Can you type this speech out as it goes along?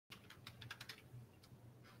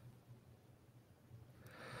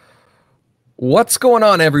What's going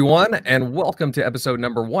on, everyone, and welcome to episode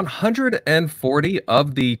number 140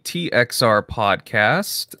 of the TXR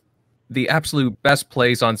podcast, the absolute best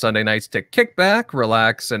place on Sunday nights to kick back,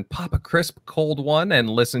 relax, and pop a crisp cold one and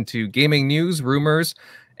listen to gaming news, rumors,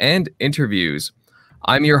 and interviews.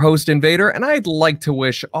 I'm your host, Invader, and I'd like to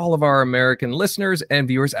wish all of our American listeners and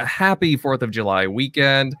viewers a happy 4th of July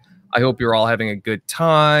weekend. I hope you're all having a good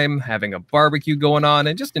time, having a barbecue going on,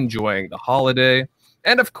 and just enjoying the holiday.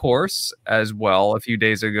 And of course, as well, a few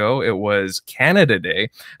days ago, it was Canada Day.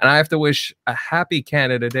 And I have to wish a happy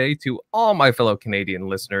Canada Day to all my fellow Canadian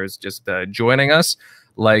listeners just joining us,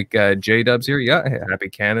 like J-Dubs here. Yeah, happy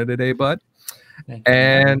Canada Day, bud.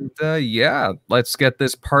 And yeah, let's get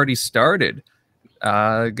this party started.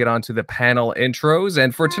 Get on to the panel intros.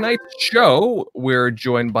 And for tonight's show, we're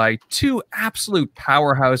joined by two absolute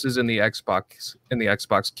powerhouses in the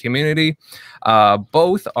Xbox community.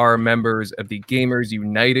 Both are members of the Gamers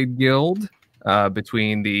United Guild,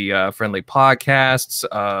 between the friendly podcasts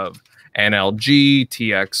of NLG,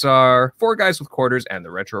 TXR, Four Guys with Quarters, and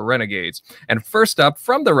the Retro Renegades. And first up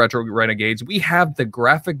from the Retro Renegades, we have the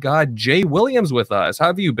graphic god Jay Williams with us. How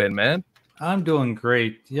have you been, man? I'm doing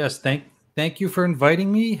great. Yes, thank you for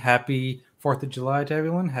inviting me. Happy 4th of July to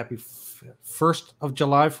everyone. Happy 1st of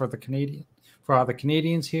July for all the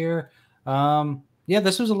Canadians here. Yeah,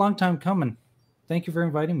 this was a long time coming. Thank you for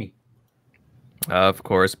inviting me. Of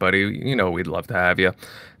course, buddy. You know we'd love to have you.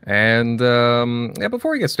 And yeah,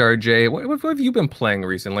 before we get started, Jay, what have you been playing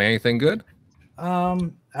recently? Anything good?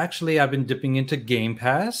 Actually, I've been dipping into Game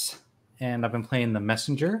Pass, and I've been playing The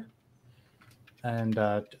Messenger. And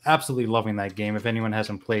absolutely loving that game. If anyone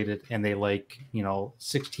hasn't played it and they like,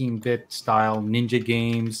 16-bit style ninja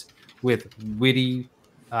games with witty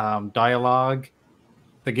dialogue,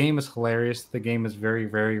 the game is hilarious. The game is very,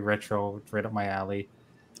 very retro. It's right up my alley.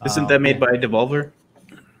 Isn't that made by Devolver?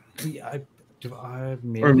 Yeah,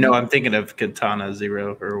 or no, I'm thinking of Katana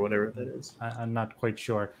Zero or whatever that is. I'm not quite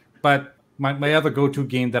sure. But my other go-to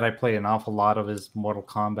game that I play an awful lot of is Mortal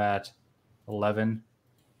Kombat 11.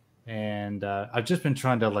 And I've just been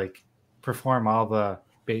trying to perform all the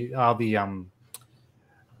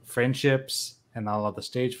friendships and all of the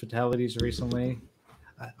stage fatalities recently.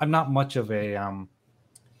 I'm not much of a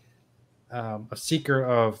seeker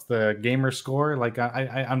of the gamer score.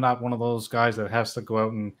 I'm not one of those guys that has to go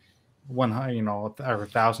out and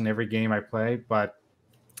 1,000 every game I play. But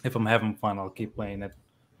if I'm having fun, I'll keep playing it.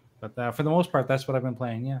 But for the most part, that's what I've been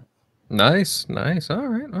playing. Yeah. Nice. All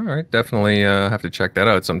right. Definitely have to check that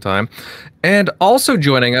out sometime. And also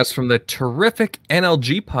joining us from the terrific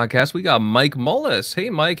NLG podcast, we got Mike Mullis. Hey,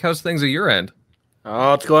 Mike, how's things at your end? Oh,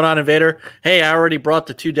 what's going on, Invader? Hey, I already brought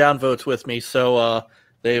the 2 downvotes with me, so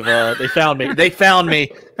they found me. They found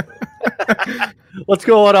me. What's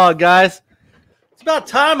going on, guys? It's about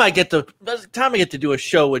time I get to do a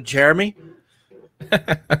show with Jeremy.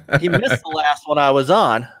 He missed the last one I was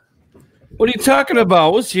on. What are you talking about?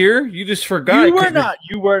 I was here. You just forgot. You were not.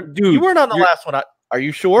 You weren't. Dude, you weren't on the last one. Are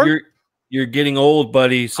you sure? You're getting old,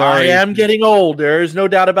 buddy. Sorry. I am getting old. There is no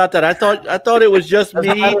doubt about that. I thought it was just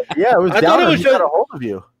me. Yeah, it was. I thought it was just a hold of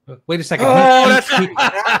you. Wait a second. Oh,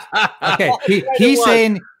 okay. He's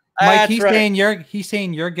saying, Mike. He's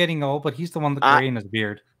saying you're getting old, but he's the one with gray in his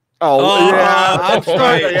beard. Yeah, I'm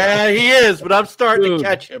starting. Yeah, he is, but I'm starting to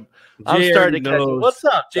catch him. I'm starting to catch him. What's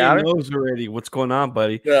up, Jay knows already. What's going on,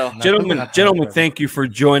 buddy? Yeah. Gentlemen, thank you for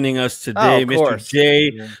joining us today, Mr. Course.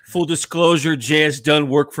 Jay. Yeah. Full disclosure, Jay has done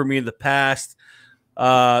work for me in the past.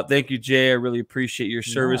 Thank you, Jay. I really appreciate your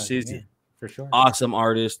services. Yeah, for sure. Awesome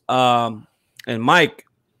artist. And Mike,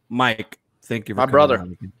 thank you for my brother.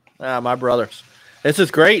 My brothers. This is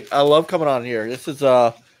great. I love coming on here. This is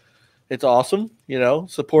it's awesome.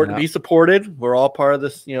 Support and be supported. We're all part of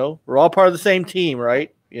this. We're all part of the same team,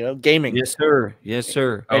 right? Gaming. Yes, sir.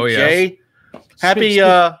 Oh, yeah. Jay,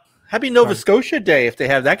 happy Nova Scotia Day if they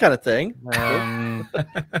have that kind of thing.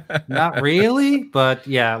 Not really, but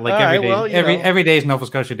yeah, every day is Nova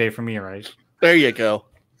Scotia Day for me, right? There you go.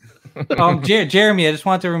 Jeremy, I just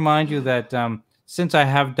want to remind you that since I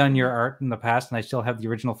have done your art in the past and I still have the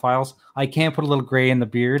original files, I can put a little gray in the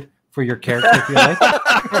beard for your character if you like.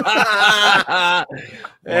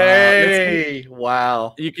 Hey,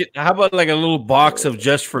 wow. You could. How about like a little box of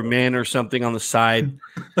Just for Men or something on the side?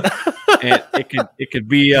 And it could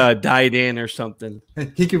be dyed in or something.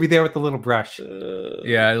 He could be there with the little brush.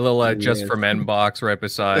 Yeah, a little Just for Men box right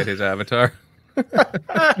beside his avatar.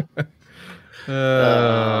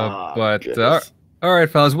 All right,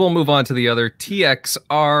 fellas, we'll move on to the other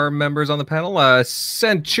TXR members on the panel.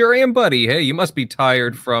 Centurion Buddy, hey, you must be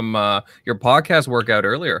tired from your podcast workout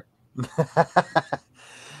earlier.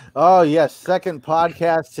 Oh yes, second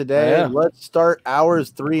podcast today. Yeah. Let's start hours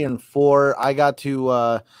 3 and 4. I got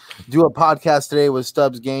to do a podcast today with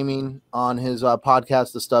Stubbs Gaming on his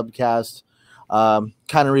podcast, the Stubbcast.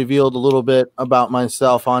 Kind of revealed a little bit about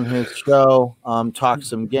myself on his show. Talked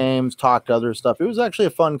some games, talked other stuff. It was actually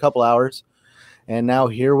a fun couple hours. And now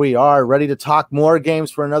here we are, ready to talk more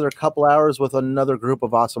games for another couple hours with another group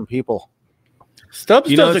of awesome people.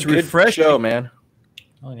 Stubbs does it's a good refreshing. show, man.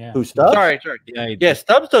 Oh yeah. Who Stubbs? Sorry. Yeah,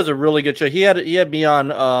 Stubbs does a really good show. He had me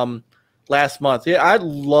on last month. Yeah, I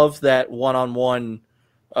love that one-on-one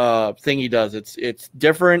thing he does. It's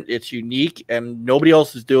different, it's unique, and nobody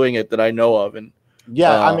else is doing it that I know of. And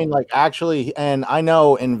Yeah, I mean, like actually, and I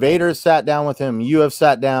know Invader sat down with him. You have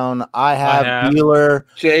sat down. I have. Dealer.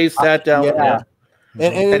 Jay sat down with Yeah. him.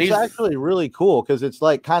 And it's he's- actually really cool because it's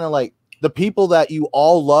like kind of like the people that you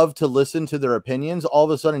all love to listen to their opinions. All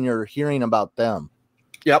of a sudden, you're hearing about them.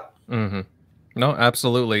 Yep. Mm-hmm. No,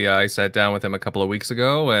 absolutely. I sat down with him a couple of weeks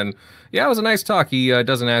ago, and yeah, it was a nice talk. He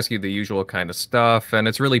doesn't ask you the usual kind of stuff, and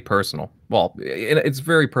it's really personal. Well, it's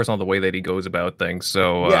very personal the way that he goes about things.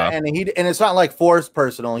 So Yeah, and it's not like forced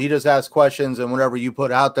personal. He just asks questions, and whatever you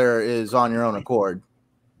put out there is on your own accord.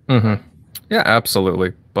 yeah,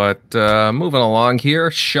 absolutely. But moving along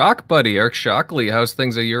here, Shock Buddy, Eric Shockley, how's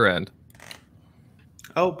things at your end?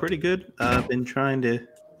 Oh, pretty good. I've been trying to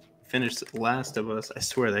finish Last of Us. I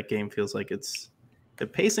swear that game feels like the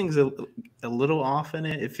pacing's a little off in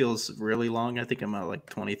it. It feels really long. I think I'm at like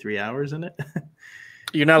 23 hours in it.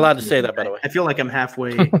 You're not allowed to say that, by the way. I feel like I'm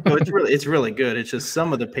halfway. No, it's really good. It's just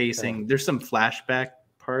some of the pacing. There's some flashback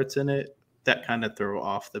parts in it that kind of throw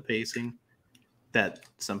off the pacing that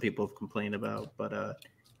some people have complained about. But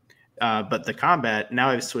the combat, now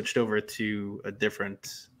I've switched over to a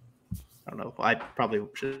different. I don't know. I probably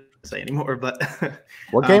shouldn't say anymore, but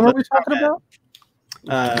What game are we talking about?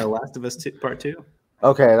 Last of Us 2, Part 2.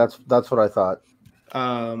 Okay, that's what I thought.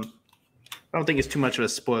 I don't think it's too much of a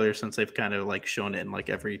spoiler since they've kind of like shown it in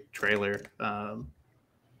like every trailer.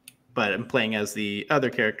 But I'm playing as the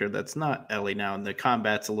other character that's not Ellie now, and the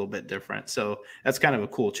combat's a little bit different. So that's kind of a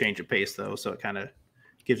cool change of pace, though. So it kind of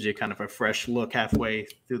gives you kind of a fresh look halfway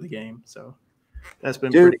through the game. So that's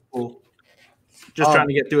been pretty cool. Just trying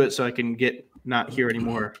to get through it so I can not hear any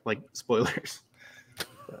more like spoilers.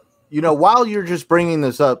 You know, while you're just bringing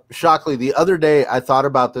this up, Shockley, the other day I thought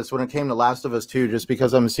about this when it came to Last of Us 2, just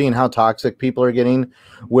because I'm seeing how toxic people are getting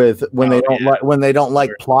with when they don't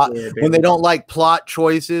like plot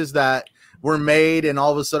choices that were made, and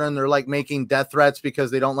all of a sudden they're like making death threats because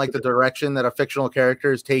they don't like the direction that a fictional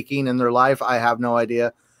character is taking in their life. I have no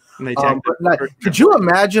idea. Could you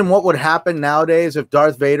imagine what would happen nowadays if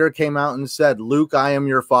Darth Vader came out and said, "Luke, I am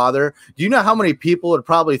your father"? Do you know how many people would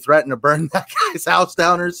probably threaten to burn that guy's house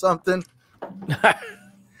down or something?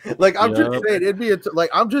 Like, I'm just saying, it'd be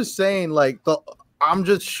I'm just saying, I'm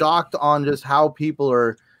just shocked on just how people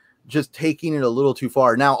are just taking it a little too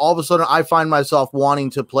far. Now, all of a sudden, I find myself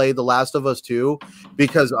wanting to play The Last of Us 2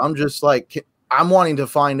 because I'm just like, I'm wanting to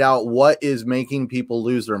find out what is making people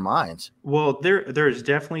lose their minds. Well, there's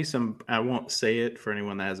definitely some. I won't say it for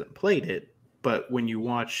anyone that hasn't played it, but when you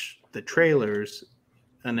watch the trailers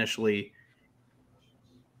initially,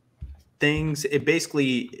 it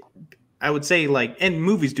basically, I would say, like, and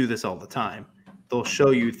movies do this all the time. They'll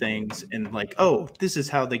show you things and like, oh, this is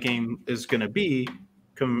how the game is going to be,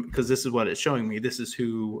 because this is what it's showing me. This is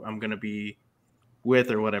who I'm going to be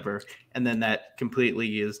with or whatever, and then that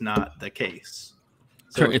completely is not the case.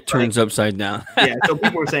 So it turns upside down. Yeah, so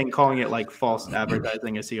people were calling it like false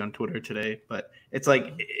advertising. I see on Twitter today, but it's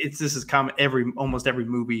like this is common. Almost every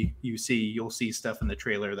movie you see, you'll see stuff in the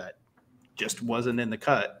trailer that just wasn't in the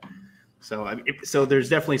cut. So so there's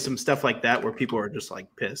definitely some stuff like that where people are just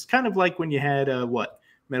like pissed. Kind of like when you had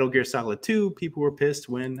Metal Gear Solid 2. People were pissed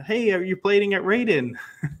when, hey, are you playing at Raiden?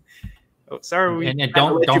 Oh, sorry. And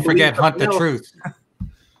don't forget Hunt the Truth.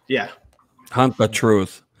 Yeah. Hunt the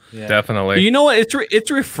Truth. Yeah. Definitely. You know what? It's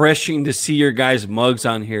refreshing to see your guys' mugs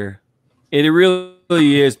on here. It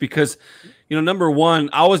really is, because, number one,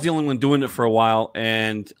 I was the only one doing it for a while,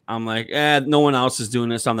 and I'm like, no one else is doing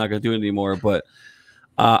this. I'm not going to do it anymore. But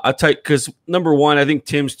I'll tell you, because number one, I think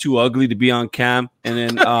Tim's too ugly to be on cam. And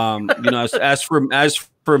then, as for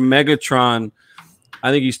Megatron, I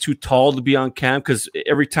think he's too tall to be on cam, because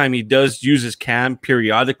every time he does use his cam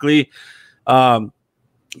periodically,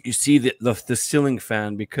 you see the ceiling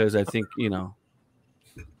fan, because I think,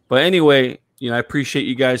 But anyway, I appreciate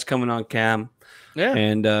you guys coming on cam,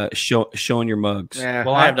 and showing your mugs. Yeah,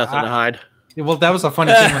 well, I have nothing to hide. Well, that was a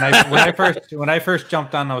funny thing when I first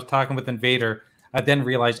jumped on. I was talking with Invader. I then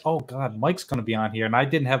realized, oh God, Mike's going to be on here, and I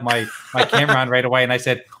didn't have my camera on right away. And I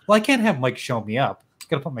said, well, I can't have Mike show me up.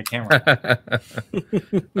 gotta put my camera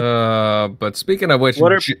on. But speaking of which,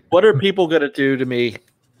 what are people gonna do to me?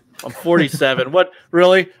 I'm 47. What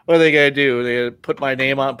really? What are they gonna do? They gonna put my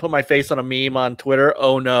name on, put my face on a meme on Twitter?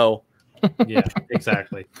 Oh no. Yeah,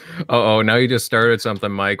 exactly. Oh, now you just started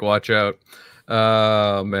something, Mike. Watch out.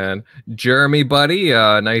 Oh man, Jeremy, buddy,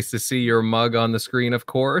 nice to see your mug on the screen. Of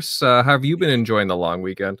course. How have you been enjoying the long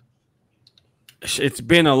weekend? It's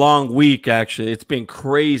been a long week, actually. It's been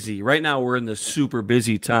crazy. Right now, we're in the super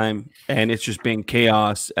busy time, and it's just been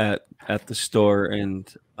chaos at the store,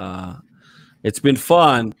 and it's been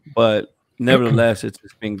fun, but nevertheless,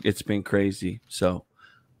 it's been crazy. So,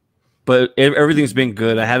 but everything's been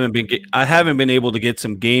good. I haven't been able to get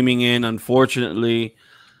some gaming in, unfortunately.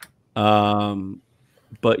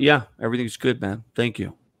 But yeah, everything's good, man. Thank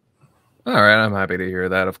you. All right, I'm happy to hear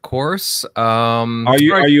that. Of course. Are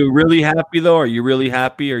you really happy though? Are you really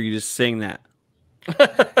happy? Or are you just saying that?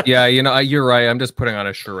 Yeah, you're right. I'm just putting on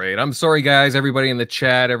a charade. I'm sorry, guys. Everybody in the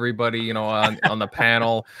chat, everybody, on the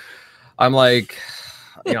panel. I'm like,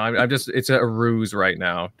 I'm just. It's a ruse right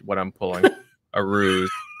now. What I'm pulling, a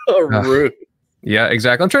ruse. A ruse. Yeah,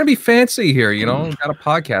 exactly. I'm trying to be fancy here, got a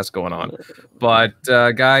podcast going on. But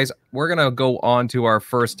guys, we're going to go on to our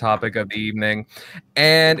first topic of the evening.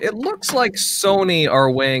 And it looks like Sony are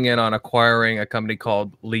weighing in on acquiring a company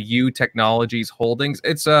called Liu Technologies Holdings.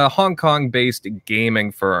 It's a Hong Kong-based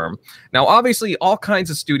gaming firm. Now, obviously, all kinds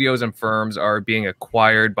of studios and firms are being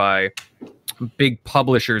acquired by big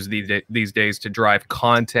publishers these days to drive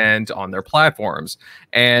content on their platforms.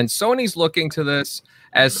 And Sony's looking to this,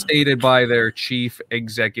 as stated by their chief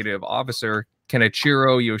executive officer,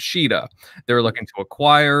 Kenichiro Yoshida. They're looking to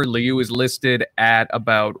acquire. Liu is listed at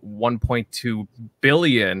about 1.2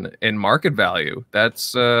 billion in market value.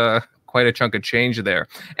 That's quite a chunk of change there.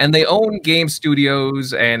 And they own game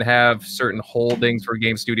studios and have certain holdings for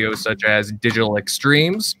game studios such as Digital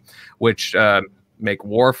Extremes, which make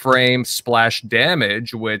Warframe, Splash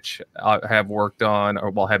Damage, which have worked on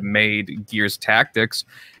have made Gears Tactics,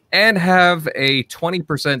 and have a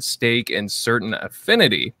 20% stake in certain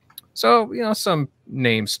Affinity. So, some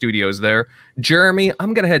name studios there. Jeremy,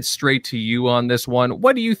 I'm going to head straight to you on this one.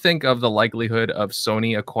 What do you think of the likelihood of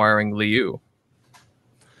Sony acquiring Liu?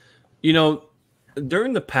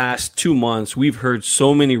 During the past 2 months, we've heard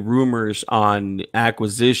so many rumors on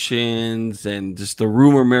acquisitions and just the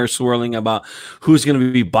rumor mill swirling about who's going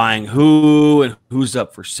to be buying who and who's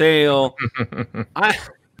up for sale.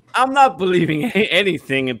 I'm not believing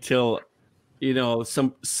anything until we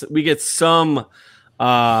get some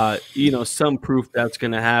some proof that's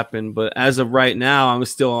going to happen. But as of right now, I'm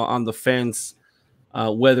still on the fence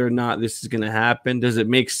whether or not this is going to happen. Does it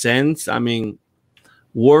make sense? I mean,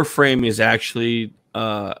 Warframe is actually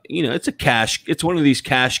it's one of these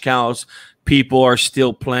cash cows people are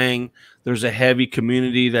still playing. There's a heavy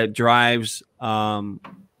community that drives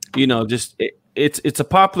it's a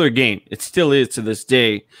popular game. It still is to this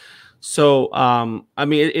day. So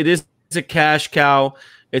it is a cash cow.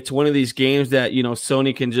 It's one of these games that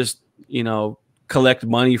Sony can just collect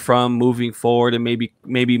money from moving forward, and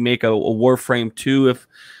maybe make a Warframe 2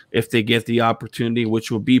 if they get the opportunity,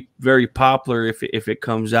 which will be very popular if it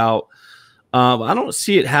comes out. I don't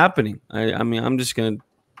see it happening. I mean, I'm just gonna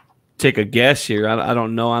take a guess here. I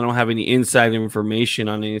don't know. I don't have any inside information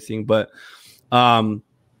on anything, but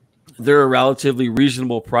they're a relatively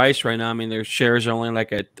reasonable price right now. I mean, their shares are only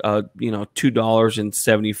like at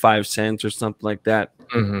 $2.75 or something like that.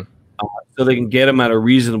 Mm-hmm. So they can get them at a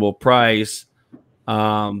reasonable price,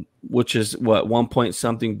 which is what 1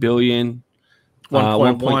 billion,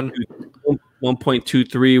 1.1,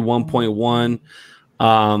 1.23,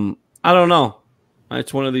 1.1. I don't know.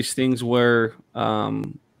 It's one of these things where does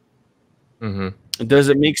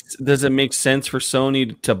it make sense for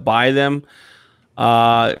Sony to buy them?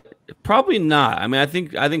 Probably not. I mean, I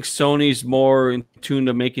think Sony's more in tune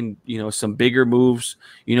to making some bigger moves.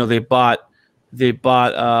 They bought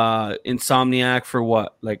Insomniac for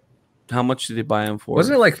what? Like, how much did they buy him for?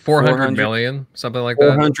 Wasn't it like 400 million, something like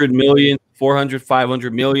that? 400 million, 400,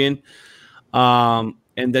 500 million. And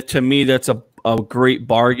that, to me, that's a great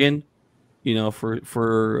bargain.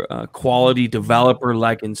 For a quality developer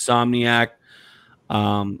like Insomniac.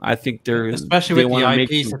 I think especially with the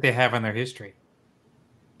IPs that they have in their history.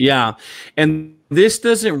 Yeah, and this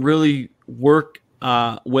doesn't really work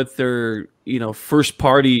with their first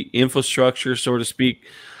party infrastructure, so to speak.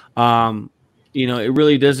 It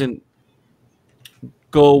really doesn't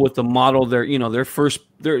go with the model. Their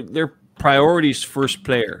priorities first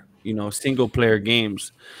player, single player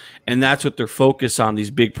games, and that's what they're focused on. These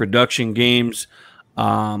big production games,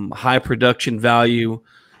 high production value.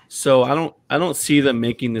 So I don't see them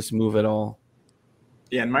making this move at all.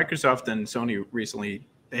 Yeah, and Microsoft and Sony recently,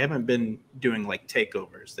 they haven't been doing like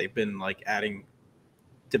takeovers. They've been like adding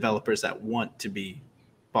developers that want to be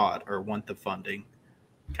bought or want the funding.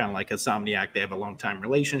 Kind of like Insomniac, they have a long time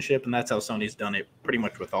relationship, and that's how Sony's done it pretty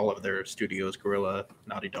much with all of their studios, Guerrilla,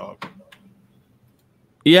 Naughty Dog.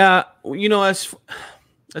 Yeah, that's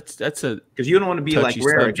a because you don't want to be like touchy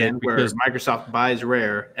Rare subject again, where because- Microsoft buys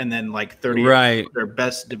Rare and then like 30 Right. of their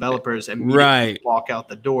best developers and Right. walk out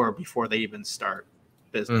the door before they even start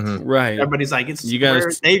business. Mhm. right. Everybody's like, it's You gotta-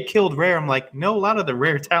 Rare. They killed Rare. I'm like, no, a lot of the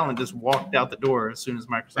Rare talent just walked out the door as soon as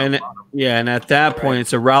Microsoft And bought them. Yeah, and at that point,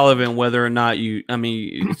 it's irrelevant whether or not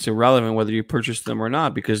it's irrelevant whether you purchase them or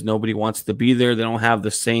not because nobody wants to be there. They don't have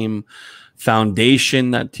the same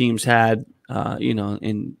foundation that teams had,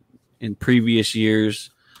 in previous years.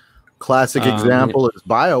 Classic example is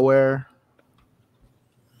BioWare.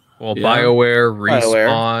 Well, Yeah. BioWare, BioWare.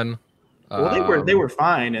 Respawn. Well, they were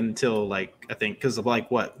fine until like I think because of like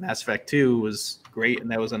what Mass Effect 2 was great and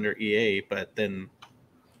that was under EA, but then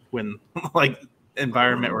when like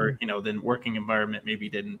environment or then working environment maybe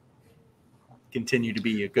didn't continue to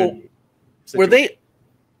be a good. Were situation.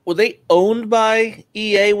 they owned by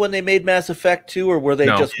EA when they made Mass Effect 2, or were they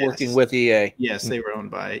No. just working with E EA? Yes, they were owned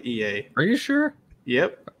by EA. Are you sure?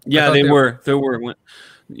 Yep. Yeah, thought they they were. They were.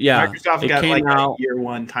 Yeah, Microsoft it got came like out. a year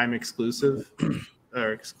one time exclusive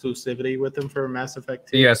or exclusivity with them for Mass Effect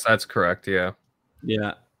 2. Yes, that's correct. Yeah.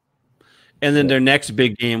 Yeah, and then their next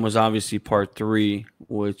big game was obviously Part 3,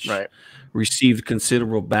 which Right. received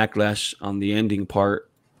considerable backlash on the ending part.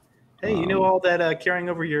 Hey, you know all that carrying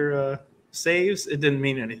over your saves? It didn't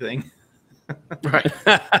mean anything. Right.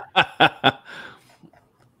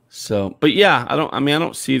 So, but yeah, I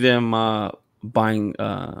don't see them buying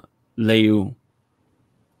Leu.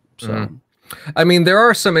 So, Mhm. I mean, there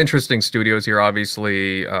are some interesting studios here.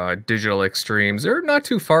 Obviously, Digital Extremes. They're not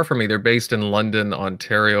too far from me. They're based in London,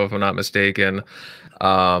 Ontario, if I'm not mistaken.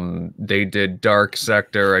 They did Dark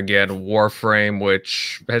Sector, again, Warframe,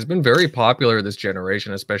 which has been very popular this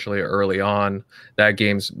generation, especially early on. That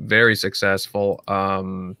game's very successful.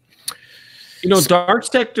 Dark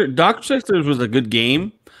Sector was a good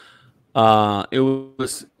game. It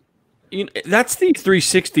was, that's the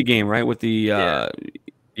 360 game, right? With the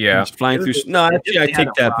Yeah. flying It through. was- No, it actually, I had take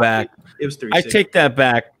a that rocket. back. It was I 360. take that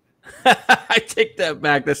back. I take that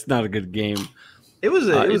back. That's not a good game. It was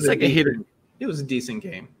a, it's like a hit or- decent- It was a decent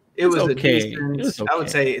game. It It's was okay. a decent. It was I would okay.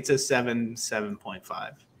 say it's a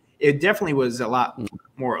 7.5. It definitely was a lot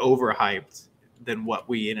more overhyped than what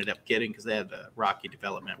we ended up getting because they had the Rocky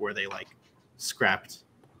development where they like scrapped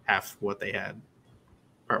half what they had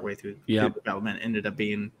partway through Yeah. the development. Ended up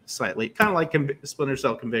being slightly kind of like Splinter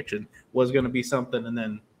Cell Conviction was going to be something and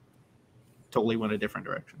then totally went a different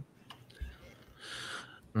direction.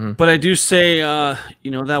 But I do say, that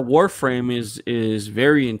Warframe is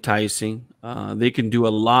very enticing. They can do a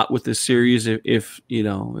lot with the series if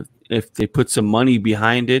they put some money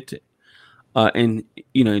behind it, and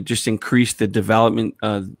just increase the development,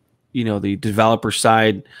 the developer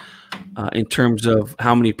side, in terms of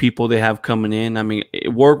how many people they have coming in. I mean,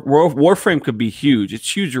 Warframe could be huge.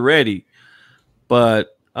 It's huge already,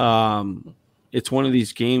 but it's one of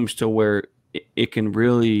these games to where it can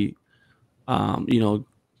really,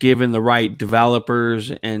 given the right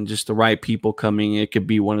developers and just the right people coming, it could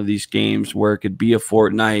be one of these games where it could be a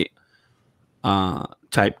Fortnite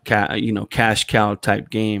type cash cow type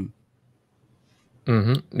game.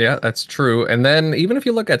 Yeah, that's true. And then even if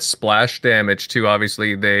you look at Splash Damage too,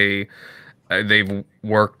 obviously they've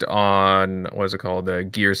worked on what is it called,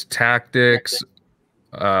 Gears Tactics.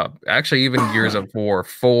 Actually, even Gears of War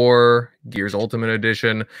 4, Gears Ultimate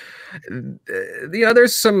Edition.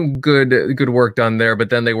 There's some good work done there, but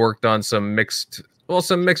then they worked on some mixed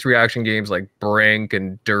reaction games like Brink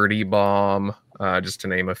and Dirty Bomb, just to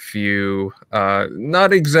name a few.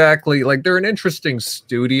 Not exactly like they're an interesting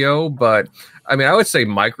studio, but I mean, I would say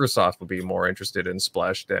Microsoft would be more interested in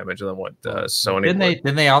Splash Damage than what Sony would.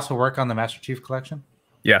 Didn't they also work on the Master Chief Collection?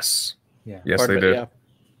 Yes. Yeah. Yes, Part they of it, did. yeah.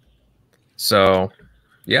 So,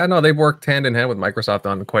 yeah, no, they've worked hand in hand with Microsoft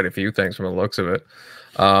on quite a few things from the looks of it.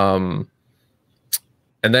 And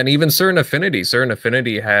then even Certain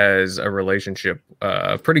Affinity has a relationship,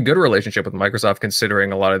 a pretty good relationship with Microsoft,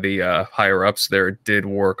 considering a lot of the higher ups there did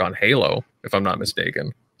work on Halo, if I'm not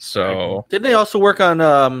mistaken. So, Didn't they also work on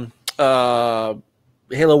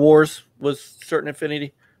Halo Wars? Was Certain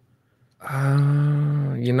Affinity?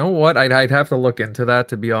 you know what? I'd have to look into that,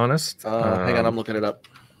 to be honest. Hang on, I'm looking it up.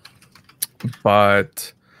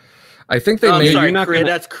 But I think they I'm made. sorry, You're not gonna-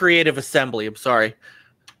 that's Creative Assembly. I'm sorry.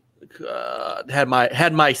 Had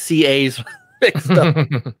my CAs mixed up.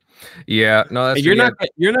 Yeah, no, that's And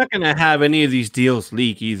you're not going to have any of these deals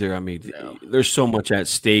leak either. I mean, there's so much at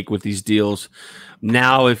stake with these deals.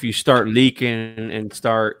 Now, if you start leaking and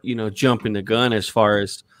start, jumping the gun as far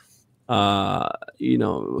as,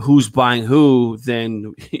 who's buying who,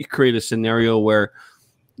 then you create a scenario where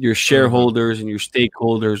your shareholders and your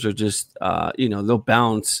stakeholders are just, they'll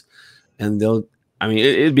bounce and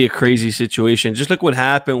it'd be a crazy situation. Just look what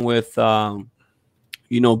happened with,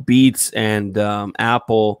 Beats and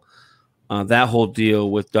Apple, that whole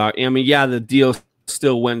deal with Doc. I mean, yeah, the deal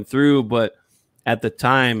still went through, but at the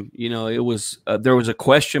time, it was there was a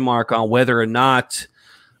question mark on whether or not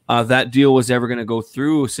that deal was ever going to go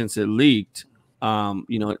through since it leaked.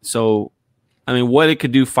 So I mean, what it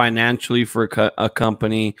could do financially for a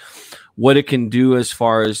company, what it can do as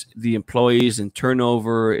far as the employees and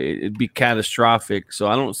turnover, it'd be catastrophic. So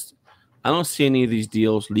I don't see any of these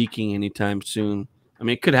deals leaking anytime soon. I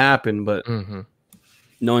mean, it could happen, but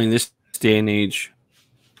knowing this day and age.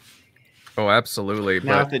 Oh, absolutely.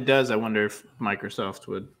 Now, if it does, I wonder if Microsoft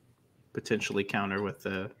would potentially counter with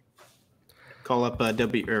call up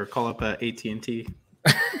AT&T.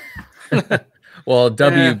 Well,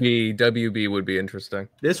 WB would be interesting.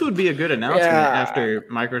 This would be a good announcement after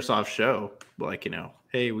Microsoft show. Like,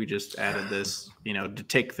 hey, we just added this, to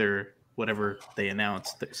take their whatever they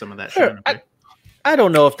announced, some of that shine away. I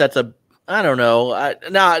don't know if that's I don't know.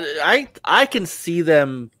 I can see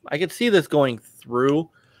them. I can see this going through.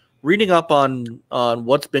 Reading up on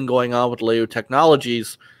what's been going on with Leo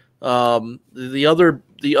Technologies, the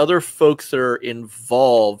other folks that are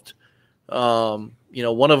involved.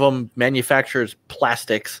 One of them manufactures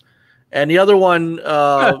plastics, and the other one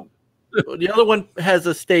has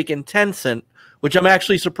a stake in Tencent, which I'm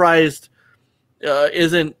actually surprised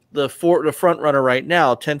isn't the front runner right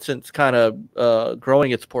now. Tencent's kind of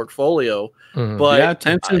growing its portfolio, but yeah,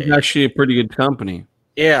 Tencent's actually a pretty good company.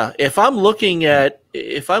 Yeah, if I'm looking at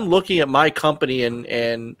my company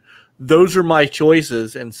and those are my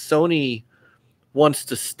choices, and Sony wants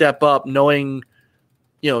to step up, knowing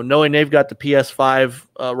they've got the PS5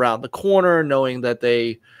 around the corner, knowing that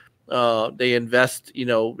they invest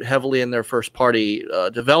heavily in their first party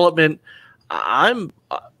development, I'm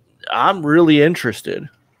really interested.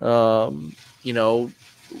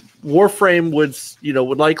 Warframe would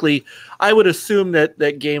likely, I would assume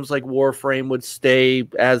that games like Warframe would stay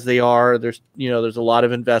as they are. There's a lot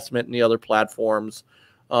of investment in the other platforms.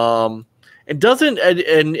 This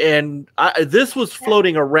was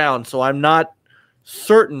floating around, so I'm not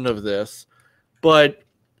certain of this, but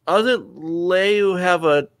doesn't Leo have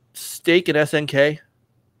a stake in SNK?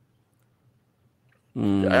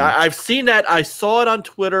 I've seen that. I saw it on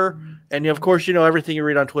Twitter, and of course, everything you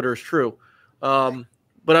read on Twitter is true.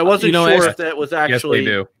 But I wasn't sure if that was actually. Yes,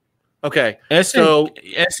 they do. Okay, so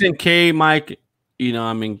SNK, Mike.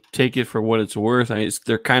 Take it for what it's worth.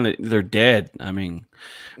 They're dead. I mean,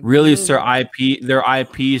 really, it's their IP, their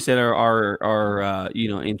IPs that are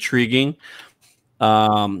intriguing.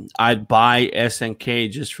 I'd buy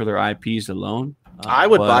SNK just for their IPs alone. I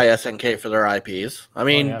would buy SNK for their IPs. I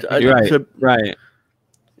mean, right.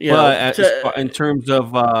 In terms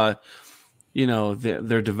of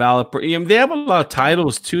their developer, they have a lot of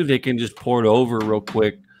titles too. They can just port over real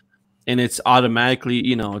quick, and it's automatically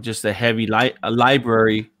just a heavy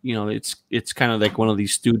library. It's kind of like one of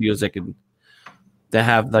these studios that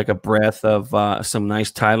have like a breadth of some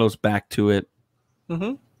nice titles back to it.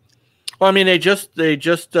 Mm-hmm. Well, I mean, they just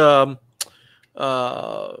a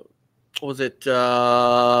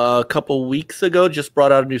couple weeks ago just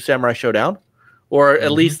brought out a new Samurai Showdown, or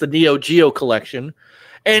at least the Neo Geo collection.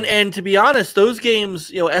 And to be honest, those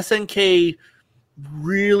games, SNK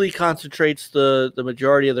really concentrates the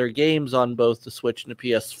majority of their games on both the Switch and the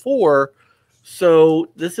PS4.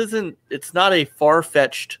 So it's not a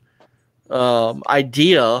far-fetched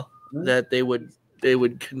idea that they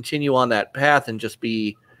would continue on that path and just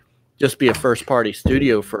be a first-party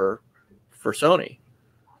studio for Sony.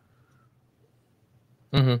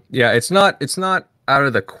 Mm-hmm. Yeah, it's not out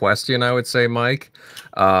of the question, I would say, Mike,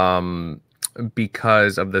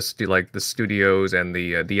 because of the studios and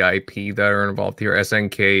the IP that are involved here.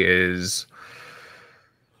 SNK is,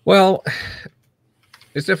 well,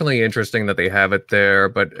 it's definitely interesting that they have it there,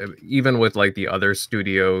 but even with like the other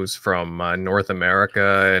studios from North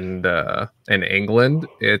America and England,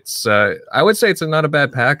 it's I would say it's not a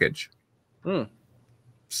bad package.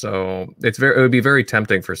 So it would be very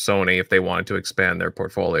tempting for Sony if they wanted to expand their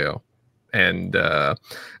portfolio. And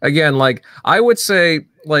again, like I would say,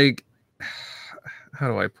 like, how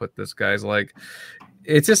do I put this, guys? Like,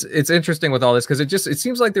 it's interesting with all this because it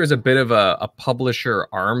seems like there's a bit of a publisher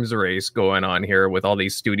arms race going on here with all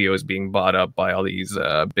these studios being bought up by all these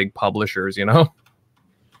big publishers, you know.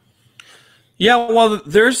 Yeah, well,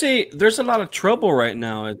 there's a lot of trouble right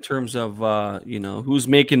now in terms of who's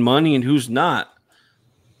making money and who's not.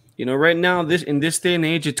 You know, right now in this day and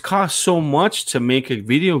age, it costs so much to make a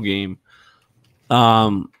video game.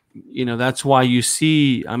 That's why you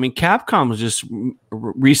see. I mean, Capcom just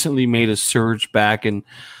recently made a surge back, and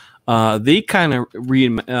they kind of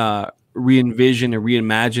re-envision and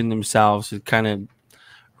reimagine themselves and kind of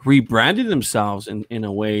rebranded themselves in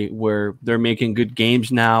a way where they're making good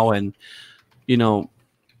games now, and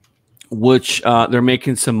which they're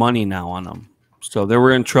making some money now on them. So they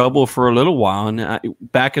were in trouble for a little while, and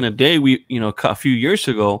back in the day, a few years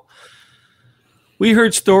ago, we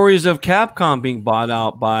heard stories of Capcom being bought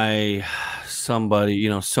out by somebody,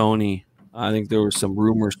 Sony. I think there were some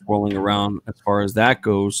rumors swirling around as far as that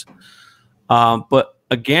goes. But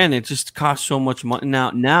again, it just costs so much money.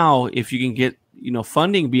 Now, if you can get,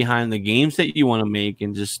 funding behind the games that you want to make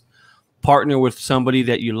and just partner with somebody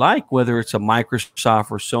that you like, whether it's a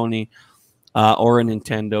Microsoft or Sony or a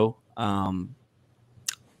Nintendo.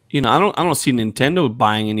 I don't see Nintendo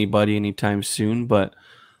buying anybody anytime soon, but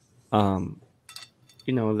that's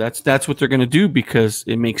what they're going to do because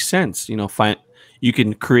it makes sense. You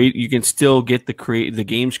can still get the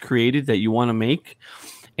games created that you want to make,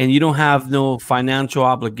 and you don't have no financial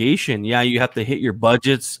obligation. Yeah, you have to hit your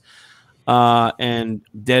budgets and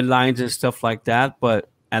deadlines and stuff like that, but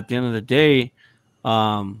at the end of the day,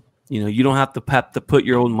 you don't have to put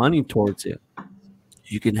your own money towards it.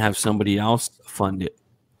 You can have somebody else fund it.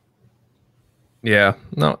 Yeah,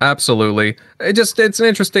 no, absolutely. It's an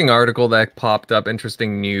interesting article that popped up,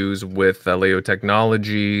 interesting news with Leo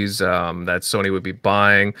Technologies that Sony would be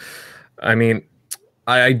buying. I mean,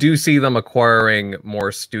 I do see them acquiring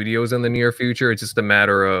more studios in the near future. It's just a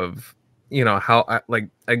matter of, how,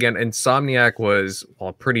 again, Insomniac was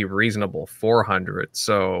pretty reasonable, 400.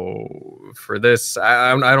 So for this,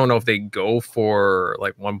 I don't know if they go for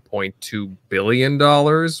like $1.2 billion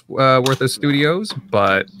worth of studios,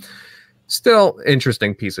 but still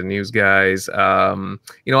interesting piece of news, guys. I'm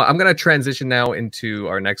going to transition now into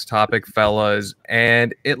our next topic, fellas,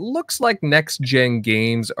 and it looks like next-gen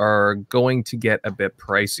games are going to get a bit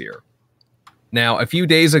pricier. Now, a few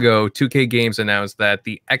days ago, 2K Games announced that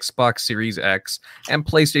the Xbox Series X and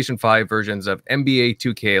PlayStation 5 versions of NBA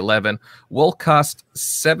 2K11 will cost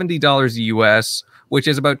 $70 US, which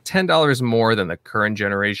is about $10 more than the current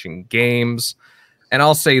generation games. And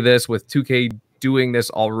I'll say this, with 2K doing this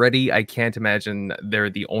already, I can't imagine they're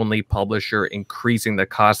the only publisher increasing the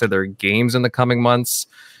cost of their games in the coming months.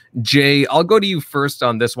 Jay, I'll go to you first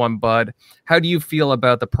on this one, bud. How do you feel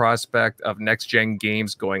about the prospect of next-gen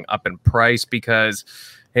games going up in price? Because,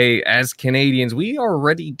 hey, as Canadians, we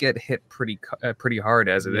already get hit pretty hard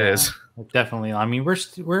as it is. Definitely. I mean,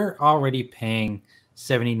 we're already paying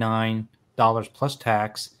 $79 plus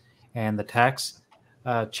tax, and the tax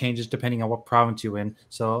changes depending on what province you're in.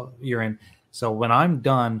 So when I'm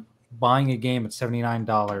done buying a game at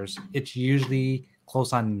 $79, it's usually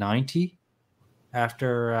close on $90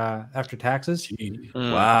 after taxes.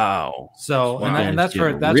 Wow. So and that's for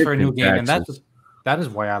a new game, and that is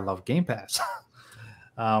why I love Game Pass.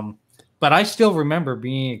 But I still remember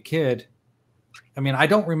being a kid. I mean, I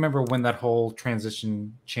don't remember when that whole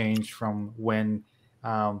transition changed from when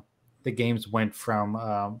the games went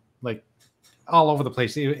from like all over the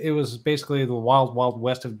place. It was basically the wild, wild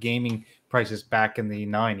west of gaming prices back in the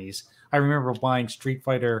 90s. I remember buying Street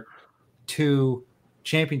Fighter 2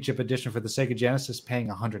 Championship Edition for the Sega Genesis, paying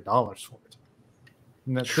 $100 for it.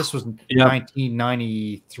 And this was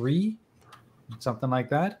 1993, something like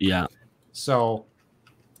that. Yeah. So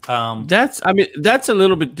that's a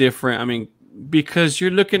little bit different. I mean, because you're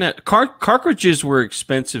looking at cartridges were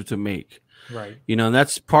expensive to make. Right.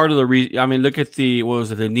 That's part of the reason. I mean, look at the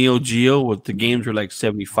Neo Geo, with the games were like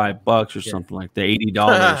 $75 or something like that,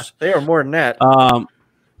 $80. They are more than that.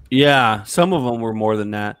 Yeah, some of them were more than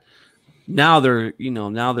that. Now they're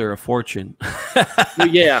a fortune.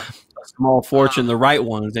 Yeah, a small fortune, the right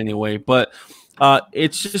ones anyway. But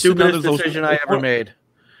it's just stupidest decision I ever made.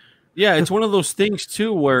 Yeah, it's one of those things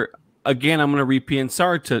too where, again, I'm going to repeat, and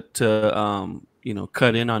sorry to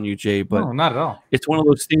cut in on you, Jay, but no, not at all. It's one of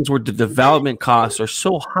those things where the development costs are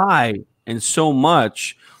so high and so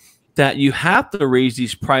much that you have to raise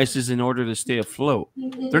these prices in order to stay afloat.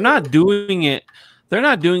 They're not doing it. They're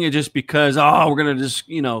not doing it just because, we're going to just,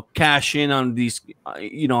 cash in on these,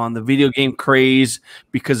 on the video game craze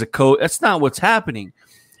because of code. That's not what's happening.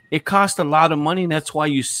 it costs a lot of money, and that's why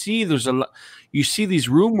you see you see these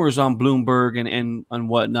rumors on Bloomberg and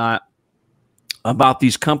whatnot about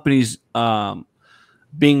these companies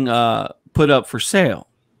being put up for sale.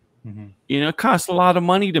 Mm-hmm. It costs a lot of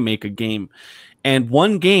money to make a game, and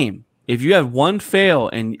one game, if you have one fail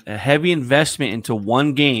and a heavy investment into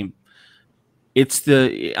one game,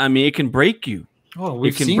 it can break you. Oh,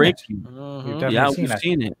 we've can seen break it. you. We've definitely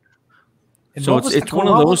seen it. And So it's one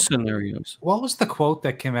of those scenarios. What was the quote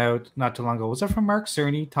that came out not too long ago? Was it from Mark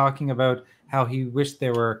Cerny talking about how he wished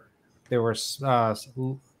there were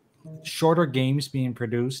shorter games being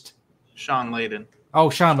produced? Sean Layden. Oh,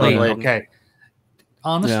 Sean Layden. Layden. Okay.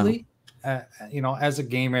 Honestly, as a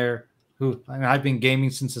gamer and I've been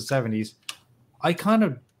gaming since the 70s, I kind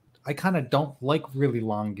of don't like really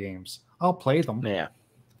long games. I'll play them. Yeah.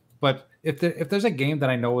 But if there's a game that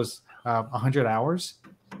I know is 100 hours,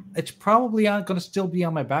 it's probably going to still be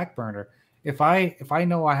on my back burner. If I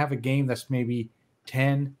know I have a game that's maybe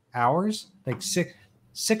 10 hours, like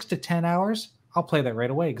six to 10 hours, I'll play that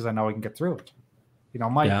right away because I know I can get through it.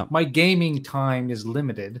 My gaming time is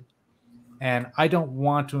limited, and I don't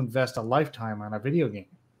want to invest a lifetime on a video game.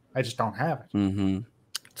 I just don't have it. Mm-hmm.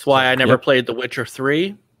 That's why I never played The Witcher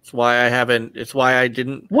 3. It's why I haven't. It's why I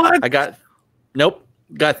didn't. What?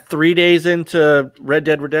 Got 3 days into Red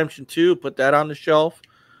Dead Redemption 2. Put that on the shelf.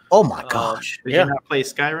 Oh my gosh! Did you not play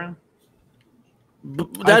Skyrim?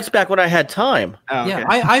 That's back when I had time. Oh, okay. Yeah,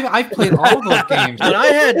 I've played all of those games. When I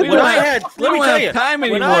had, We don't have time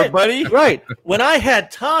anymore, buddy. Right. When I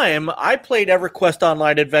had time, I played EverQuest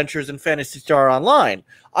Online Adventures and Phantasy Star Online.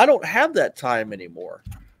 I don't have that time anymore.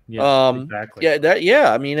 Yeah, exactly.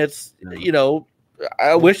 I mean, it's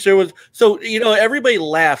I wish there was. So everybody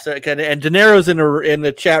laughs and De Niro's in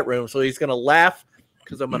the chat room, so he's gonna laugh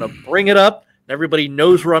because I'm gonna bring it up. And everybody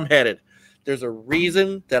knows where I'm headed. There's a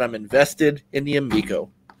reason that I'm invested in the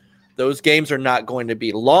Amico. Those games are not going to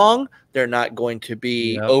be long. They're not going to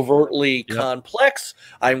be overtly complex.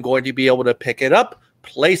 I'm going to be able to pick it up,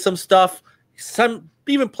 play some stuff,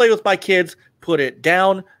 even play with my kids, put it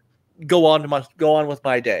down, go on with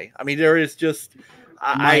my day. I mean, there is just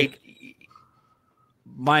Mike,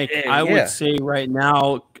 I would say right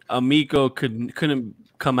now, Amico couldn't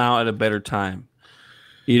come out at a better time.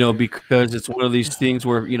 Because it's one of these things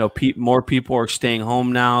where more people are staying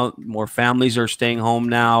home now, more families are staying home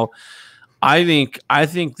now. I think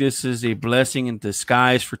this is a blessing in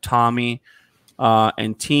disguise for Tommy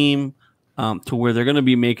and team to where they're going to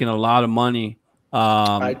be making a lot of money.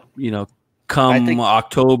 Come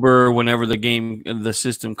October, whenever the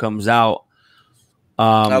system comes out.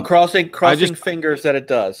 Now crossing fingers that it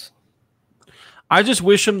does. I just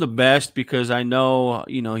wish him the best because I know,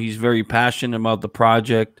 he's very passionate about the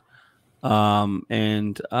project.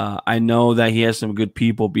 And I know that he has some good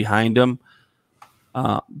people behind him.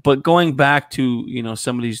 But going back to,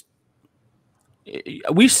 some of these,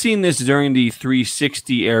 we've seen this during the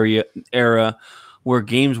 360 era where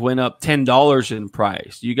games went up $10 in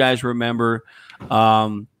price. You guys remember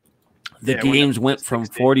the games went from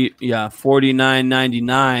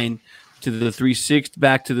 $49.99 to the 360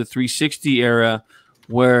 back to the 360 era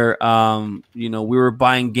where we were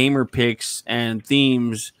buying gamer picks and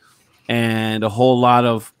themes and a whole lot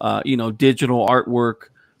of digital artwork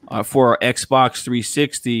for our Xbox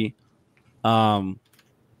 360.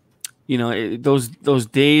 Those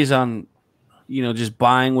days on just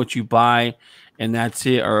buying what you buy and that's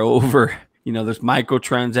it are over. There's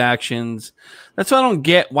microtransactions. That's why I don't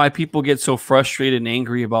get why people get so frustrated and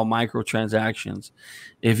angry about microtransactions.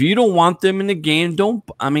 If you don't want them in the game, don't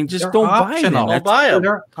buy them. Don't buy them.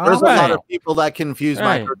 There's a lot of people that confuse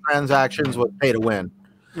microtransactions with pay to win.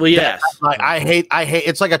 Well, yes. I hate.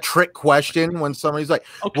 It's like a trick question when somebody's like,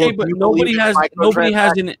 "Okay, but nobody has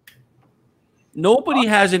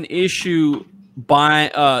an issue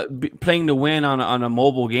playing to win on a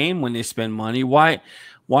mobile game when they spend money. Why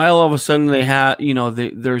all of a sudden they have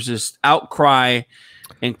there's this outcry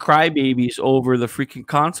and crybabies over the freaking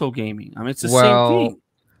console gaming? I mean, it's the same thing."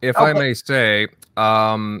 If I may say,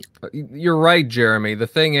 you're right, Jeremy. The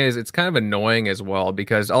thing is, it's kind of annoying as well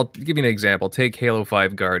because I'll give you an example. Take Halo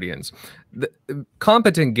 5 Guardians. The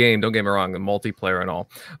competent game, don't get me wrong, the multiplayer and all.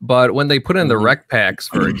 But when they put in the rec packs,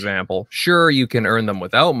 for example, sure, you can earn them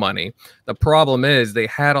without money. The problem is they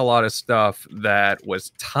had a lot of stuff that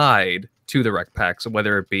was tied to the rec packs,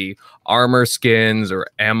 whether it be armor skins or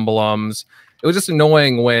emblems. It was just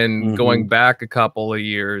annoying when going back a couple of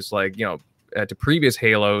years, to previous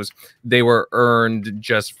Halos, they were earned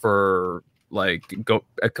just for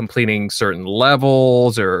completing certain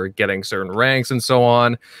levels or getting certain ranks and so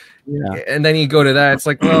on. Yeah. And then you go to that, it's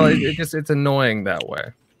like, well, it's annoying that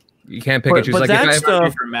way. You can't pick and choose. but Like that if I,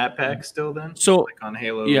 stuff- for map packs still then, So like on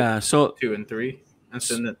Halo yeah, so 2 and 3,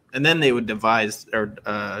 and then they would devise or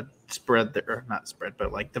spread the or not spread,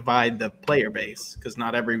 but like divide the player base because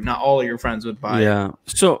not all of your friends would buy. yeah,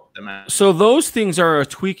 so the map. so those things are a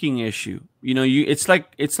tweaking issue. You know, it's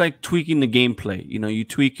like tweaking the gameplay. You know, you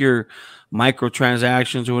tweak your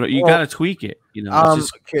microtransactions or whatever. You got to tweak it. You know, it's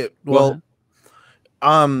just, Okay, go well,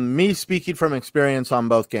 ahead. me speaking from experience on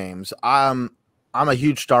both games, I'm a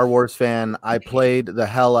huge Star Wars fan. I played the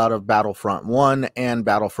hell out of Battlefront 1 and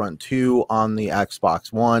Battlefront 2 on the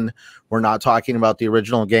Xbox One. We're not talking about the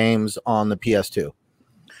original games on the PS2.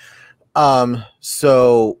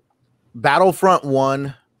 So Battlefront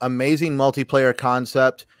 1, amazing multiplayer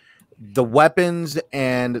concept. The weapons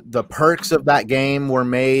and the perks of that game were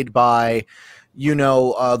made by,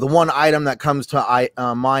 the one item that comes to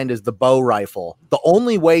mind is the bow rifle. The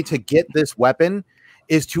only way to get this weapon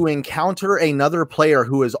is to encounter another player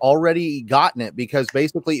who has already gotten it, because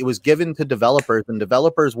basically it was given to developers and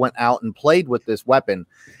developers went out and played with this weapon.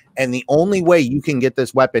 And the only way you can get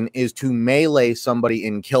this weapon is to melee somebody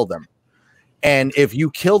and kill them. And if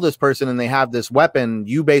you kill this person and they have this weapon,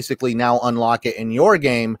 you basically now unlock it in your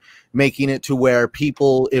game, making it to where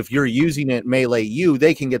people, if you're using it melee you,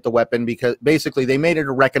 they can get the weapon, because basically they made it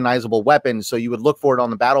a recognizable weapon. So you would look for it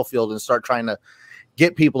on the battlefield and start trying to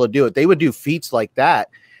get people to do it. They would do feats like that.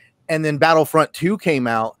 And then Battlefront 2 came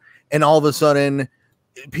out, and all of a sudden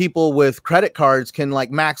people with credit cards can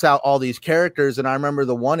like max out all these characters. And I remember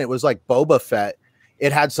the one, it was like Boba Fett.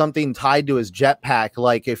 It had something tied to his jetpack.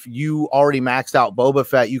 Like if you already maxed out Boba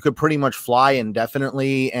Fett, you could pretty much fly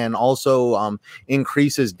indefinitely, and also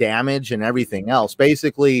increases damage and everything else.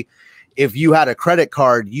 Basically, if you had a credit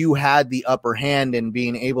card, you had the upper hand in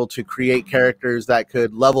being able to create characters that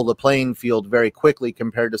could level the playing field very quickly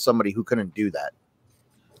compared to somebody who couldn't do that.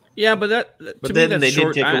 Yeah, but to me, then they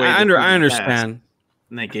short. did take away. I I understand.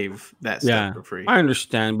 and they gave that stuff for free. I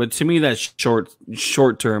understand, but to me that's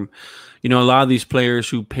short term. You know, a lot of these players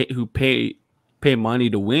who pay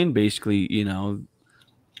money to win, basically,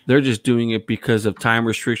 they're just doing it because of time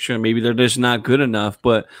restriction. Maybe they're just not good enough.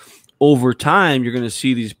 But over time, you're going to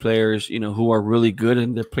see these players, who are really good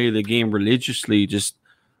and they play the game religiously, just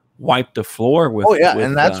wipe the floor with. Oh yeah,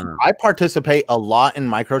 and that's I participate a lot in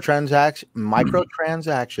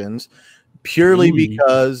microtransactions purely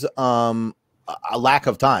because a lack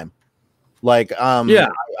of time. Like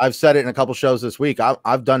I've said it in a couple shows this week.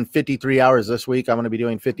 I've done 53 hours this week. I'm going to be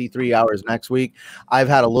doing 53 hours next week. I've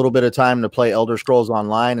had a little bit of time to play Elder Scrolls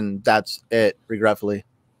Online, and that's it, regretfully.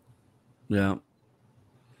 Yeah.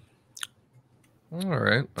 All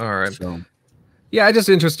right. So. Yeah, just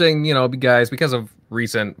interesting, guys, because of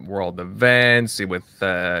recent world events with,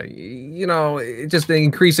 just the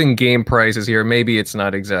increasing game prices here. Maybe it's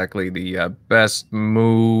not exactly the best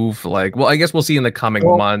move. Like, well, I guess we'll see in the coming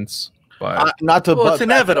months. But it's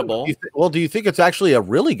inevitable. Do you think it's actually a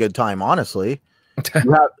really good time, honestly?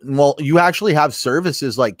 You actually have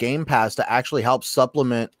services like Game Pass to actually help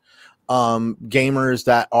supplement gamers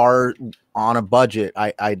that are on a budget.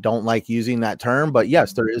 I don't like using that term, but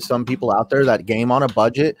yes, there is some people out there that game on a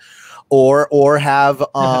budget or have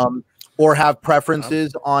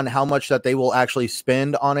preferences on how much that they will actually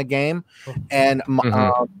spend on a game, and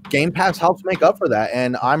Game Pass helps make up for that.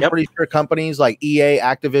 And I'm pretty sure companies like EA,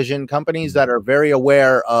 Activision, companies that are very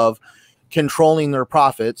aware of controlling their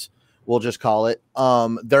profits, we'll just call it,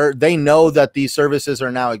 they know that these services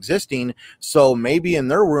are now existing. So maybe in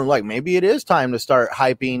their room, like maybe it is time to start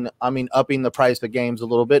upping the price of games a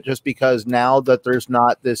little bit, just because now that there's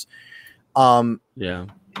not this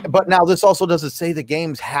But now this also doesn't say the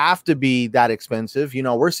games have to be that expensive.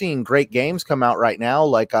 We're seeing great games come out right now.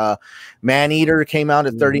 Like Maneater came out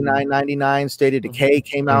at $39.99. State of Decay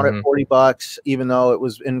came out at $40, even though it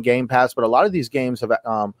was in Game Pass. But a lot of these games have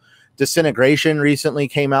Disintegration recently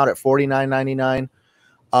came out at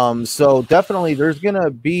 $49.99. So definitely there's gonna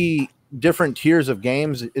be different tiers of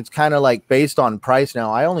games. It's kind of like based on price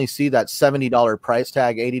now. I only see that $70 price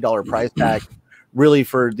tag, $80 price tag really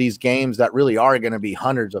for these games that really are going to be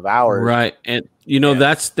hundreds of hours. Right. And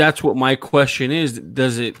that's what my question is.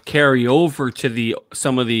 Does it carry over to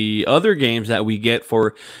some of the other games that we get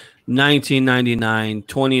for $19.99,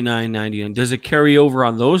 $29.99? Does it carry over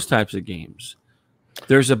on those types of games?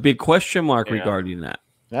 There's a big question mark regarding that.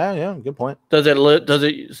 Yeah, good point. Does it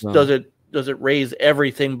raise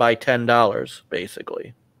everything by $10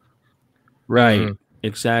 basically? Right.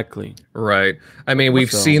 Exactly. Right. I mean,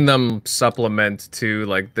 we've seen them supplement to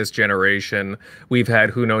like this generation. We've had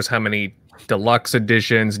who knows how many deluxe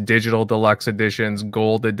editions, digital deluxe editions,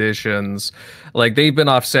 gold editions. Like they've been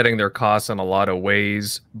offsetting their costs in a lot of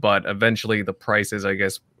ways, but eventually the prices, I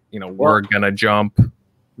guess, we're gonna jump.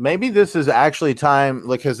 Maybe this is actually time,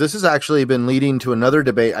 because this has actually been leading to another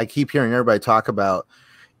debate I keep hearing everybody talk about.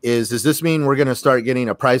 Does this mean we're going to start getting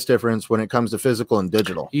a price difference when it comes to physical and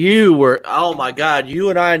digital? Oh my God, you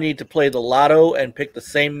and I need to play the lotto and pick the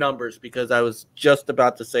same numbers, because I was just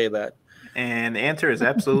about to say that. And the answer is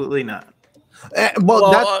absolutely not. I'm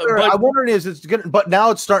wondering it's going to, but now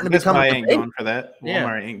it's starting to become. I ain't going for that.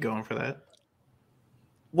 Walmart ain't going for that.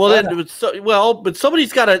 Well, but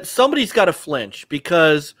somebody's got to flinch,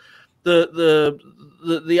 because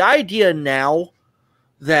the idea now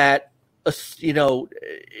that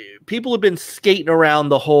people have been skating around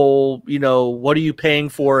the whole, what are you paying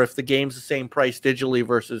for if the game's the same price digitally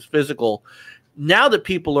versus physical? Now that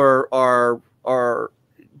people are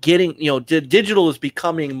getting, digital is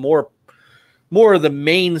becoming more of the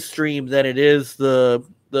mainstream than it is the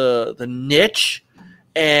niche.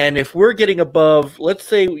 And if we're getting above, let's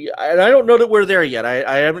say, and I don't know that we're there yet.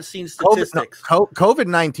 I haven't seen statistics.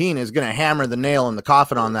 COVID-19 is going to hammer the nail in the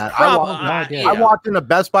coffin on that. I walked into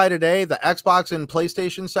Best Buy today. The Xbox and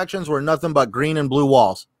PlayStation sections were nothing but green and blue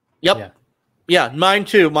walls. Yep. Yeah, mine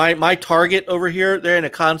too. My Target over here, they're in a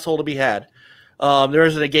console to be had. There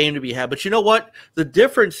isn't a game to be had. But you know what? The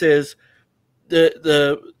difference is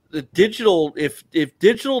the digital. If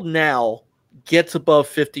digital now gets above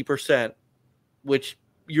 50%, which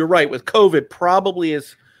you're right, with COVID probably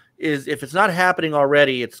is if it's not happening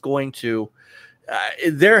already, it's going to.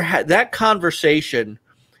 That conversation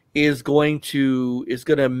is going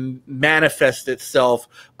to manifest itself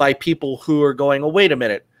by people who are going, oh, wait a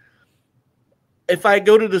minute. If I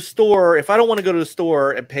go to the store, if I don't want to go to the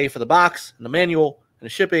store and pay for the box and the manual and the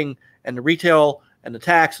shipping and the retail and the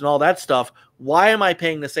tax and all that stuff, why am I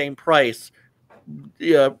paying the same price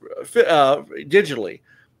digitally?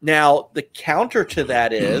 Now, the counter to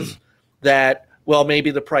that is that, well, maybe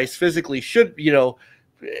the price physically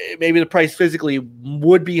maybe the price physically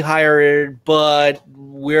would be higher, but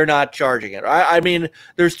we're not charging it. I mean,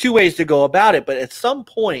 there's two ways to go about it, but at some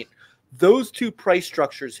point, those two price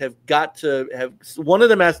structures have got to have, one of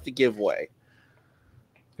them has to give way.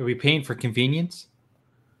 Are we paying for convenience?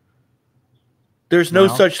 There's no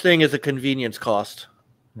such thing as a convenience cost.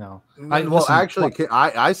 No.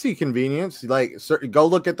 I see convenience. Like, go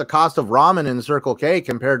look at the cost of ramen in Circle K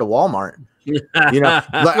compared to Walmart.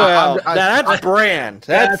 That's brand.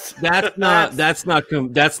 That's not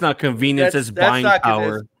convenience. That's buying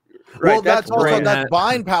power. Right. Well, that's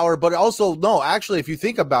buying power. But also, no. Actually, if you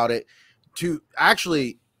think about it, the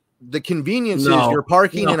convenience is you're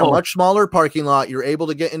parking in a much smaller parking lot. You're able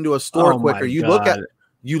to get into a store quicker. You look at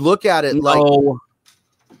it like.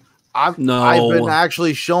 I've been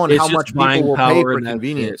actually shown how much people will pay for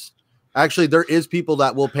convenience. Actually, there is people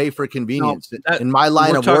that will pay for convenience in my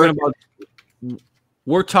line of work.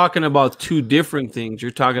 We're talking about two different things.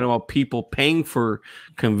 You're talking about people paying for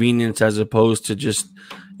convenience as opposed to just,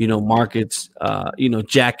 markets,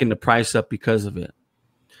 jacking the price up because of it.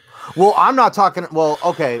 Well, I'm not talking. Well,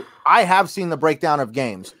 okay. I have seen the breakdown of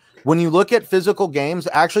games. When you look at physical games,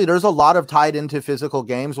 actually, there's a lot of tied into physical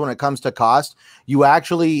games when it comes to cost. You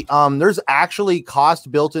actually, there's actually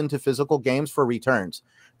cost built into physical games for returns.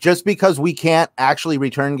 Just because we can't actually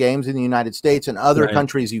return games in the United States and other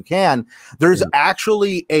countries you can, there's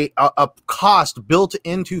actually a cost built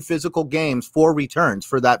into physical games for returns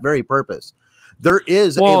for that very purpose. There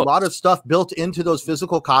is a lot of stuff built into those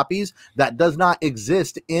physical copies that does not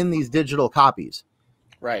exist in these digital copies.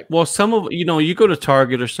 Right. Well, some of you go to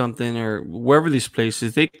Target or something or wherever these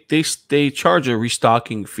places, they charge a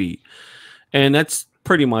restocking fee, and that's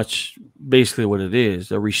pretty much basically what it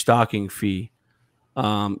is, a restocking fee.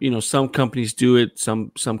 Some companies do it,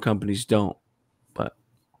 some companies don't. But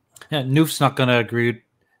Noof's not going to agree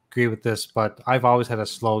with this, but I've always had a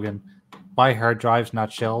slogan: buy hard drives,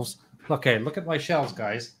 not shelves. Okay, look at my shelves,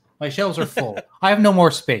 guys. My shelves are full. I have no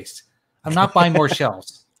more space. I'm not buying more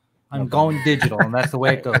shelves. I'm going digital, and that's the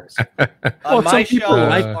way it goes. On my shelf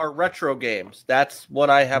are retro games. That's what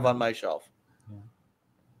I have on my shelf.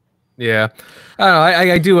 Yeah, I don't know.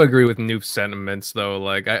 I do agree with Noof's sentiments, though.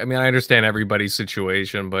 Like, I mean, I understand everybody's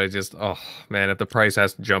situation, but just, oh man, if the price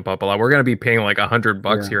has to jump up a lot, we're gonna be paying like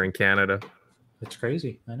 $100 here in Canada. It's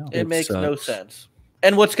crazy. I know. It makes no sense.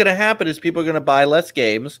 And what's going to happen is people are going to buy less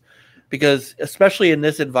games because, especially in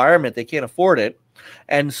this environment, they can't afford it,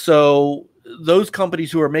 and so those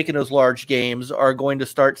companies who are making those large games are going to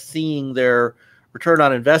start seeing their return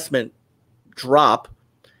on investment drop.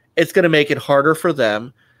 It's going to make it harder for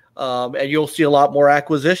them, and you'll see a lot more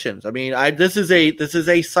acquisitions. I mean, this is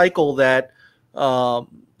a cycle that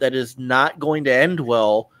is not going to end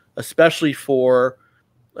well, especially for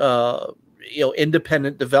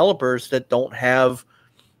independent developers that don't have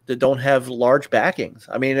that don't have large backings.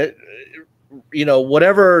 I mean,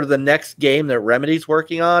 whatever the next game that Remedy's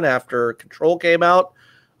working on after Control came out,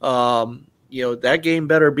 that game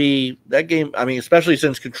better be that game. I mean, especially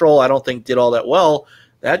since Control, I don't think did all that well.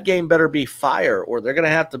 That game better be fire, or they're gonna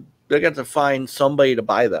have to find somebody to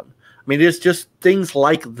buy them. I mean, it's just things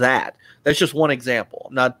like that. That's just one example.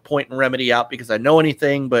 I'm not pointing Remedy out because I know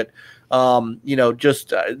anything, but they're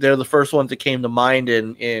the first ones that came to mind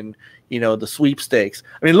in the sweepstakes.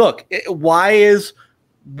 I mean, look, why is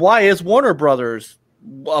Warner Brothers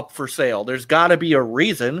up for sale? There's got to be a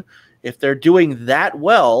reason. If they're doing that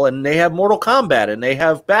well, and they have Mortal Kombat, and they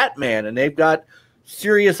have Batman, and they've got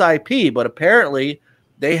serious IP, but apparently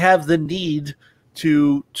they have the need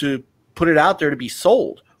to put it out there to be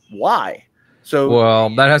sold. Why? So,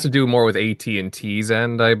 well, that has to do more with AT&T's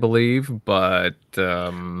end, I believe. But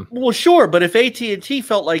well, sure. But if AT&T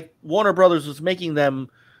felt like Warner Brothers was making them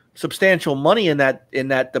substantial money in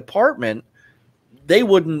that department, they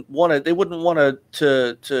wouldn't want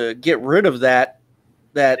to get rid of that.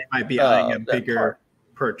 They might be eyeing a bigger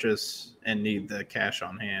purchase and need the cash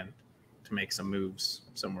on hand to make some moves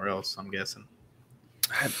somewhere else. I'm guessing.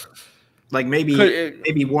 Like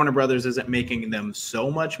maybe Warner Brothers isn't making them so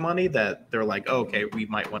much money that they're like, oh, okay, we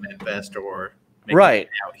might want to invest or make it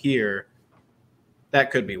out here. That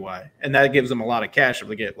could be why, and that gives them a lot of cash if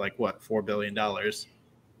they get like $4 billion.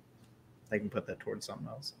 They can put that towards something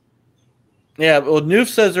else. Yeah, well, Noof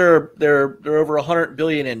says they're over $100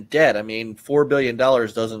 billion in debt. I mean, $4 billion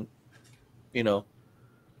doesn't, Yeah.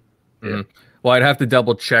 Well, I'd have to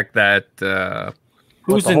double check that.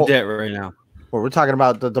 Who's in debt right now? Well, we're talking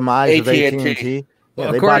about the demise of AT&T. Yeah,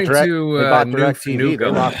 well, according to they bought DirecTV. They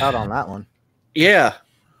lost out on that one. Yeah.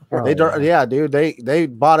 Dude. They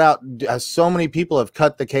bought out. So many people have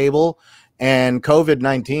cut the cable, and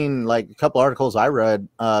COVID-19, like a couple articles I read,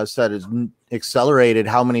 said it's accelerated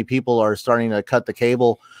how many people are starting to cut the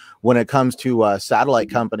cable when it comes to satellite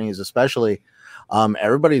companies, especially.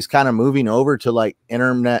 Everybody's kind of moving over to like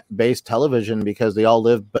internet-based television because they all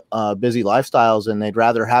live busy lifestyles, and they'd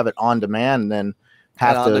rather have it on demand than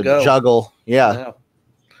have to juggle. Yeah.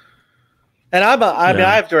 And I mean,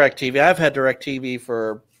 I have DirecTV. I've had DirecTV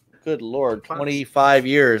for, good Lord, 25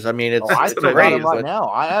 years. I mean, it's I still got it right now.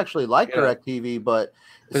 I actually like DirecTV, but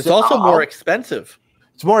it's also more expensive.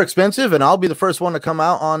 It's more expensive, and I'll be the first one to come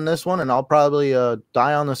out on this one, and I'll probably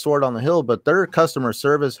die on the sword on the hill. But their customer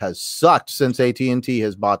service has sucked since AT&T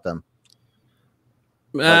has bought them.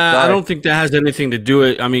 I don't think that has anything to do with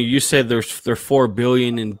it. I mean, you said they're $4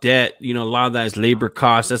 billion in debt. A lot of that is labor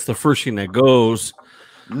costs. That's the first thing that goes.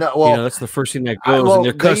 No, well, that's the first thing that goes, and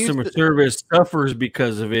their customer service suffers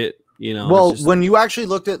because of it. Well, when you actually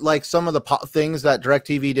looked at like some of the things that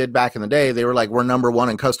DirecTV did back in the day, they were like, we're number one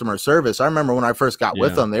in customer service. I remember when I first got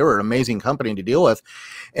with them, they were an amazing company to deal with,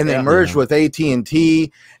 and they merged with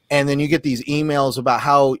AT&T. And then you get these emails about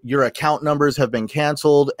how your account numbers have been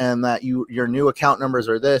canceled and that your new account numbers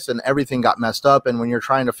are this, and everything got messed up. And when you're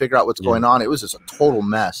trying to figure out what's going on, it was just a total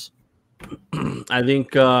mess. I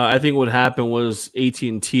think what happened was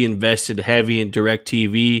AT&T invested heavy in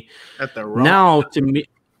DirecTV. At the wrong now to me.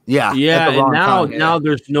 Yeah. And now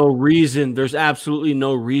there's no reason. There's absolutely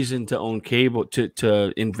no reason to own cable,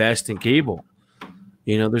 to invest in cable.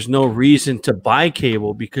 There's no reason to buy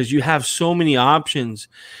cable because you have so many options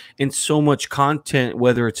and so much content,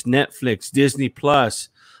 whether it's Netflix, Disney Plus,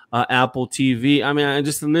 Apple TV. I mean,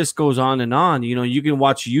 just the list goes on and on. You can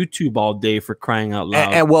watch YouTube all day, for crying out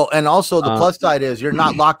loud. And also the plus side is you're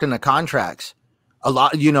not locked into contracts. A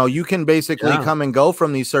lot, you can basically come and go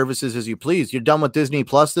from these services as you please. You're done with Disney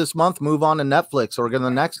Plus this month, move on to Netflix or go to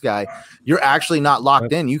the next guy. You're actually not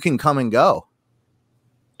locked in. You can come and go.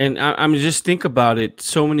 And I'm just think about it.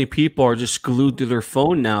 So many people are just glued to their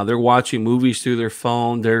phone now. They're watching movies through their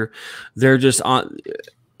phone. They're just on.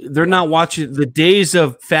 They're not watching. The days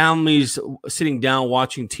of families sitting down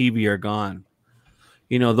watching TV are gone.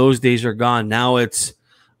 Those days are gone. Now it's.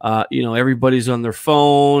 Everybody's on their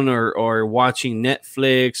phone or watching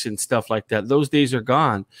Netflix and stuff like that. Those days are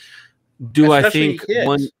gone. Do I think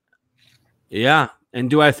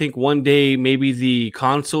one day maybe the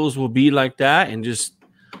consoles will be like that and just,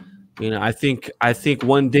 I think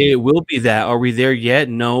one day it will be that. Are we there yet?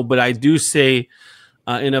 No, but I do say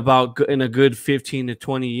in a good 15 to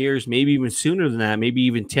 20 years, maybe even sooner than that, maybe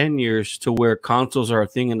even 10 years, to where consoles are a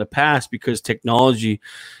thing in the past because technology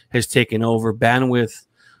has taken over. Bandwidth.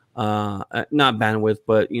 Not bandwidth,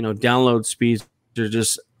 but download speeds are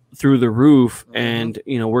just through the roof, and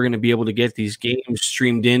we're going to be able to get these games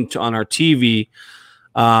streamed into on our TV,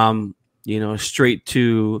 straight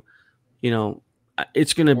to,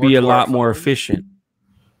 it's going to be a lot more efficient.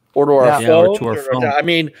 or to our Yeah, phone. or to our phone. I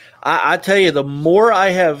mean, I tell you, the more I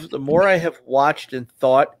have watched and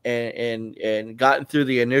thought and gotten through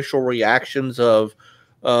the initial reactions of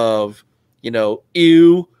Facebook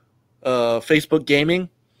gaming,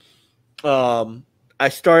 I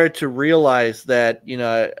started to realize that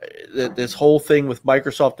that this whole thing with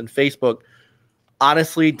Microsoft and Facebook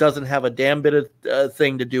honestly doesn't have a damn bit of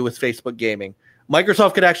thing to do with Facebook gaming.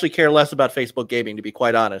 Microsoft could actually care less about Facebook gaming, to be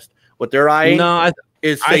quite honest. What they're eyeing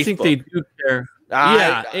is Facebook. I think they do care.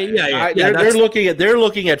 They're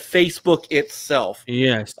looking at Facebook itself.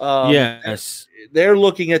 Yes. Yes. They're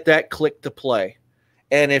looking at that click to play,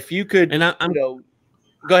 and if you could, and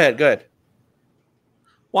go ahead.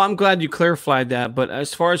 Well, I'm glad you clarified that. But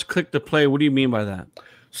as far as click to play, what do you mean by that?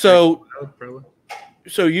 So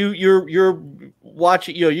you're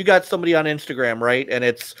watching. You got somebody on Instagram, right? And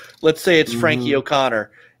let's say it's Frankie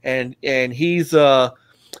O'Connor, and he's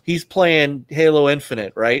playing Halo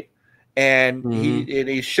Infinite, right? And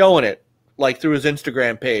he's showing it like through his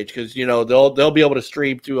Instagram page because they'll be able to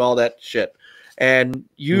stream through all that shit. And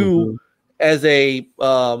you, as a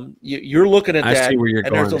you're looking at that,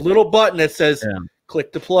 and there's a little button that says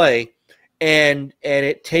click to play, and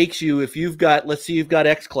it takes you, if you've got, let's see, you've got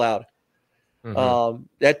xCloud.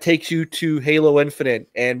 That takes you to Halo Infinite,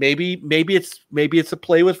 and maybe it's a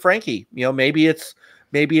play with Frankie. Maybe it's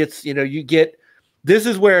you get. This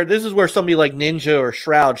is where somebody like Ninja or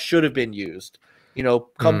Shroud should have been used.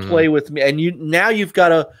 Come play with me, and now you've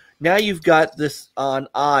got this on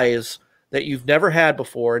eyes that you've never had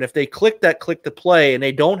before. And if they click to play, and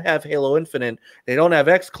they don't have Halo Infinite, they don't have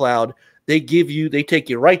xCloud, they take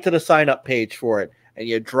you right to the sign up page for it, and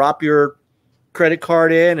you drop your credit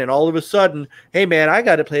card in, and all of a sudden, hey man, I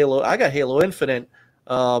got Halo Infinite,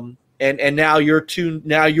 and now you're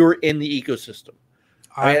in the ecosystem.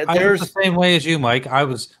 I was the same way as you, Mike.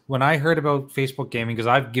 When I heard about Facebook gaming, because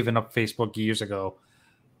I've given up Facebook years ago.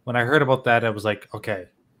 When I heard about that, I was like, okay,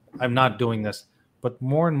 I'm not doing this. But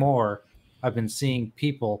more and more, I've been seeing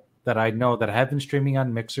people that I know that have been streaming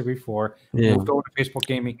on Mixer before, moved over to Facebook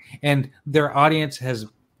gaming, and their audience has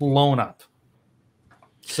blown up.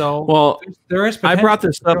 So, there is potential. I brought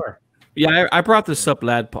this up. Sure. Yeah, I brought this up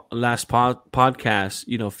last podcast.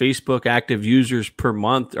 Facebook active users per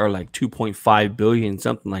month are like 2.5 billion,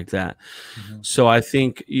 something like that. So I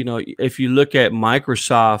think, if you look at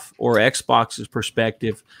Microsoft or Xbox's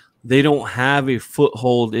perspective, they don't have a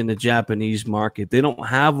foothold in the Japanese market. They don't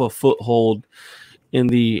have a foothold in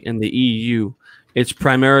the EU. It's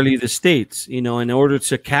primarily the States. In order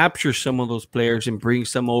to capture some of those players and bring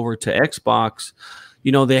some over to Xbox,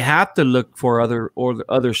 they have to look for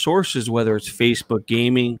other sources, whether it's Facebook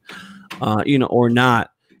gaming, or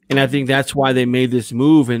not. And I think that's why they made this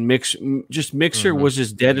move. And Mixer was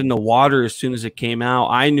just dead in the water as soon as it came out.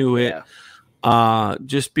 I knew it,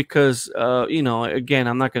 just because, again,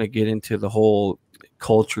 I'm not going to get into the whole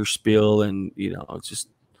culture spill, and it's just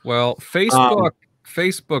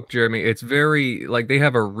Facebook, Jeremy, it's very they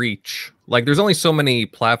have a reach. There's only so many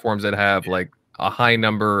platforms that have a high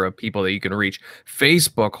number of people that you can reach.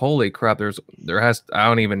 Facebook, holy crap, I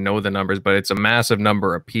don't even know the numbers, but it's a massive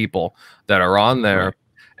number of people that are on there. Right.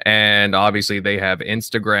 And obviously they have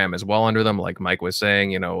Instagram as well under them, like Mike was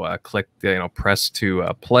saying, click, press to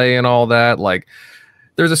play and all that.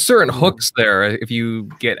 There's a certain hooks there if you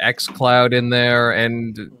get xCloud in there.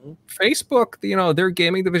 And Facebook, their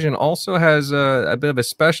gaming division also has a bit of a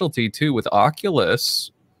specialty too with Oculus,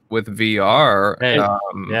 with VR.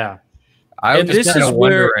 Yeah. I was just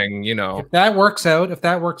wondering, if that works out,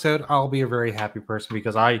 I'll be a very happy person,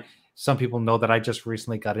 because some people know that I just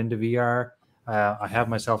recently got into VR. I have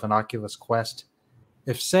myself an Oculus Quest.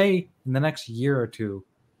 If, say, in the next year or two,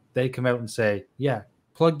 they come out and say,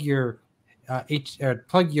 plug your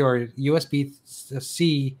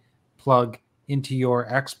USB-C plug into your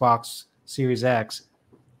Xbox Series X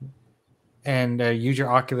and use your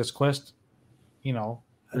Oculus Quest,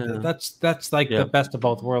 that's the best of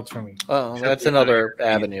both worlds for me. Oh, that's another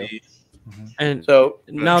avenue. And so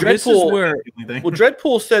now this is where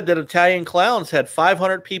Dreadpool said that Italian Clowns had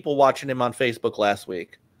 500 people watching him on Facebook last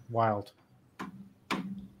week. Wild.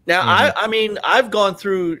 Now I mean I've gone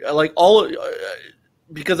through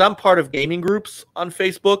because I'm part of gaming groups on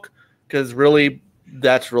Facebook, because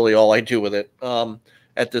that's really all I do with it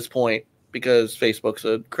at this point, because Facebook's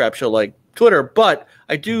a crap show like Twitter. But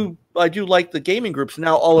I do like the gaming groups.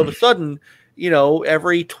 Now all of a sudden,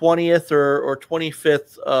 every 20th or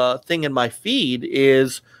 25th thing in my feed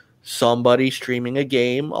is somebody streaming a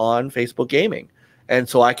game on Facebook gaming. And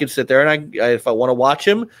so I can sit there and if I want to watch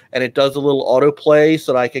him, and it does a little autoplay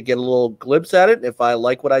so that I could get a little glimpse at it. And if I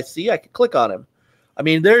like what I see, I can click on him. I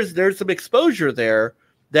mean, there's some exposure there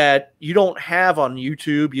that you don't have on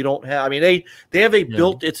YouTube. You don't have. I mean, they have a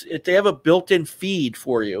they have a built-in feed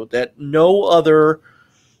for you that no other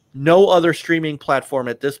streaming platform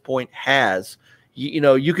at this point has. You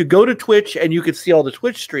know, you could go to Twitch and you could see all the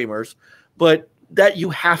Twitch streamers, but that you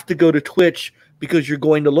have to go to Twitch because you're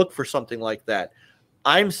going to look for something like that.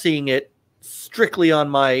 I'm seeing it strictly on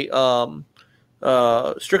my my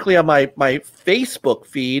Facebook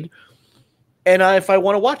feed, and if I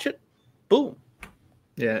want to watch it, boom.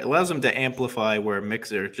 Yeah, it allows them to amplify where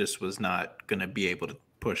Mixer just was not going to be able to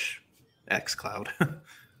push xCloud.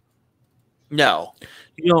 No.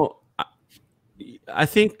 You know, I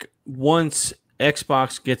think once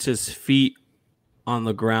Xbox gets its feet on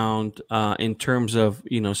the ground in terms of,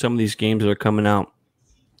 you know, some of these games that are coming out,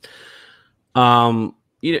 you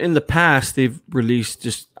know, in the past they've released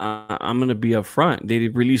just I'm going to be upfront, they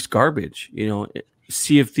released garbage. You know,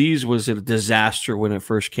 Sea of Thieves was a disaster when it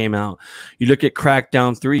first came out. You look at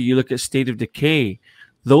Crackdown 3, you look at State of Decay,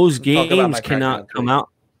 those games cannot come out.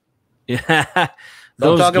 Yeah.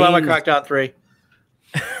 Don't talk about my Crackdown 3.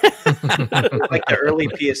 Like the early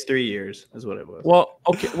PS3 years is what it was. Well,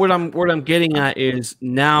 okay, what I'm getting at is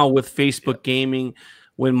now with Facebook Gaming,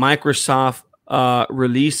 when Microsoft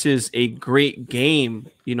releases a great game,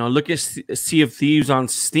 you know, look at Sea of Thieves on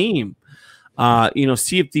Steam. You know,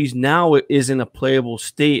 Sea of Thieves now is in a playable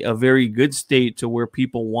state, a very good state to where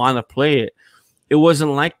people want to play it. It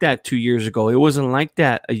wasn't like that 2 years ago. It wasn't like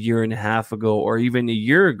that a year and a half ago, or even a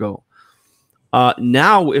year ago.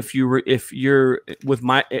 Now, if you're with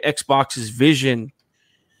my Xbox's vision,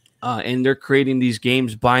 and they're creating these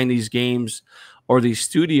games, buying these games, or these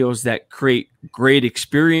studios that create great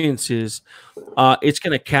experiences, it's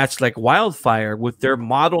going to catch like wildfire with their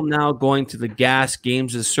model now going to the GaaS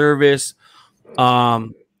games as service.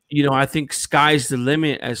 You know, I think sky's the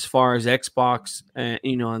limit as far as Xbox,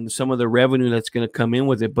 you know, and some of the revenue that's going to come in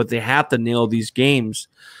with it, but they have to nail these games.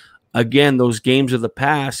 Again, those games of the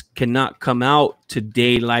past cannot come out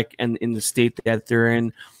today like and in the state that they're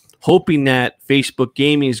in, hoping that Facebook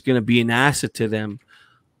Gaming is going to be an asset to them.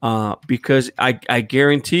 Because I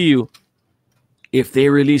guarantee you, if they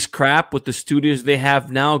release crap with the studios they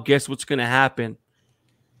have now, guess what's going to happen?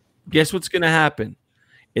 Guess what's going to happen?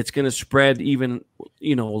 It's going to spread even,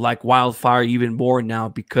 you know, like wildfire even more now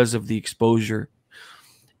because of the exposure.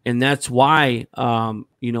 And that's why,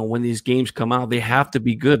 you know, when these games come out, they have to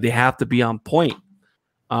be good. They have to be on point.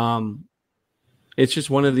 It's just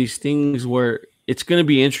one of these things where it's going to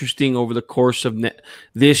be interesting over the course of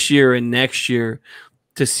this year and next year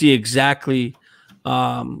to see exactly, you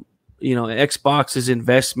know, Xbox's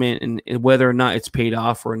investment and whether or not it's paid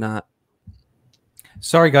off or not.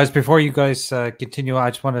 Sorry, guys. Before you guys continue, I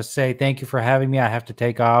just want to say thank you for having me. I have to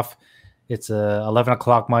take off. It's 11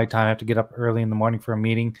 o'clock my time. I have to get up early in the morning for a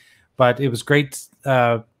meeting. But it was great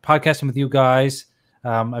podcasting with you guys.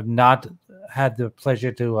 I've not had the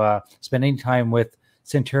pleasure to spend any time with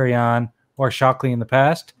Centurion or Shockley in the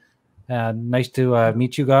past. Nice to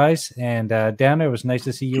meet you guys. And Dan, it was nice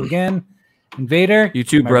to see you again. Invader, you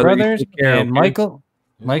too, my brothers, care, and Michael.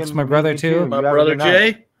 Mike's my brother too. My brother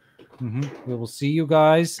Jay. We will see you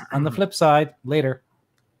guys on the flip side later.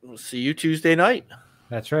 We'll see you Tuesday night.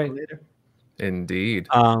 That's right. Later. Indeed.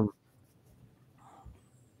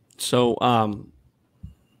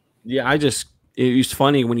 Yeah, it was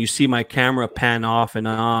funny when you see my camera pan off and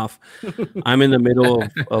off. I'm in the middle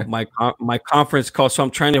of my conference call, so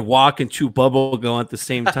I'm trying to walk and chew bubble gum at the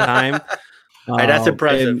same time. Hey, that's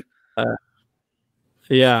impressive.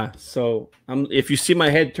 Yeah, so if you see my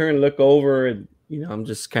head turn, look over, and you know I'm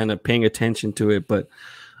just kind of paying attention to it. But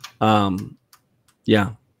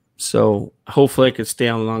yeah, so hopefully I could stay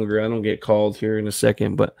on longer. I don't get called here in a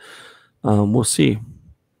second, but we'll see.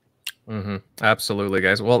 Absolutely,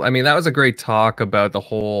 guys. Well, I mean, that was a great talk about the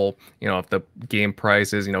whole, you know, if the game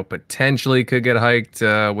prices, you know, potentially could get hiked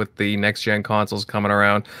with the next gen consoles coming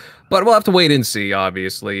around. But we'll have to wait and see,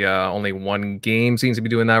 obviously. Only one game seems to be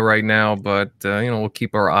doing that right now, but, you know, we'll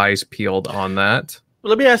keep our eyes peeled on that. Well,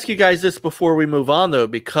 let me ask you guys this before we move on, though,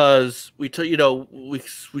 because we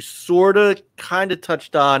sort of kind of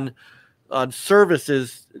touched on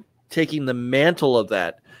services taking the mantle of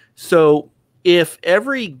that. So if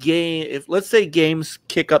every game, if let's say games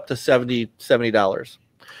kick up to $70,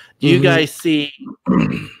 do you guys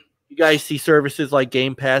see services like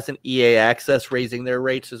Game Pass and EA Access raising their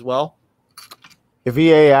rates as well? If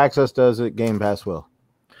EA Access does it, Game Pass will.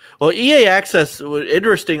 Well, EA Access,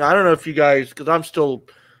 interesting. I don't know if you guys, because I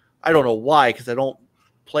don't know why, because I don't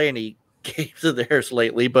play any games of theirs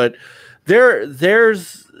lately, but their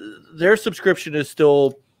subscription is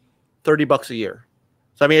still $30 a year.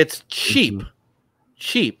 So I mean, it's cheap.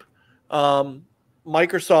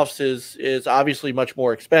 Microsoft's is obviously much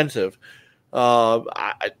more expensive.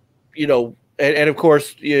 You know, and of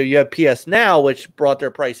course you have PS Now, which brought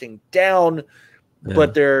their pricing down,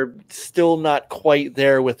 but they're still not quite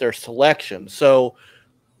there with their selection. So,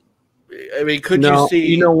 I mean, could you see?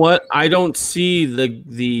 You know what? I don't see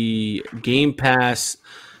the Game Pass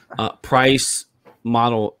price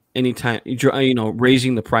model anytime,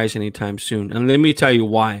 raising the price anytime soon. And let me tell you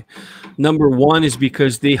why. Number one is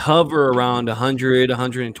because they hover around 100,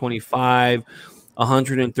 125,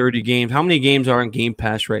 130 games. How many games are in Game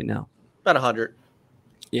Pass right now? About 100.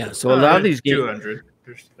 Yeah, so a lot of these games. 200.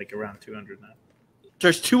 There's like around 200 now.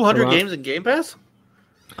 There's 200 games in Game Pass?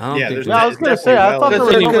 I don't think I was going to say, I thought there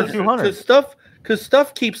was over 200. Because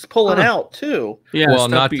stuff keeps pulling out, too. Yeah, well,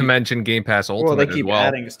 not to mention Game Pass Ultimate. Well, they keep as well.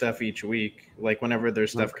 adding stuff each week. Like whenever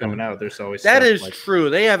there's stuff coming out, there's always that stuff is like, true.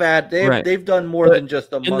 They have they've done more than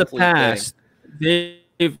just a monthly in the past, thing.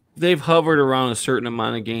 They've hovered around a certain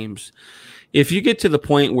amount of games. If you get to the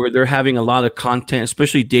point where they're having a lot of content,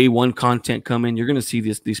 especially day one content come in, you're going to see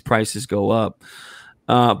these prices go up.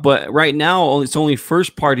 But right now, it's only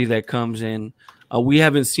first party that comes in. We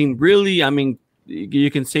haven't seen really. I mean,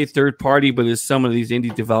 you can say third party, but it's some of these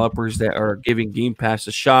indie developers that are giving Game Pass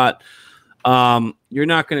a shot. You're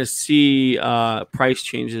not going to see price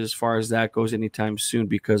changes as far as that goes anytime soon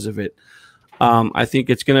because of it. I think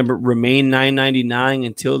it's going to remain $9.99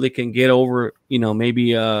 until they can get over,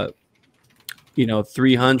 maybe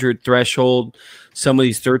 300 threshold. Some of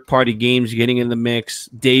these third party games getting in the mix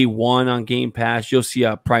day one on Game Pass. You'll see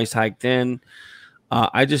a price hike then.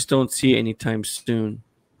 I just don't see it anytime soon.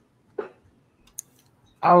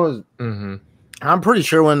 I'm pretty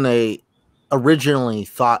sure when they originally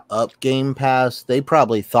thought up Game Pass, they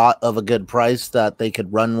probably thought of a good price that they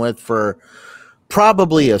could run with for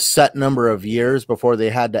probably a set number of years before they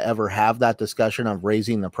had to ever have that discussion of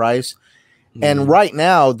raising the price. And right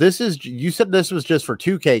now, you said this was just for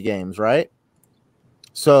 2K games, right?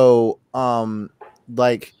 So, I'm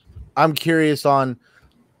curious on,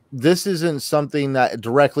 this isn't something that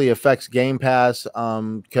directly affects Game Pass,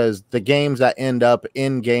 because the games that end up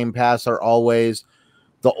in Game Pass are always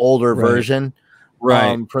the older version,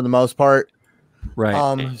 right? For the most part, right.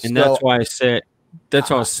 And that's why I said, that's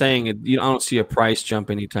what I was saying. I don't see a price jump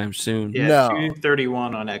anytime soon. Yeah, no.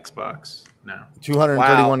 231 on Xbox now.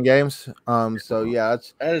 231 games. So yeah,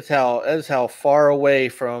 that is how far away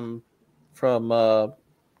from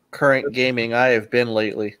current gaming I have been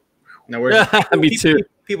lately. No, we're me too.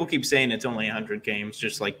 People keep saying it's only 100 games,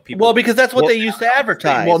 just like people. Well, because that's what they used to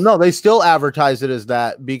advertise. Well, no, they still advertise it as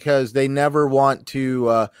that because they never want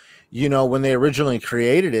to. When they originally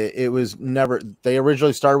created it, it was never. They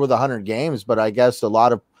originally started with 100 games, but I guess a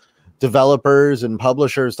lot of developers and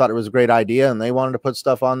publishers thought it was a great idea and they wanted to put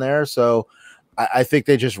stuff on there. So I think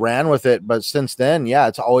they just ran with it. But since then, yeah,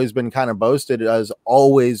 it's always been kind of boasted as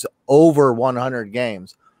always over 100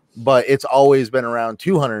 games, but it's always been around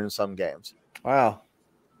 200 and some games. Wow.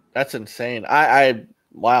 That's insane.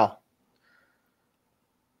 Wow.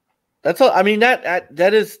 That's all. I mean, that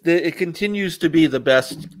is it continues to be the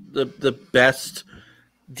best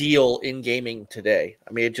deal in gaming today.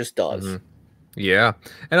 I mean, it just does. Mm-hmm. Yeah.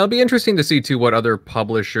 And it'll be interesting to see too what other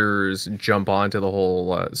publishers jump onto the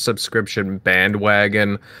whole subscription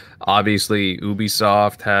bandwagon. Obviously,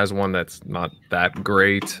 Ubisoft has one that's not that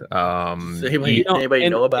great. Anybody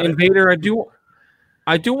know about it? Vader,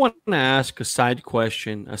 I do want to ask a side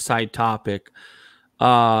question, a side topic.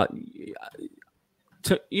 xCloud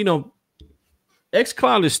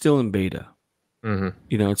is still in beta.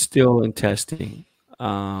 It's still in testing.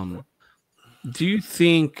 Do you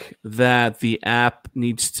think that the app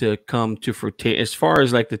needs to come to fruition as far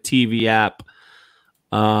as like the TV app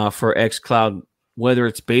for xCloud, whether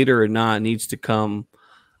it's beta or not, needs to come?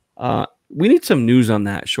 We need some news on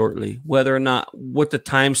that shortly, whether or not what the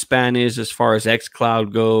time span is as far as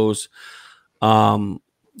xCloud goes.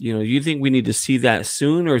 You think we need to see that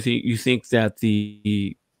soon, or you think that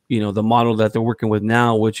the model that they're working with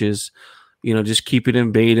now, which is, just keep it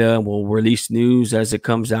in beta and we'll release news as it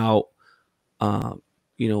comes out. What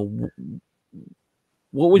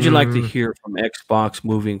would you like to hear from Xbox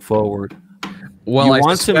moving forward?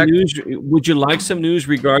 Well, some news? Would you like some news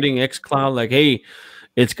regarding xCloud? Like, hey,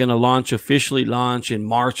 it's going to officially launch in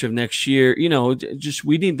March of next year.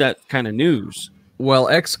 We need that kind of news. Well,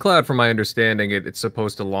 xCloud, from my understanding, it's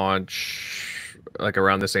supposed to launch like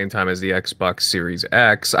around the same time as the Xbox Series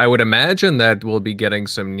X. I would imagine that we'll be getting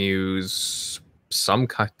some news, some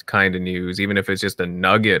kind of news, even if it's just a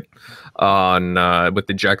nugget on with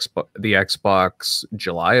the Xbox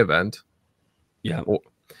July event. Yeah.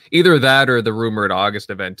 either that or the rumored August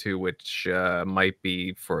event too, which might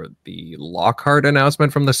be for the Lockhart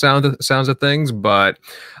announcement from the sounds of things. But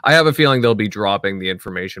I have a feeling they'll be dropping the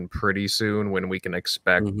information pretty soon when we can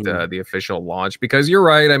expect the official launch. Because you're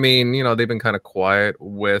right. I mean, you know, they've been kind of quiet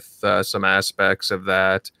with some aspects of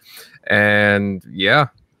that, and yeah,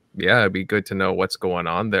 it'd be good to know what's going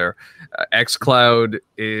on there. xCloud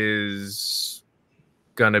is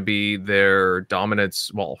gonna be their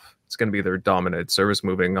dominance. Well, it's going to be their dominant service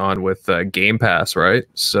moving on with Game Pass, right?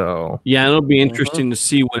 So yeah, it'll be interesting to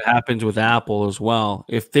see what happens with Apple as well.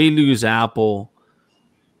 If they lose Apple,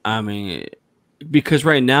 I mean, because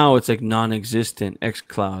right now it's like non-existent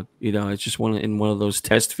xCloud. You know, it's just in one of those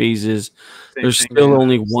test phases. There's still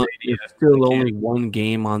only one. There's still only one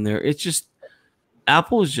game on there. It's just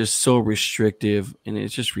Apple is just so restrictive, and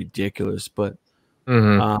it's just ridiculous. But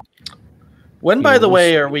when, by the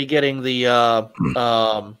way, are we getting the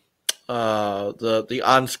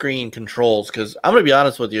on-screen controls? Because I'm gonna be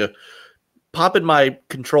honest with you, popping my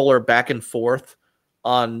controller back and forth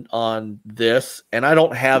on this, and I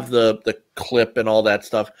don't have the clip and all that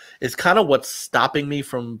stuff, is kind of what's stopping me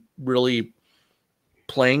from really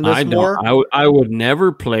playing this more. I would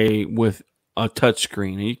never play with a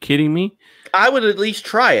touchscreen. Are you kidding me? I would at least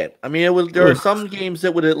try it. I mean, there are some games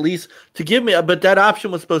that would at least to give me, but that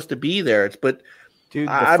option was supposed to be there. Dude,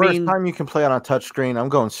 the first time you can play on a touchscreen, I'm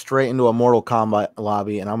going straight into a Mortal Kombat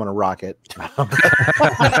lobby, and I'm going to rock it.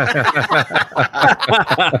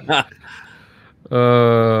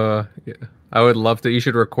 Yeah. I would love to. You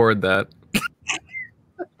should record that.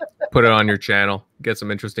 Put it on your channel. Get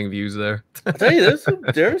some interesting views there. I tell you,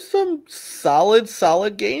 there's some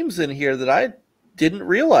solid games in here that I didn't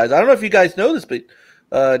realize. I don't know if you guys know this, but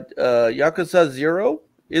Yakuza 0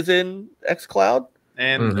 is in xCloud.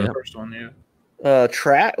 And the first one, yeah.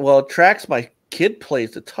 Tracks, my kid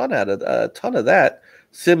plays a ton of that.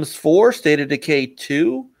 Sims 4, State of Decay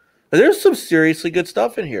 2. There's some seriously good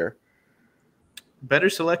stuff in here. Better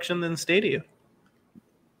selection than Stadia.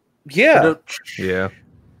 Yeah. Yeah.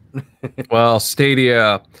 Well,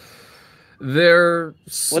 Stadia, they're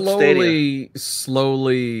slowly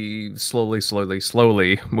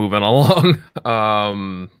moving along.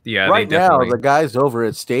 Yeah. Right now, the guys over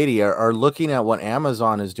at Stadia are looking at what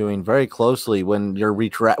Amazon is doing very closely. When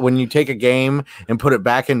when you take a game and put it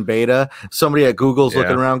back in beta, somebody at Google's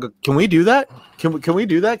looking around. Can we do that? Can we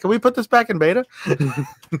do that? Can we put this back in beta?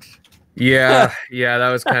 Yeah,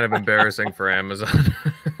 that was kind of embarrassing for Amazon.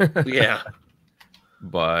 Yeah.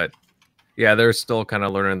 But yeah, they're still kind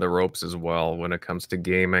of learning the ropes as well when it comes to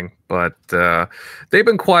gaming. But they've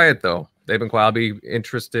been quiet, though. They've been quiet. I'll be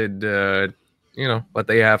interested, what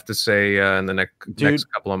they have to say in the next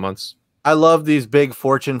couple of months. I love these big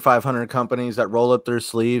Fortune 500 companies that roll up their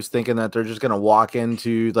sleeves thinking that they're just going to walk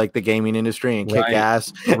into like the gaming industry and kick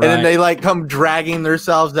ass. And then they like come dragging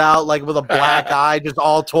themselves out like with a black eye, just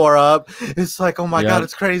all tore up. It's like, oh my God,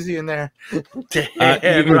 it's crazy in there.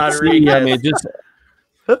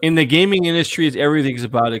 In the gaming industry, everything's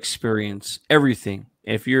about experience. Everything.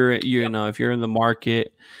 If you're in the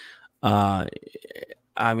market,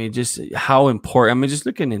 just how important. Just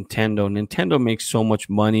look at Nintendo. Nintendo makes so much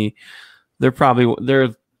money. They're probably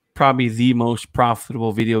the most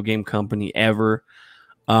profitable video game company ever.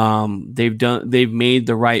 They've made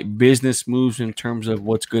the right business moves in terms of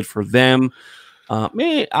what's good for them.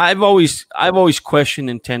 I've always questioned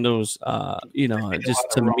Nintendo's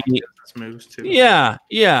just to me moves too.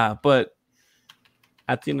 Yeah, but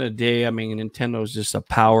at the end of the day, I mean, Nintendo is just a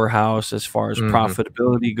powerhouse as far as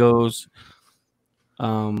profitability goes.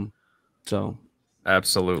 So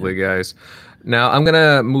absolutely, guys. Now I'm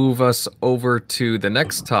gonna move us over to the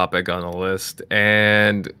next topic on the list.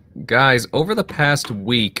 And guys, over the past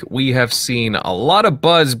week, we have seen a lot of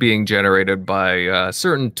buzz being generated by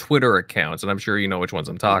certain Twitter accounts, and I'm sure you know which ones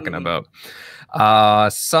I'm talking about.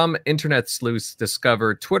 Some internet sleuths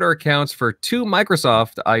discovered Twitter accounts for 2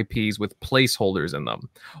 Microsoft IPs with placeholders in them.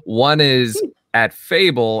 One is at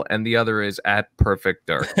Fable, and the other is at Perfect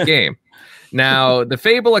Dark Game. Now, the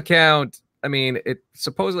Fable account, I mean, it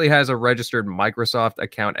supposedly has a registered Microsoft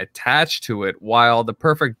account attached to it, while the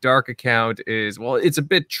Perfect Dark account is, well, it's a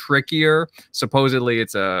bit trickier. Supposedly,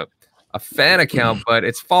 it's a fan account, but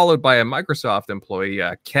it's followed by a Microsoft employee,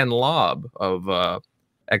 Ken Lobb of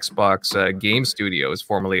Xbox Game Studios,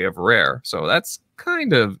 formerly of Rare. So that's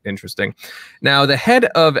kind of interesting. Now, the head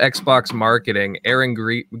of Xbox marketing, Aaron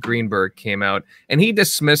Greenberg, came out and he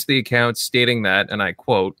dismissed the account, stating that, and I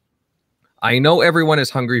quote, "I know everyone is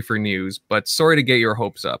hungry for news, but sorry to get your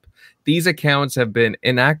hopes up. These accounts have been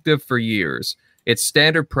inactive for years. It's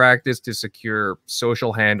standard practice to secure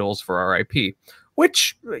social handles for our IP,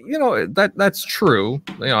 which that's true.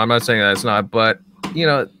 I'm not saying that it's not, but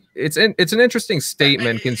it's an interesting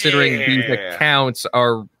statement considering these accounts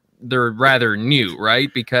they're rather new,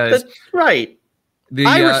 right? Because that's right.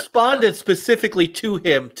 I responded specifically to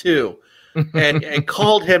him too, and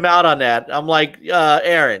called him out on that. I'm like,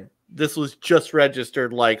 Aaron, this was just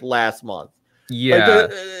registered like last month. Yeah,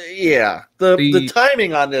 the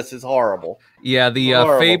timing on this is horrible. Yeah, the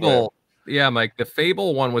horrible, Fable. man. Yeah, Mike, the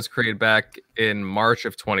Fable one was created back in March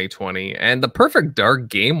of 2020, and the Perfect Dark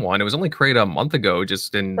game one, it was only created a month ago,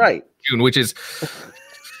 just in June, which is,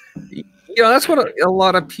 that's what a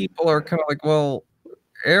lot of people are kind of like, well,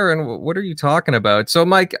 Aaron, what are you talking about? So,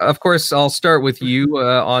 Mike, of course, I'll start with you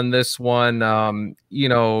on this one.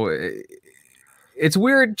 It's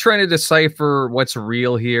weird trying to decipher what's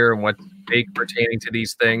real here and what's fake pertaining to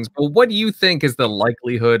these things. But what do you think is the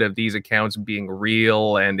likelihood of these accounts being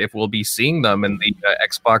real, and if we'll be seeing them in the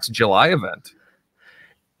Xbox July event?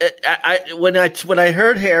 When I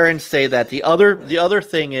heard Aaron say that, the other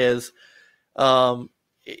thing is,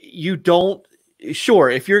 you don't. Sure,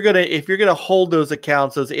 if you're gonna hold those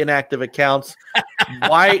accounts, those inactive accounts,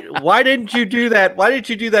 why didn't you do that? Why didn't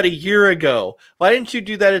you do that a year ago? Why didn't you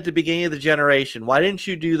do that at the beginning of the generation? Why didn't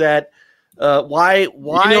you do that? Why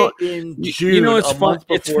in June? It's fun.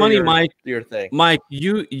 It's funny, Mike. Your thing, Mike.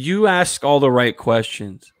 You ask all the right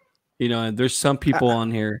questions. And there's some people on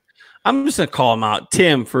here. I'm just gonna call him out.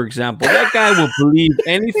 Tim, for example, that guy will believe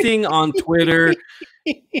anything on Twitter.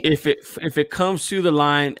 If it comes through the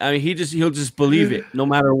line, I mean, he'll just believe it no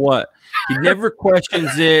matter what. He never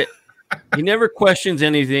questions it. He never questions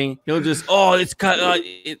anything. He'll just it's cut.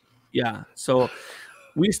 Yeah. So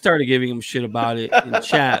we started giving him shit about it in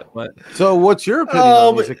chat. But so, what's your opinion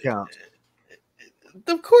on these accounts?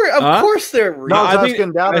 Of course, they're real. No, I was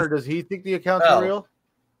asking Downer. Does he think the accounts are real?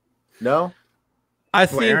 No. I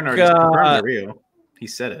think Aaron already confirmed they're real. He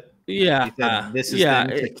said it. Yeah. He said, this is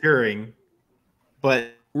them securing.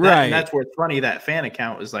 But that's where it's funny. That fan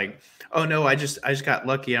account was like, "Oh no, I just got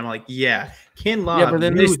lucky." I'm like, "Yeah, Ken Love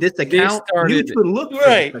knew this account. Knew to look for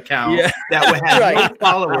this account that would have no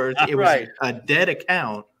followers. It was a dead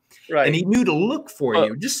account, and he knew to look for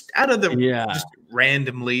you just out of the just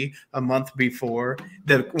randomly a month before.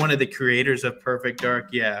 One of the creators of Perfect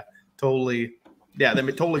Dark, totally, that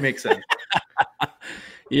totally makes sense.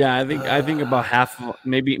 Yeah, I think about half,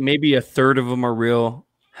 maybe a third of them are real.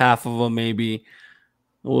 Half of them maybe.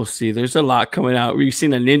 We'll see. There's a lot coming out. We've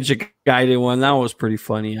seen a Ninja Gaiden one. That was pretty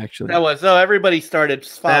funny, actually. That was everybody started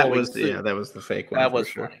following. That was the fake one. That was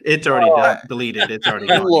sure. funny. It's already deleted. It's already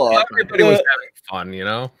done. Everybody was having fun,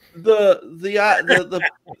 The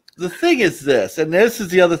thing is this, and this is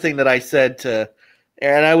the other thing that I said to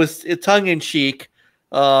Aaron. I was tongue in cheek.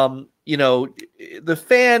 The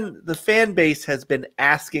fan base has been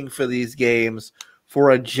asking for these games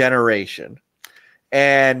for a generation,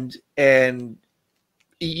 and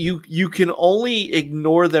you can only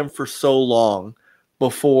ignore them for so long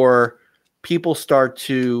before people start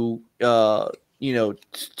to to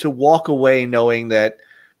walk away knowing that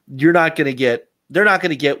they're not going to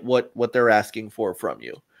get what they're asking for from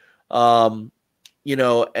you. And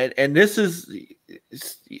this is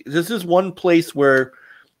one place where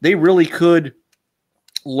they really could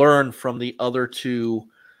learn from the other two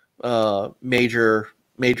major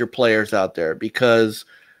players out there, because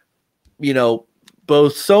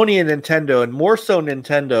both Sony and Nintendo, and more so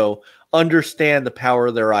Nintendo, understand the power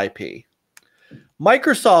of their IP.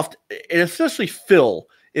 Microsoft, and especially Phil,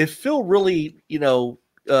 if Phil really, and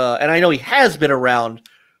I know he has been around,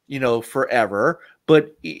 forever,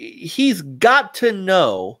 but he's got to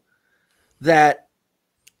know that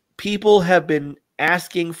people have been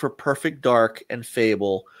asking for Perfect Dark and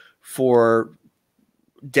Fable for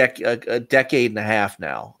a decade and a half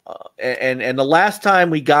now. And the last time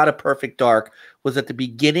we got a Perfect Dark was at the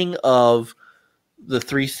beginning of the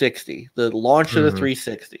 360, the launch of the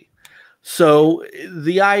 360. So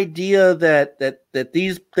the idea that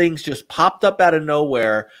these things just popped up out of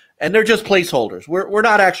nowhere and they're just placeholders. We're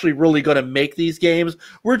not actually really going to make these games.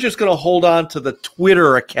 We're just going to hold on to the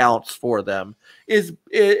Twitter accounts for them.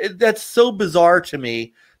 That's so bizarre to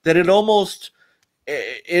me that it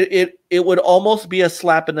would almost be a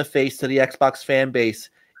slap in the face to the Xbox fan base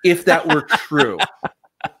if that were true.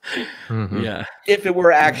 Yeah, if it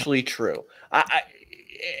were actually true.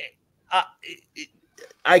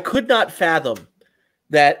 I could not fathom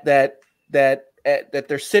that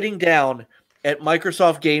they're sitting down at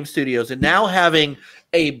Microsoft Game Studios and now having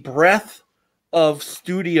a breadth of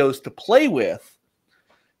studios to play with.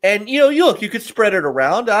 And you could spread it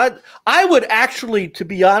around. I would actually, to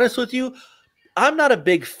be honest with you, I'm not a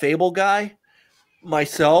big Fable guy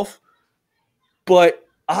myself, But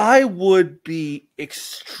I would be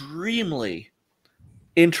extremely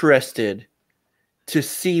interested to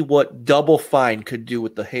see what Double Fine could do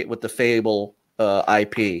with the Fable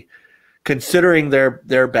IP, considering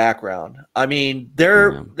their background. I mean,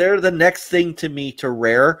 they're the next thing to me to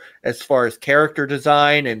Rare as far as character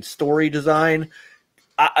design and story design.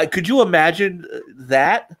 Could you imagine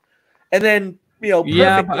that? And then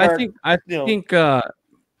yeah, but I think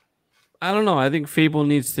I don't know. I think Fable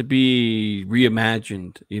needs to be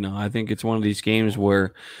reimagined. I think it's one of these games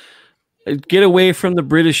where get away from the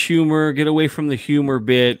British humor, get away from the humor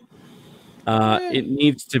bit. It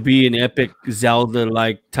needs to be an epic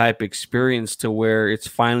Zelda-like type experience to where it's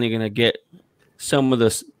finally going to get some of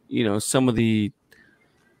the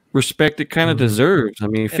respect it kind of deserves. I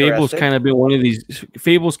mean, Fable's kind of been one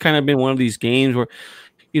of these games where,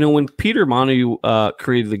 when Peter Molyneux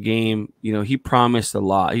created the game, he promised a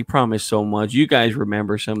lot. He promised so much. You guys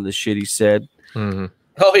remember some of the shit he said. Mm-hmm.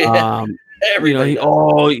 Oh yeah, everybody.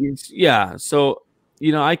 So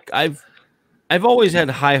I've always had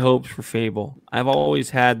high hopes for Fable. I've always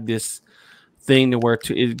had this thing to where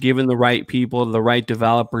given the right people, the right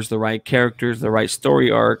developers, the right characters, the right story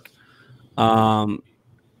arc. I've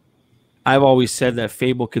always said that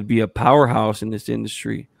Fable could be a powerhouse in this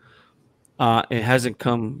industry. It hasn't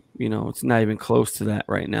come, it's not even close to that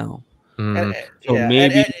right now. Mm-hmm.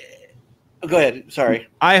 Go ahead. Sorry.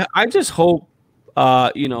 I just hope,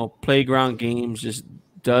 Playground Games just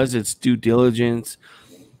does its due diligence.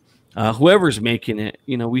 Whoever's making it,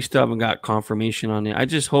 we still haven't got confirmation on it. I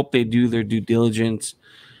just hope they do their due diligence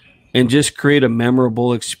and just create a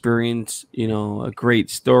memorable experience, a great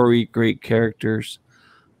story, great characters.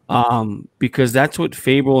 Because that's what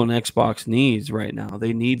Fable and Xbox needs right now.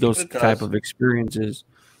 They need those type of experiences.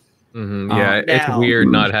 Mm-hmm. Yeah, it's weird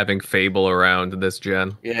not having Fable around this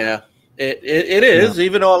gen. Yeah, it is. Yeah.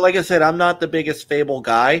 Even though, like I said, I'm not the biggest Fable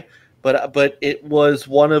guy, but it was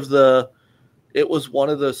one of the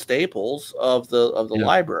staples of the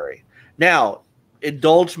library. Now,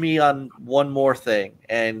 indulge me on one more thing,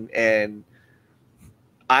 and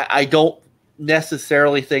I don't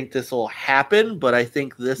necessarily think this will happen, but I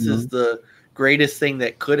think this is the greatest thing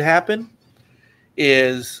that could happen,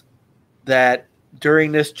 is that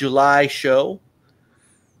during this July show,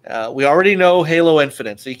 we already know Halo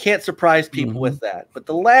Infinite, so you can't surprise people with that. But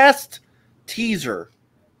the last teaser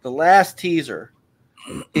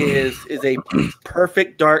is a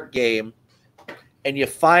Perfect Dark game, and you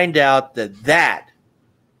find out that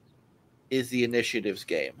is the Initiative's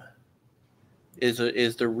game. Is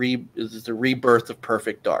the rebirth of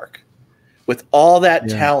Perfect Dark, with all that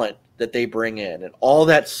talent that they bring in and all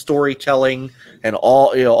that storytelling and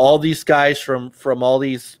all these guys from all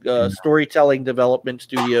these storytelling development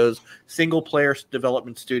studios, single player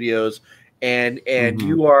development studios, and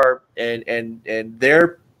you are and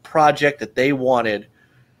their project that they wanted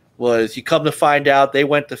was, you come to find out, they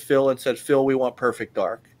went to Phil and said, Phil, we want Perfect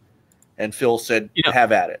Dark, and Phil said,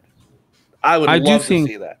 have at it. I would love to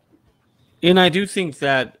see that. And I do think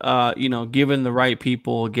that, given the right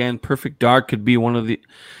people, again, Perfect Dark could be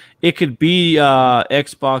it could be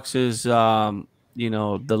Xbox's,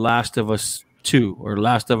 The Last of Us 2 or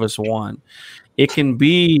Last of Us 1. It can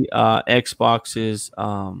be Xbox's,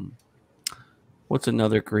 what's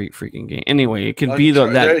another great freaking game? Anyway, it could be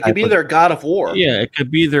it could be their God of War. Yeah, it could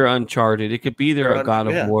be their Uncharted. It could be their God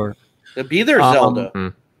of War. It could be their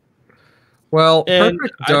Zelda. Well,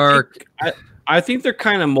 Perfect Dark. I think they're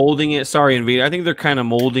kind of molding it. Sorry, Invader. I think they're kind of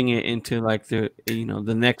molding it into like the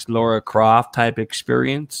next Lara Croft type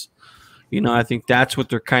experience. I think that's what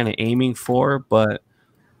they're kind of aiming for. But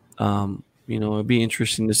it'd be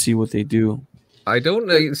interesting to see what they do. I don't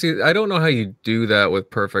know. See, I don't know how you do that with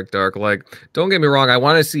Perfect Dark. Like, don't get me wrong. I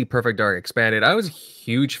want to see Perfect Dark expanded. I was a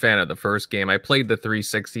huge fan of the first game. I played the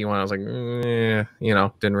 360 one. I was like,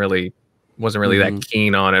 wasn't really that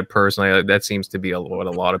keen on it personally. That seems to be what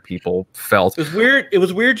a lot of people felt. It was weird. It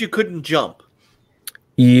was weird you couldn't jump.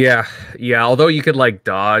 Yeah. Although you could like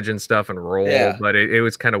dodge and stuff and roll, but it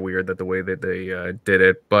was kind of weird that the way that they did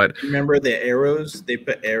it. But remember the arrows? They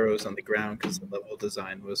put arrows on the ground because the level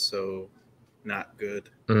design was so not good.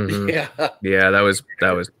 Mm-hmm. Yeah, that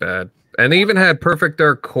was bad. And they even had Perfect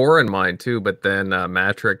Dark Core in mind too, but then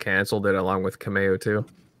Matra canceled it along with Cameo too.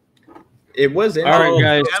 It was in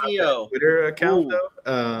guys. Twitter account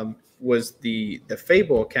though. Was the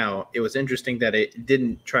Fable account. It was interesting that it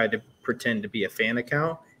didn't try to pretend to be a fan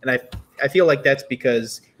account, and I feel like that's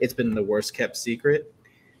because it's been the worst kept secret.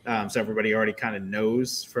 So everybody already kind of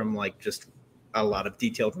knows from like just a lot of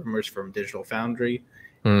detailed rumors from Digital Foundry.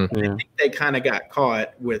 I think they kind of got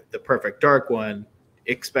caught with the Perfect Dark one,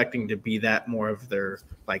 expecting to be that more of their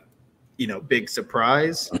like, big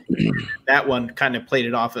surprise. That one kind of played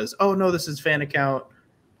it off as, oh no, this is fan account,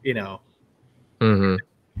 Mm-hmm.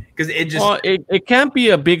 because it just Well, it can't be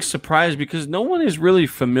a big surprise because no one is really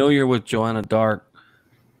familiar with Joanna Dark.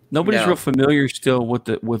 Nobody's No. real familiar still with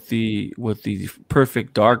the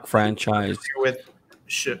Perfect Dark franchise. with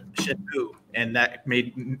Shenmue, and that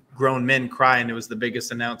made grown men cry, and it was the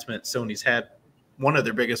biggest announcement Sony's had, one of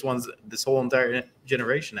their biggest ones this whole entire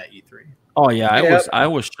generation at E3. Oh yeah, Yeah. I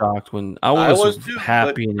was shocked when I was was too,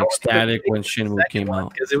 happy and but- ecstatic when Shenmue came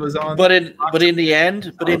out. because it was on. But in the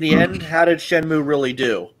end, how did Shenmue really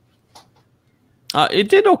do? It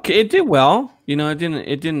did okay. It did well. It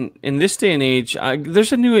didn't. In this day and age,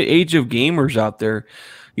 there's a new age of gamers out there.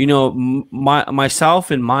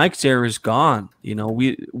 Myself and Mike's era is gone.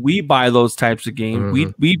 We buy those types of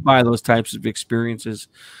games. We buy those types of experiences.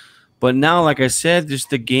 But now, like I said, just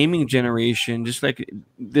the gaming generation, just like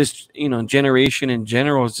this, generation in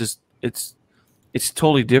general is just it's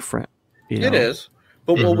totally different. It is.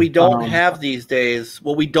 But what we don't have these days,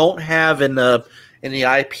 what we don't have in the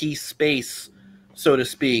IP space, so to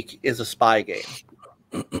speak, is a spy game.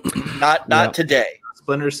 Not today.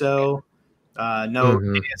 Splinter Cell, no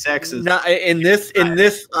Deus Ex is Not in this.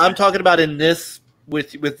 I'm talking about in this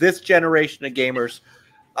with this generation of gamers.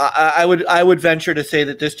 I would venture to say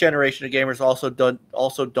that this generation of gamers also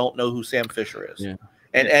don't know who Sam Fisher is. Yeah.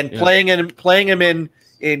 And playing him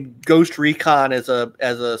in Ghost Recon as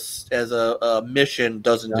a mission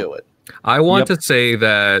doesn't do it. I want to say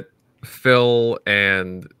that Phil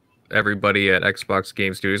and everybody at Xbox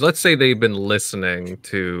Game Studios, let's say they've been listening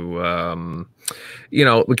to,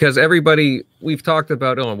 because we've talked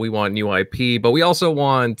about, we want new IP, but we also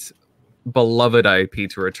want beloved IP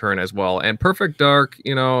to return as well. And Perfect Dark,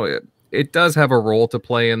 it does have a role to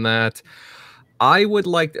play in that.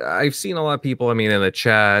 I've seen a lot of people, in the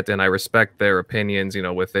chat, and I respect their opinions,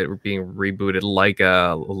 with it being rebooted like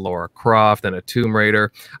a Lara Croft and a Tomb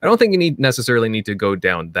Raider. I don't think you necessarily need to go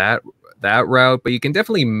down that route, but you can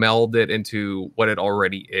definitely meld it into what it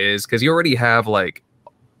already is, because you already have, like,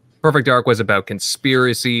 Perfect Dark was about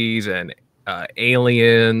conspiracies and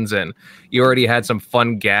aliens, and you already had some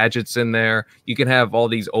fun gadgets in there. You can have all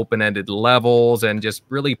these open-ended levels and just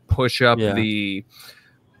really push up the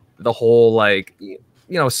whole, like,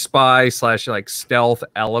 spy / like stealth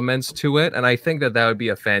elements to it, and I think that would be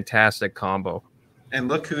a fantastic combo. And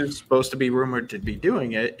look who's supposed to be rumored to be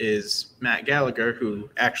doing it is Matt Gallagher, who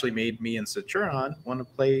actually made me and Saturn want to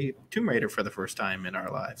play Tomb Raider for the first time in our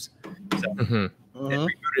lives. So it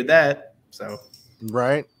rebooted that, so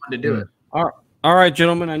Right. wanted to do it. All right,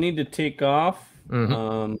 gentlemen, I need to take off.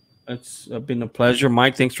 It's been a pleasure.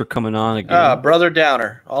 Mike, thanks for coming on again. Brother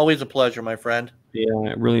Downer, always a pleasure, my friend. Yeah,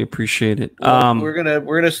 I really appreciate it. We're gonna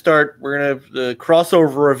the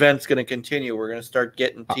crossover event's gonna continue. We're gonna start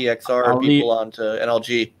getting TXR people onto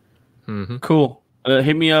NLG. Cool.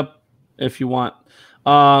 Hit me up if you want.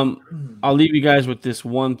 I'll leave you guys with this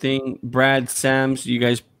one thing. Brad Sams, you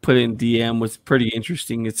guys put it in DM, was pretty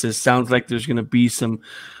interesting. It says, sounds like there's gonna be some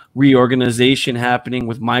reorganization happening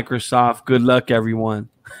with Microsoft. Good luck, everyone.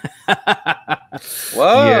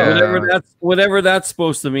 Whoa. Yeah. Whatever that's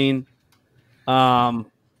supposed to mean. But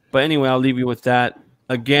anyway, I'll leave you with that.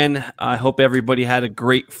 Again, I hope everybody had a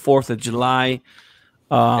great 4th of July.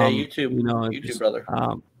 You too, brother.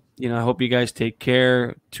 I hope you guys take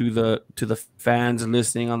care. To the fans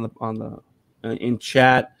listening on the in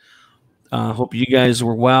chat. Hope you guys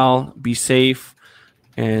were well. Be safe,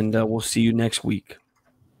 and we'll see you next week.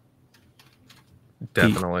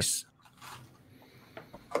 Definitely.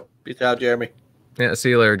 Peace out, Jeremy. Yeah,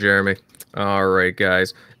 see you later, Jeremy. All right,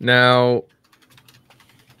 guys. Now,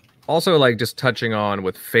 also, like, just touching on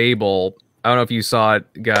with Fable, I don't know if you saw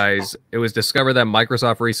it, guys. It was discovered that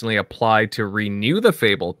Microsoft recently applied to renew the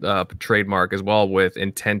Fable trademark as well with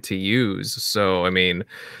intent to use. So,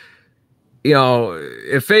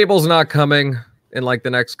 if Fable's not coming in like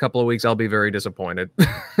the next couple of weeks, I'll be very disappointed.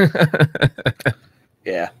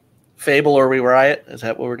 Yeah. Fable or We Riot? Is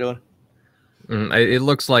that what we're doing? It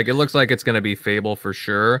looks like it's going to be Fable for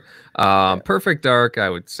sure. Perfect Dark, I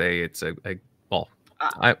would say it's I'm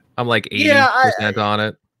like 80% on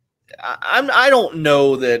it. I don't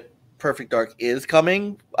know that Perfect Dark is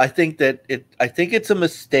coming. I think it's a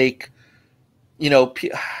mistake.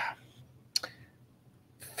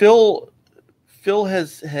 Phil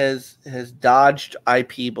has dodged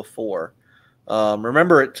IP before.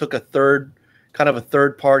 Remember, it took a third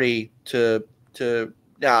party to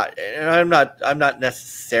and I'm not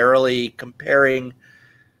necessarily comparing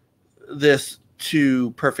this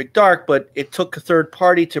to Perfect Dark, but it took a third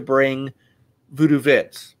party to bring Voodoo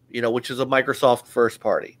Vince, which is a Microsoft first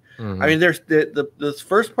party. I mean, there's this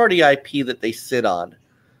first party IP that they sit on.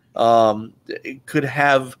 It could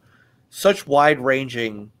have such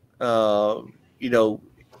wide-ranging, wide-ranging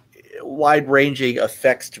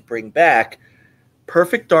effects to bring back.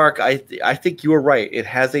 Perfect Dark, I think you were right. It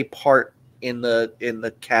has a part in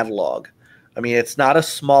the catalog. I mean, it's not a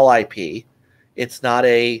small IP. It's not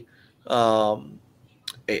a.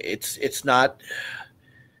 It's not.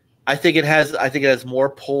 I think it has more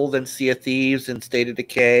pull than Sea of Thieves and State of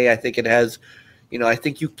Decay. I think it has. I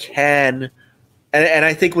think you can. And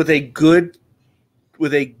I think with a good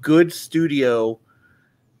studio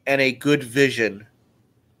and a good vision,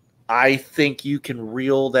 I think you can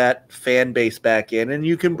reel that fan base back in, and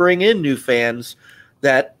you can bring in new fans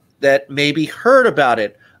that maybe heard about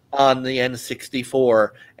it on the N64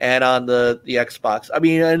 and on the Xbox. I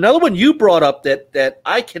mean, another one you brought up that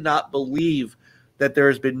I cannot believe that there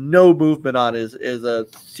has been no movement on is a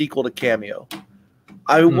sequel to Cameo.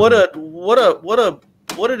 What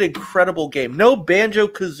an incredible game. No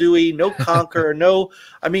Banjo-Kazooie, no Conquer, no...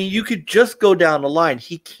 I mean, you could just go down the line.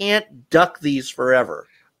 He can't duck these forever.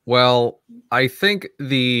 Well, I think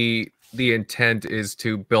the intent is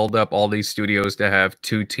to build up all these studios to have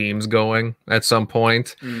 2 teams going at some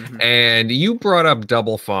point. And you brought up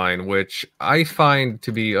Double Fine, which I find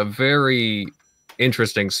to be a very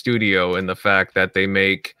interesting studio in the fact that they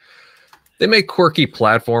make quirky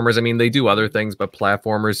platformers. I mean, they do other things, but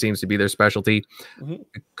platformers seems to be their specialty.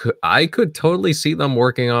 I could totally see them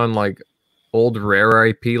working on like old rare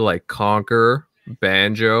IP like Conquer,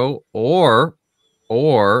 Banjo, or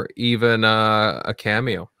even a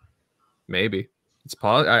Cameo. Maybe it's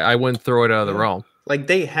possible. I wouldn't throw it out of the realm. Like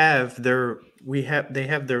they have their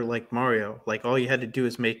like Mario. Like all you had to do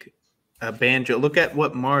is make a Banjo. Look at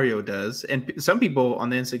what Mario does, and some people on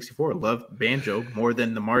the N64 love Banjo more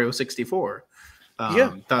than the Mario 64.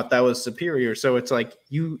 Thought that was superior. So it's like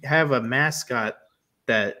you have a mascot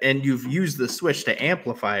and you've used the Switch to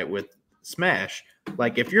amplify it with Smash.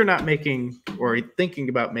 Like if you're not making or thinking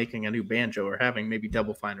about making a new Banjo or having maybe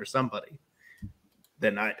Double Fine or somebody,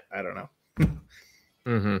 then I don't know.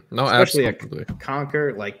 No, especially absolutely. A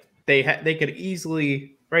Conquer, like they could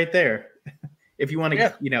easily right there if you want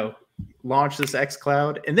to launch this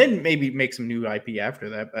xCloud and then maybe make some new IP after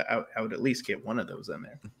that. But I would at least get one of those in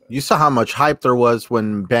there. You saw how much hype there was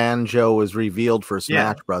when Banjo was revealed for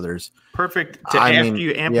Smash Brothers. Perfect after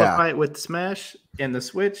you amplify it with Smash and the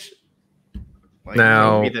Switch. Like,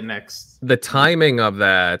 now, be the next. The timing of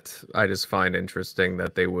that, I just find interesting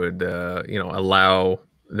that they would, allow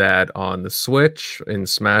that on the Switch in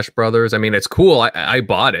Smash Brothers. I mean, it's cool. I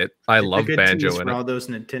bought it. I love Banjo. And all those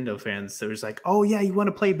Nintendo fans, there's like, oh yeah, you want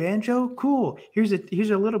to play Banjo? Cool. Here's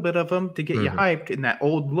a little bit of them to get you hyped in that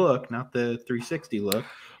old look, not the 360 look.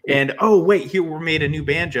 And oh wait, here we made a new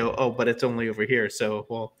Banjo. Oh, but it's only over here. So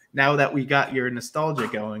well, now that we got your nostalgia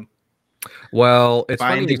going. Well, it's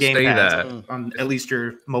funny you say that on at least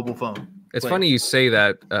your mobile phone. It's funny you say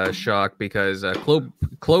that, Shock, because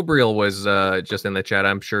Clobriel was just in the chat.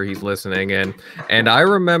 I'm sure he's listening, and I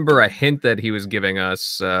remember a hint that he was giving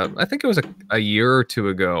us. I think it was a year or two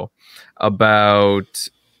ago about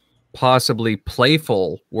possibly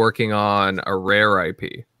Playful working on a rare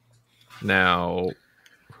IP. Now,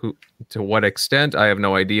 to what extent, I have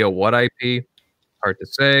no idea. What IP? Hard to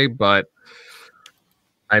say, but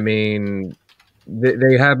I mean,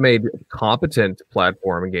 they have made competent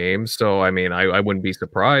platform games, so I mean, I wouldn't be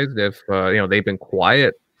surprised if they've been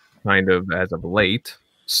quiet kind of as of late.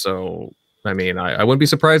 So I mean, I wouldn't be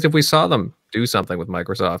surprised if we saw them do something with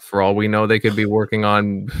Microsoft. For all we know, they could be working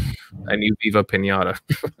on a new Viva Pinata.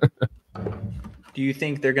 Do you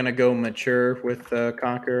think they're gonna go mature with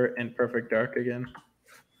Conquer and Perfect Dark again?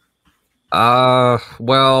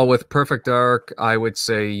 Well, with Perfect Dark, I would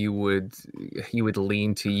say you would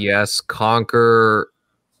lean to yes. Conquer,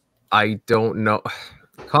 I don't know.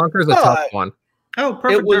 Conquer's a tough one. Oh,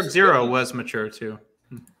 Perfect Dark Zero was mature too.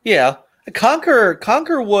 Yeah, Conquer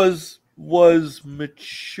was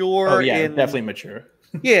mature. Oh yeah, definitely mature.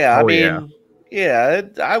 Yeah, I mean,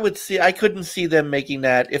 I would see. I couldn't see them making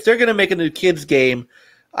that. If they're gonna make a new kids game,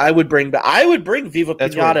 I would bring Viva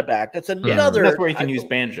Pinata back. That's another. That's where you can use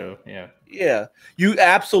Banjo. Yeah, you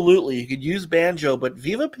could use Banjo, but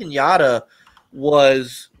Viva Pinata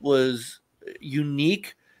was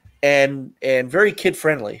unique and very kid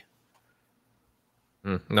friendly.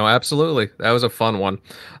 No, absolutely. That was a fun one.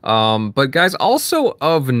 But guys, also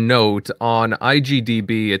of note on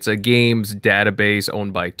IGDB, it's a games database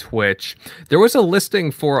owned by Twitch. There was a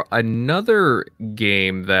listing for another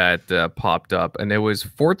game that popped up, and it was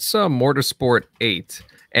Forza Motorsport 8.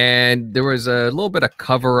 And there was a little bit of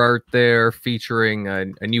cover art there featuring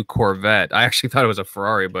a new Corvette. I actually thought it was a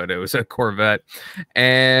Ferrari, but it was a Corvette.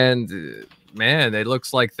 And man, it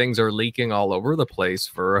looks like things are leaking all over the place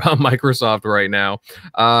for Microsoft right now.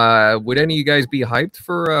 Would any of you guys be hyped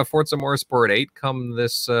for Forza Motorsport 8 come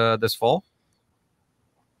this fall?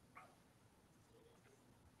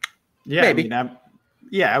 Yeah, Maybe. I mean,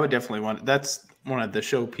 I would definitely want. That's one of the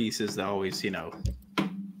showpieces that always,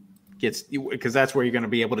 gets, because that's where you're going to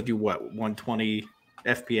be able to do what, 120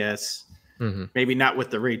 FPS, maybe not with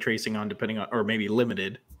the ray tracing on, depending on, or maybe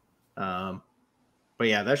limited. But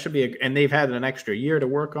yeah, that should be and they've had an extra year to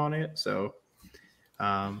work on it, so.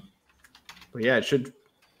 But yeah, it should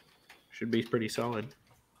be pretty solid.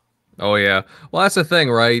 Oh yeah, well that's the thing,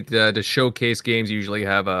 right? To showcase games, you usually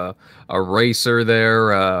have a racer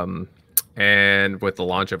there, and with the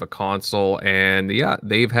launch of a console, and yeah,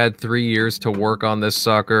 they've had 3 years to work on this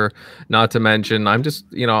sucker. Not to mention, I'm just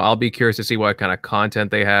I'll be curious to see what kind of content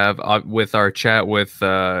they have. With our chat with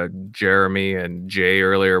Jeremy and Jay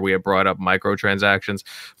earlier, we had brought up microtransactions.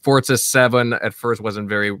 Forza 7 at first wasn't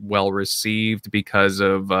very well received because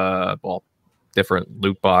of different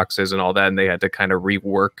loot boxes and all that, and they had to kind of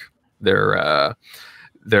rework their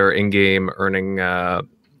in-game earning,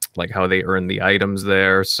 like how they earn the items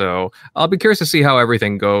there. So I'll be curious to see how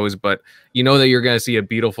everything goes, but that you're going to see a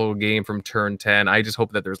beautiful game from Turn 10. I just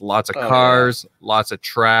hope that there's lots of cars, lots of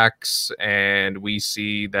tracks, and we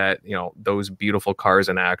see that those beautiful cars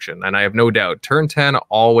in action. And I have no doubt Turn 10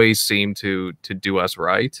 always seem to do us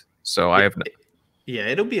right. So I have Yeah,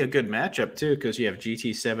 it'll be a good matchup too, because you have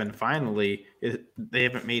GT7 finally. They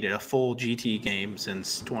haven't made it a full GT game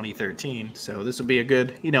since 2013, so this will be a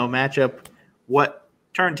good, matchup. What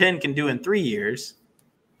Turn 10 can do in 3 years,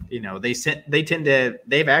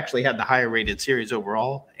 they've actually had the higher rated series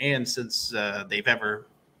overall, and since they've ever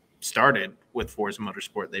started with Forza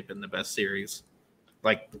Motorsport, they've been the best series,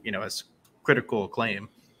 as critical acclaim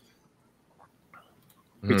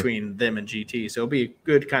between them and GT. So it'll be a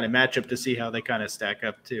good kind of matchup to see how they kind of stack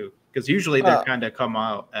up too, because usually they're kind of come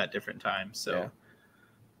out at different times. So, yeah.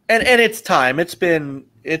 And it's time. It's been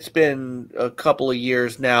a couple of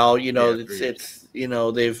years now. They've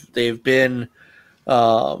been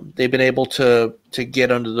able to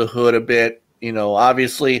get under the hood a bit.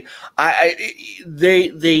 Obviously,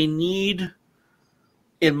 they need,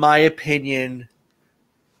 in my opinion,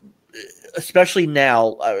 especially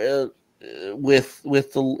now. With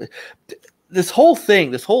this whole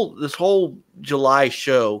thing, this whole July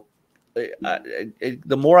show,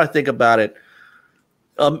 the more I think about it,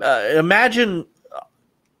 imagine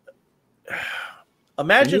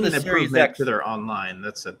the Series X to their online.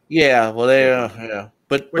 That's a But all you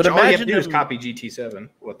have imagine to do is copy GT7,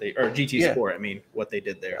 or GT Sport. I mean, what they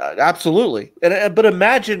did there. Absolutely, but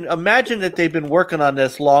imagine that they've been working on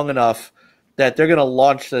this long enough that they're going to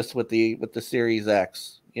launch this with the Series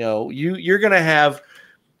X. You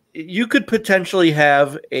could potentially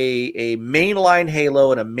have a mainline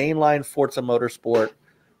Halo and a mainline Forza Motorsport.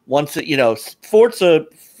 Once Forza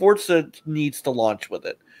needs to launch with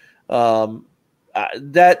it.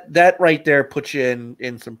 That right there puts you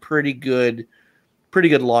in some pretty good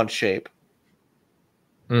launch shape.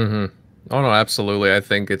 Oh no, absolutely. I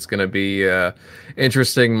think it's going to be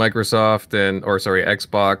interesting.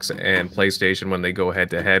 Xbox and PlayStation, when they go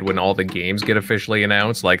head to head, when all the games get officially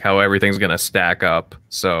announced, like how everything's going to stack up.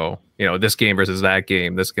 So this game versus that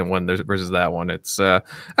game, this one versus that one. It's I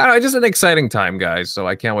don't know, just an exciting time, guys. So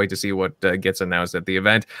I can't wait to see what gets announced at the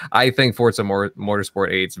event. I think Forza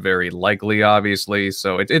Motorsport 8 is very likely, obviously.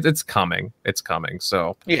 So it's coming. It's coming.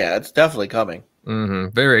 So yeah, it's definitely coming.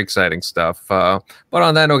 Very exciting stuff. But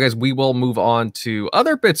on that note, guys, we will move on to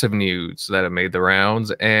other bits of news that have made the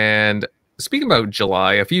rounds. And speaking about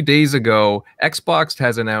July, a few days ago, Xbox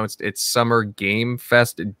has announced its Summer Game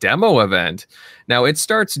Fest demo event. Now, it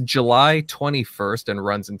starts July 21st and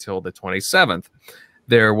runs until the 27th.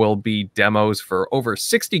 There will be demos for over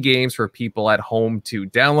 60 games for people at home to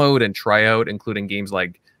download and try out, including games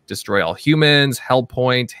like Destroy All Humans,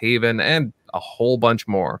 Hellpoint, Haven, and a whole bunch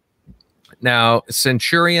more. Now,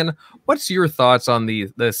 Centurion, what's your thoughts on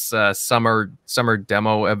this summer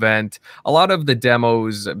demo event? A lot of the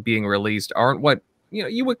demos being released aren't what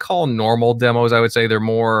you would call normal demos. I would say they're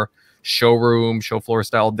more showroom, show floor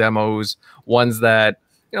style demos, ones that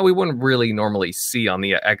we wouldn't really normally see on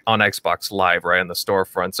Xbox Live, right, on the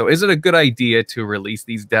storefront. So, is it a good idea to release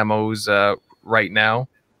these demos right now?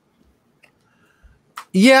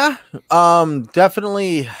 Yeah,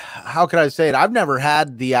 definitely. How could I say it? I've never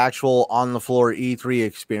had the actual on the floor E3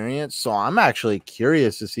 experience, so I'm actually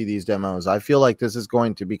curious to see these demos. I feel like this is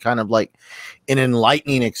going to be kind of like an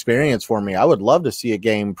enlightening experience for me. I would love to see a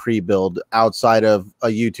game pre-build outside of a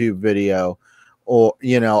YouTube video, or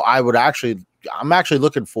I'm actually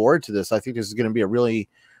looking forward to this. I think this is going to be a really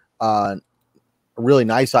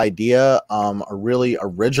nice idea, a really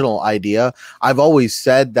original idea. I've always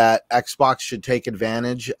said that Xbox should take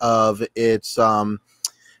advantage of its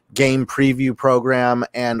game preview program,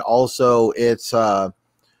 and also its God,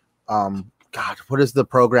 what is the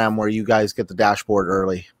program where you guys get the dashboard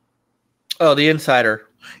early? Oh, the Insider.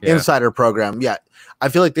 Yeah. Insider program. Yeah. I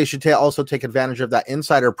feel like they should also take advantage of that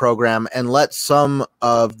insider program and let some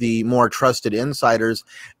of the more trusted insiders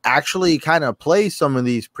actually kind of play some of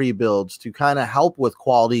these pre-builds to kind of help with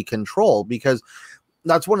quality control, because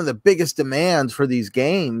that's one of the biggest demands for these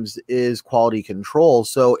games is quality control.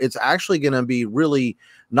 So it's actually going to be really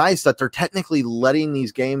nice that they're technically letting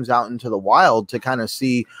these games out into the wild to kind of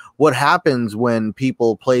see what happens when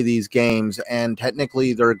people play these games. And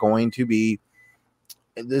technically they're going to be,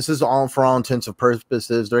 this is all for all intents and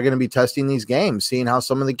purposes, they're going to be testing these games, seeing how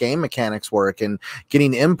some of the game mechanics work and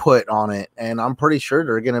getting input on it. And I'm pretty sure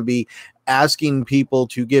they're going to be asking people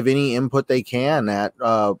to give any input they can at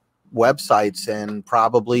websites and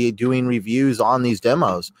probably doing reviews on these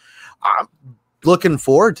demos. I'm looking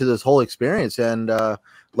forward to this whole experience. And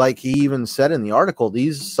like he even said in the article,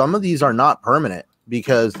 some of these are not permanent,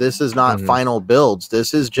 because this is not final builds.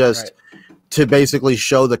 This is just to basically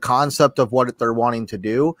show the concept of what they're wanting to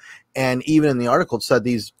do. And even in the article, it said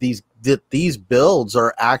these builds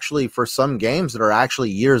are actually for some games that are actually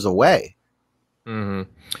years away.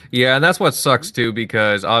 Yeah, and that's what sucks too,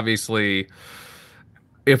 because obviously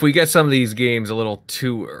if we get some of these games a little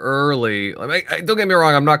too early, don't get me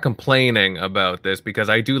wrong, I'm not complaining about this,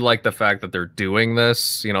 because I do like the fact that they're doing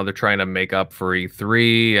this. You know, they're trying to make up for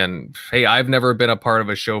E3. And hey, I've never been a part of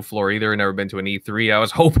a show floor either, never been to an E3. I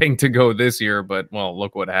was hoping to go this year, but well,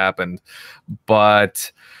 look what happened.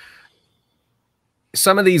 But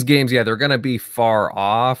some of these games, yeah, they're going to be far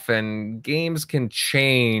off, and games can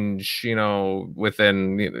change,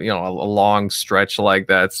 within, a long stretch like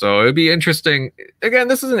that. So it'd be interesting. Again,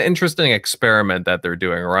 this is an interesting experiment that they're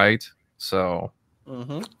doing, right? So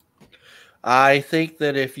I think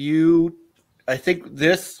that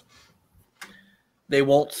they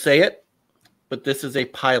won't say it, but this is a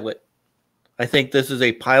pilot. I think this is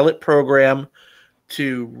a pilot program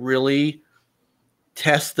to really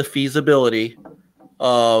test the feasibility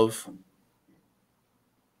of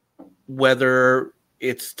whether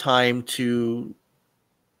it's time to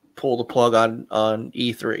pull the plug on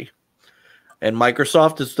E3. And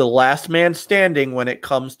Microsoft is the last man standing when it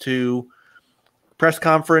comes to press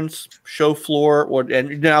conference, show floor,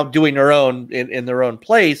 and now doing their own in their own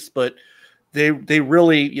place, but they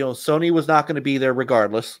really, Sony was not going to be there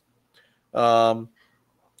regardless.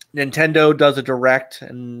 Nintendo does a direct,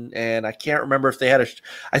 and I can't remember if they had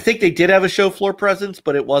I think they did have a show floor presence,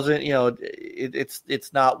 but it wasn't,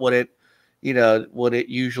 it's not what it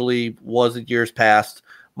usually was in years past.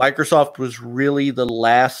 Microsoft was really the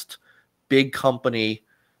last big company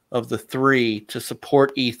of the three to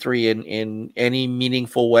support E3 in any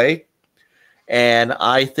meaningful way. And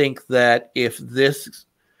I think that if this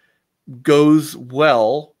goes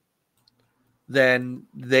well, then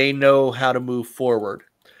they know how to move forward.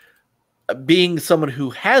 Being someone who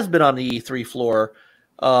has been on the E3 floor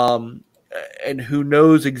and who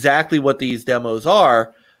knows exactly what these demos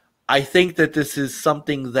are, I think that this is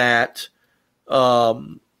something that, what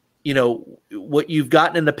you've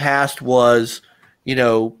gotten in the past was,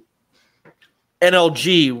 NLG,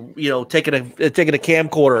 taking a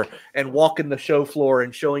camcorder and walking the show floor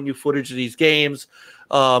and showing you footage of these games,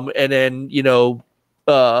 and then,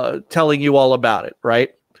 telling you all about it,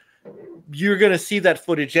 right? You're going to see that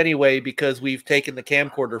footage anyway, because we've taken the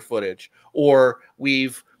camcorder footage, or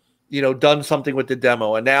we've, done something with the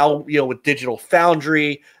demo. And now, with Digital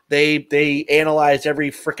Foundry, they analyze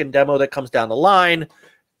every freaking demo that comes down the line.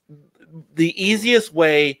 The easiest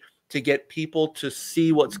way to get people to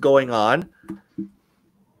see what's going on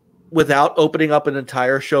without opening up an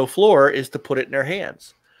entire show floor is to put it in their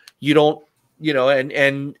hands. You don't,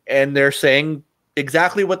 and they're saying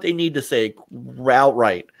exactly what they need to say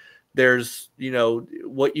outright. There's,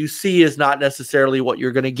 what you see is not necessarily what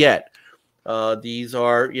you're going to get. These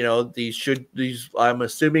are, I'm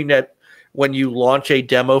assuming that when you launch a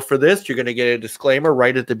demo for this, you're going to get a disclaimer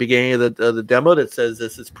right at the beginning of the demo that says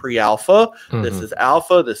this is pre-alpha, this is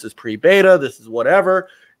alpha, this is pre-beta, this is whatever.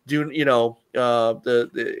 It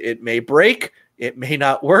may break, it may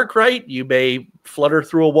not work right. You may flutter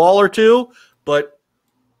through a wall or two, but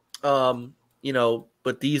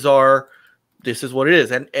but this is what it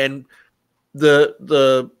is. And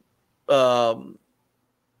the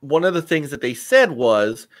one of the things that they said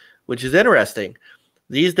was, which is interesting,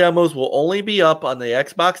 these demos will only be up on the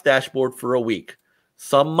Xbox dashboard for a week.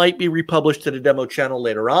 Some might be republished to the demo channel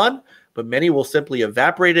later on, but many will simply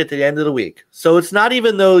evaporate at the end of the week. So it's not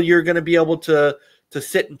even though you're going to be able to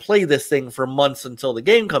sit and play this thing for months until the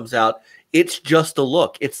game comes out. It's just a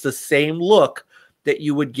look. It's the same look that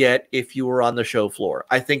you would get if you were on the show floor.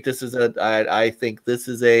 I think this is a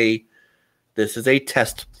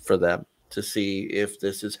test for them to see if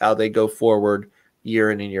this is how they go forward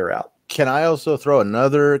year in and year out. Can I also throw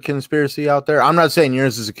another conspiracy out there? I'm not saying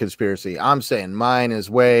yours is a conspiracy. I'm saying mine is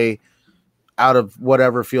way out of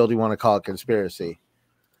whatever field you want to call it conspiracy.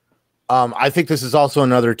 I think this is also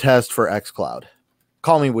another test for xCloud.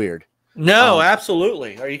 Call me weird. No,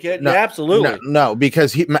 absolutely. Are you kidding? No, absolutely. No,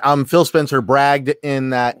 because Phil Spencer bragged in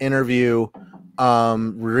that interview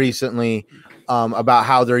recently about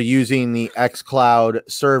how they're using the xCloud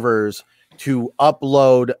servers to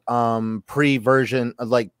upload pre-version,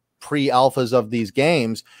 like pre-alphas of these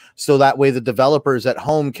games, so that way the developers at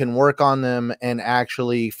home can work on them and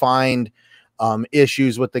actually find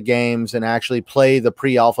issues with the games and actually play the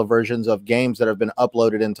pre-alpha versions of games that have been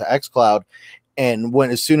uploaded into xCloud. And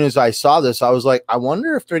as soon as I saw this, I was like, I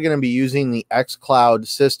wonder if they're going to be using the xCloud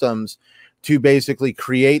systems to basically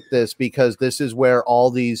create this, because this is where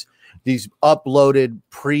all these uploaded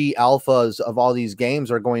pre-alphas of all these games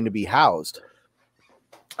are going to be housed.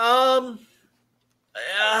 That's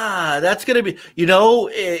going to be,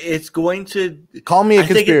 it's going to call me a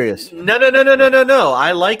conspiracy. No.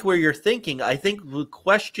 I like where you're thinking. I think the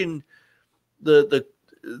question, the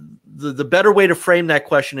better way to frame that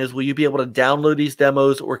question is, will you be able to download these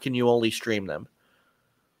demos, or can you only stream them?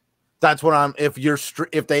 That's what if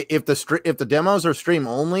the demos are stream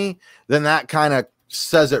only, then that kind of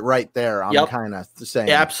says it right there. I'm kind of saying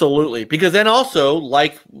absolutely, because then also,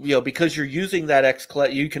 because you're using that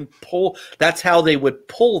xCloud, you can pull. That's how they would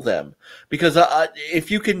pull them, because if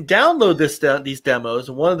you can download these demos,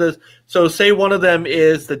 and say one of them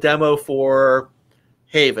is the demo for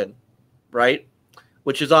Haven, right,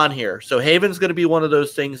 which is on here. So Haven's going to be one of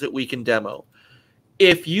those things that we can demo.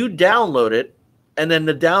 If you download it and then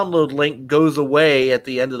the download link goes away at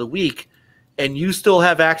the end of the week, and you still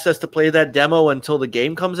have access to play that demo until the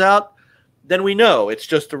game comes out, then we know it's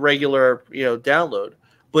just a regular, download.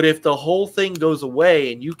 But if the whole thing goes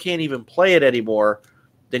away and you can't even play it anymore,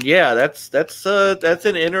 then that's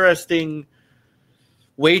an interesting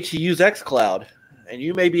way to use xCloud, and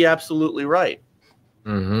you may be absolutely right.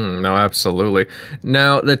 Mm-hmm. No, absolutely.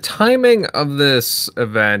 Now, the timing of this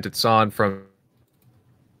event, it's on from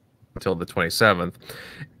until the 27th.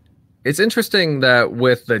 It's interesting that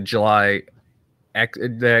with the July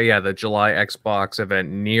Xbox event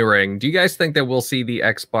nearing, do you guys think that we'll see the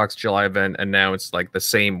Xbox July event announced like the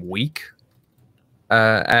same week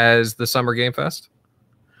as the Summer Game Fest?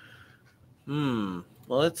 Well,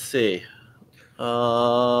 let's see.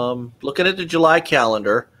 Looking at the July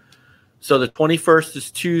calendar, so the 21st is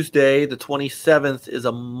Tuesday, the 27th is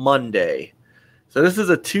a Monday. So this is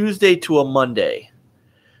a Tuesday to a Monday.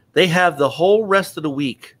 They have the whole rest of the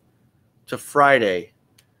week to Friday.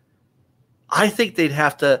 I would think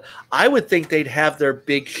they'd have their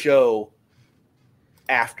big show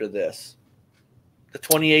after this. The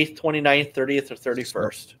 28th, 29th, 30th, or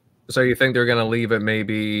 31st. So you think they're going to leave it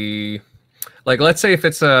maybe, like, let's say if they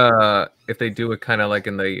do it kind of like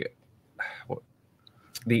in the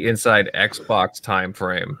inside Xbox time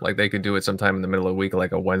frame, like they could do it sometime in the middle of the week,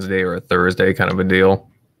 like a Wednesday or a Thursday kind of a deal.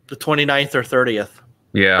 The 29th or 30th.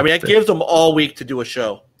 Yeah. I mean, it gives them all week to do a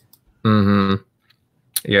show. Mm-hmm.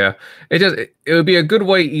 Yeah, it would be a good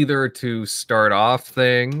way either to start off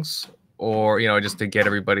things, or just to get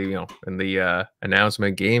everybody in the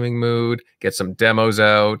announcement gaming mood, get some demos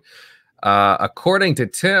out. According to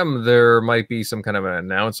Tim, there might be some kind of an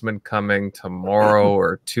announcement coming tomorrow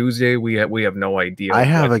or Tuesday. We have no idea. I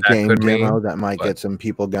have a game demo that might get some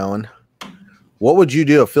people going. What would you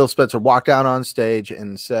do if Phil Spencer walked out on stage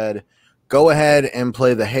and said, "Go ahead and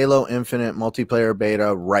play the Halo Infinite multiplayer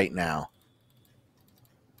beta right now"?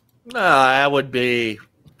 That would be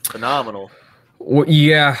phenomenal. Well,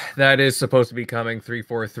 yeah, that is supposed to be coming.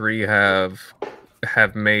 343 have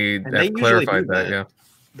clarified that. Yeah,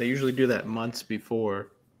 they usually do that months before.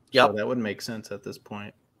 Yeah, so that would make sense at this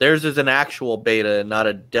point. Theirs is an actual beta and not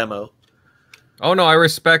a demo. Oh no, I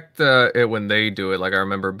respect it when they do it. Like I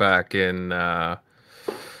remember back in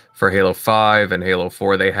for Halo 5 and Halo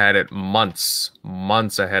 4. They had it months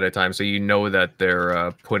ahead of time. So you know that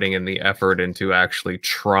they're putting in the effort into actually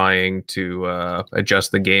trying to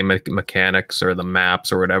adjust the game mechanics or the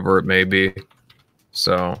maps or whatever it may be.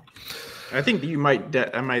 So I think you might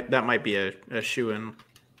that might be a shoe-in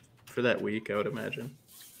for that week, I would imagine.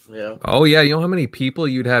 Yeah. Oh yeah, you know how many people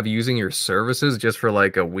you'd have using your services just for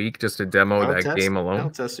like a week just to demo game alone? I'll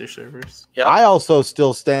test your servers. Yeah. I also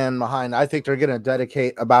still stand behind. I think they're going to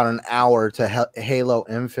dedicate about an hour to Halo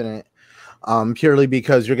Infinite, purely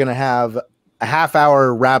because you're going to have a half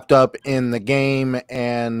hour wrapped up in the game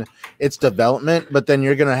and its development, but then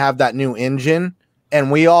you're going to have that new engine.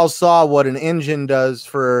 And we all saw what an engine does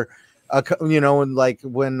for, like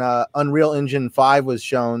when Unreal Engine 5 was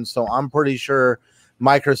shown. So I'm pretty sure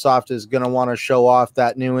Microsoft is going to want to show off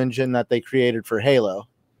that new engine that they created for Halo.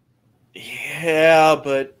 Yeah,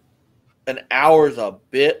 but an hour is a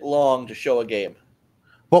bit long to show a game.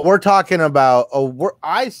 But we're talking about,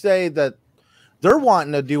 I say that they're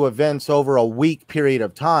wanting to do events over a week period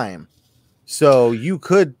of time. So you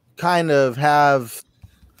could kind of have,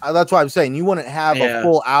 that's why I'm saying you wouldn't have a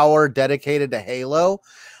full hour dedicated to Halo.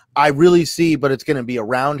 I really see, but it's going to be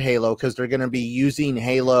around Halo because they're going to be using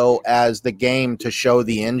Halo as the game to show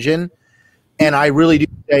the engine. And I really do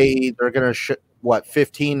say they're going to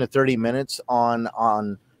 15 to 30 minutes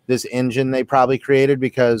on this engine they probably created,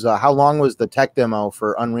 because how long was the tech demo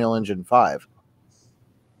for Unreal Engine 5?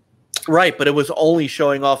 Right, but it was only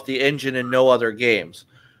showing off the engine and no other games.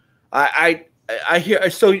 I hear.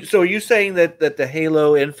 So are you saying that the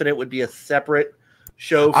Halo Infinite would be a separate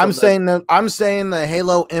show? I'm saying the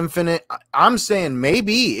Halo Infinite. I'm saying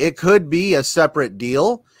maybe it could be a separate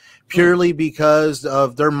deal, purely because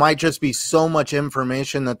of there might just be so much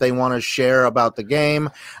information that they want to share about the game,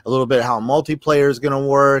 a little bit how multiplayer is going to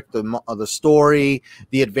work, the story,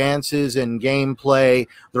 the advances in gameplay.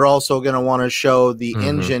 They're also going to want to show the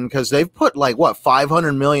engine, because they've put like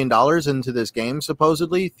 $500 million into this game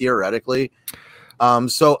supposedly, theoretically.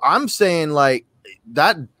 So I'm saying like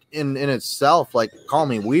that in itself, like, call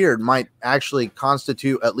me weird, might actually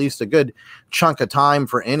constitute at least a good chunk of time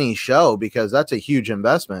for any show, because that's a huge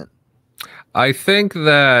investment. I think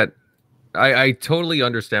that I totally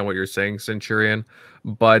understand what you're saying, Centurion,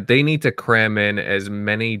 but they need to cram in as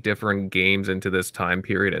many different games into this time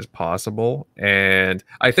period as possible. And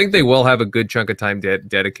I think they will have a good chunk of time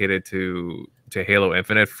dedicated to Halo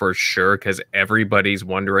Infinite for sure, because everybody's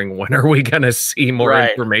wondering, when are we going to see more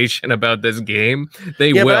information about this game?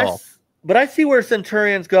 They will. But I see where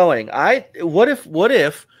Centurion's going. What if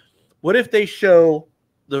they show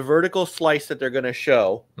the vertical slice that they're going to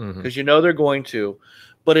show, because they're going to,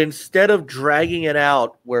 but instead of dragging it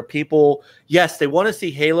out where people, yes, they want to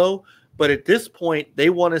see Halo, but at this point they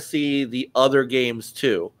want to see the other games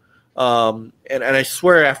too. And I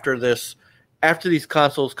swear after these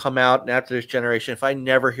consoles come out and after this generation, if I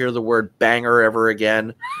never hear the word banger ever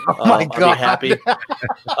again, I'll be happy.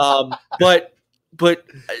 But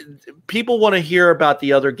people want to hear about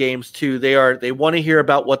the other games too. They want to hear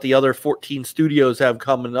about what the other 14 studios have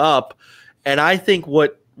coming up. And I think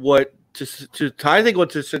what to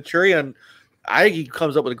Centurion, I think he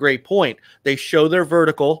comes up with a great point. They show their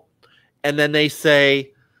vertical, and then they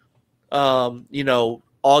say,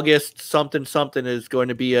 August something is going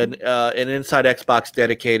to be an Inside Xbox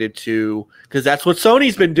dedicated to, because that's what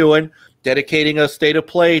Sony's been doing, dedicating a state of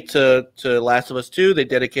play to Last of Us 2. They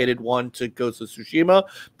dedicated one to Ghost of Tsushima.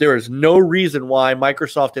 There is no reason why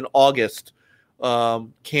Microsoft in August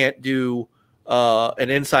can't do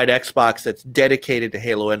an Inside Xbox that's dedicated to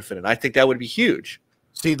Halo Infinite. I think that would be huge.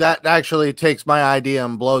 See, that actually takes my idea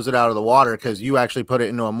and blows it out of the water, because you actually put it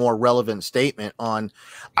into a more relevant statement on.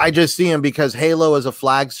 I just see them because Halo is a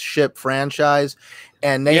flagship franchise,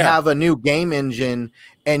 and they have a new game engine,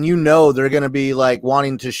 and they're going to be like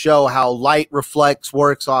wanting to show how light reflects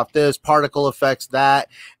works off this, particle effects that,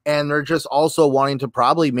 and they're just also wanting to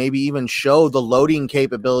probably maybe even show the loading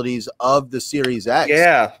capabilities of the Series X.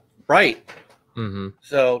 Yeah, right.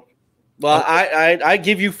 So, well, I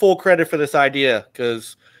give you full credit for this idea,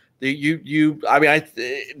 because that's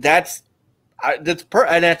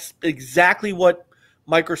exactly what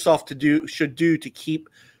Microsoft should do to keep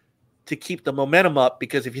the momentum up.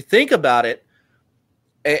 Because if you think about it,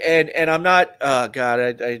 and I'm not,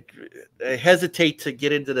 I hesitate to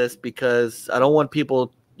get into this because I don't want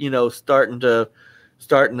people, starting to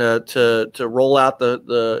roll out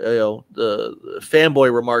the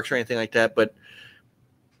fanboy remarks or anything like that. But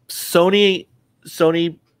Sony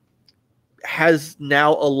has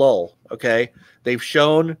now a lull. Okay, they've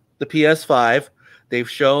shown the PS5, they've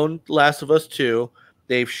shown Last of Us 2,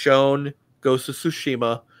 they've shown Ghost of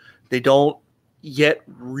Tsushima. They don't yet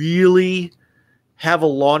really have a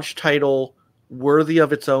launch title worthy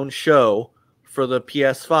of its own show for the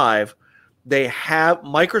PS5.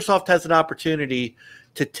 Microsoft has an opportunity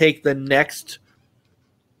to take the next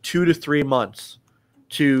 2 to 3 months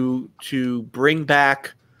to bring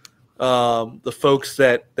back the folks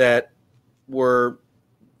that were,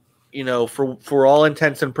 for all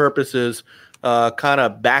intents and purposes, kind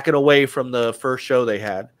of backing away from the first show they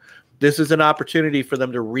had. This is an opportunity for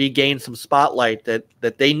them to regain some spotlight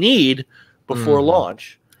that they need before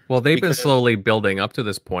launch. Well, they've been slowly building up to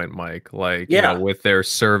this point, Mike, with their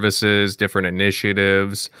services, different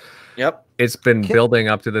initiatives. Yep. It's been building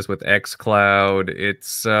up to this with xCloud.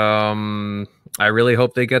 It's I really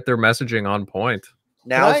hope they get their messaging on point.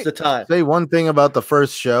 Now's the time. Say one thing about the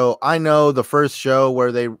first show. I know the first show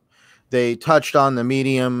where they touched on the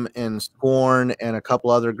Medium and Scorn and a couple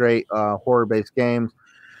other great horror-based games.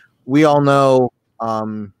 We all know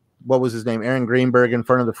what was his name? Aaron Greenberg in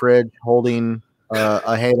front of the fridge holding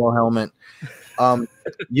a Halo helmet. I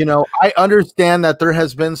understand that there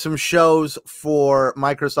has been some shows for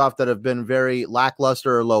Microsoft that have been very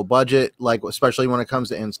lackluster or low budget, like especially when it comes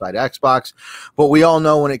to Inside Xbox. But we all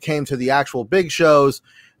know when it came to the actual big shows,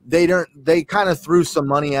 they kind of threw some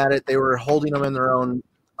money at it. They were holding them in their own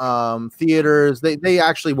theaters. They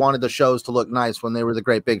actually wanted the shows to look nice when they were the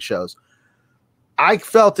great big shows. I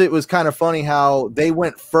felt it was kind of funny how they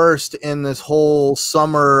went first in this whole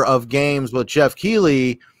summer of games with Jeff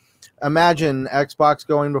Keighley. Imagine Xbox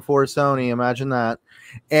going before Sony. Imagine that.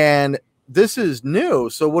 And this is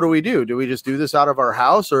new. So what do? Do we just do this out of our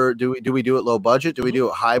house, or do we do it low budget? Do we do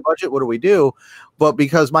it high budget? What do we do? But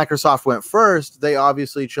because Microsoft went first, they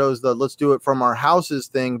obviously chose the let's do it from our houses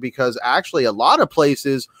thing, because actually a lot of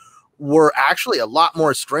places were actually a lot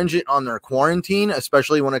more stringent on their quarantine,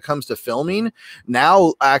 especially when it comes to filming.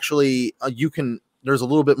 Now, actually, there's a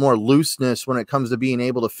little bit more looseness when it comes to being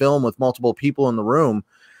able to film with multiple people in the room.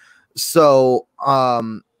 So I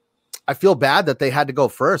feel bad that they had to go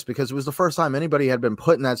first, because it was the first time anybody had been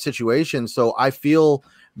put in that situation. So I feel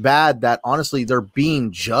bad that honestly they're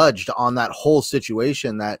being judged on that whole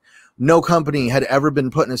situation, that no company had ever been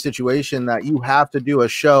put in a situation that you have to do a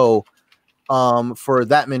show for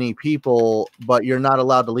that many people, but you're not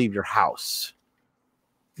allowed to leave your house.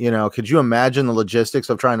 Could you imagine the logistics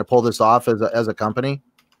of trying to pull this off as a company?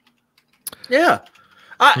 Yeah.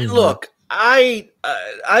 Look, I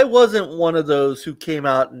wasn't one of those who came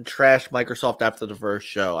out and trashed Microsoft after the first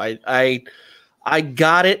show. I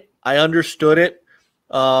got it. I understood it.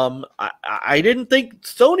 I didn't think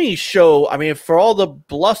Sony's show, for all the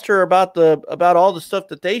bluster about all the stuff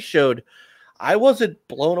that they showed, I wasn't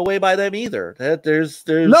blown away by them either. There's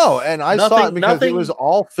no, and I saw it because it was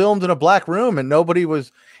all filmed in a black room and nobody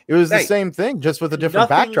was. It was the same thing, just with a different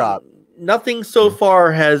backdrop. Nothing so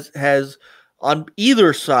far has on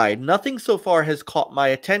either side. Nothing so far has caught my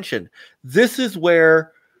attention. This is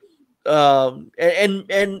where,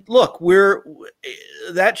 and look,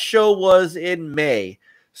 that show was in May,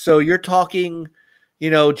 so you're talking,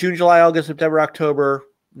 June, July, August, September, October,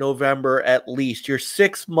 November at least. You're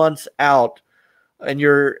 6 months out. And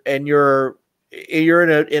you're in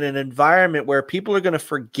an environment where people are going to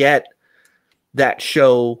forget that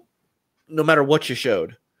show, no matter what you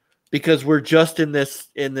showed, because we're just in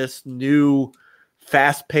this new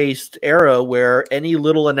fast-paced era where any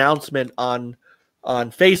little announcement on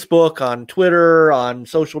Facebook, on Twitter, on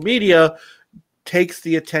social media takes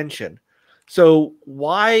the attention. So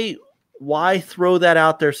why throw that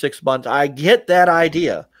out there 6 months? I get that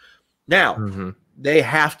idea. Now they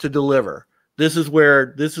have to deliver. This is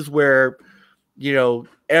where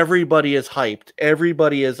everybody is hyped.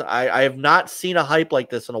 Everybody is. I have not seen a hype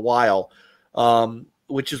like this in a while,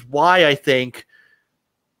 which is why I think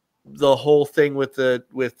the whole thing with the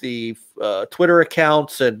Twitter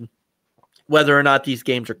accounts and whether or not these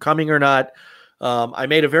games are coming or not. I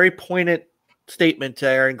made a very poignant statement to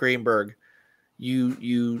Aaron Greenberg.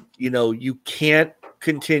 You can't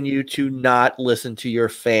continue to not listen to your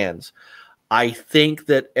fans. I think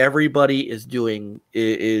that everybody is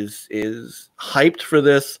hyped for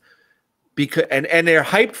this, because and they're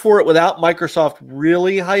hyped for it without Microsoft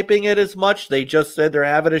really hyping it as much. They just said they're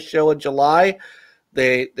having a show in July.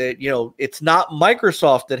 It's not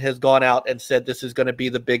Microsoft that has gone out and said this is going to be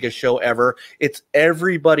the biggest show ever. It's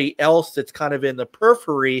everybody else that's kind of in the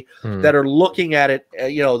periphery that are looking at it.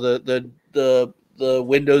 The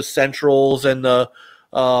Windows Centrals and the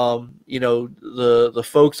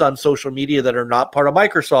folks on social media that are not part of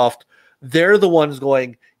Microsoft, they're the ones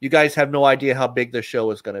going, you guys have no idea how big the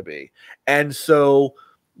show is going to be. And so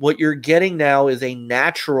what you're getting now is a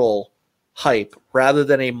natural hype rather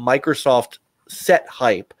than a Microsoft set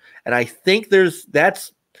hype. And I think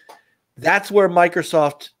that's where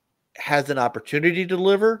Microsoft has an opportunity to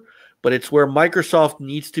deliver, but it's where Microsoft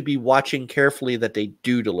needs to be watching carefully that they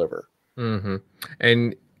do deliver. Mm-hmm.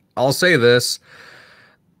 And I'll say this,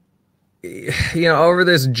 over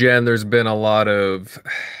this gen, there's been a lot of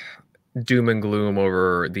doom and gloom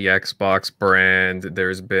over the Xbox brand.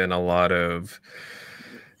 There's been a lot of,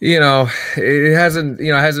 it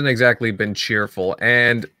hasn't exactly been cheerful.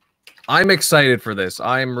 And I'm excited for this.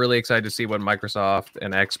 I'm really excited to see what Microsoft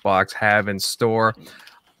and Xbox have in store.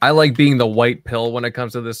 I like being the white pill when it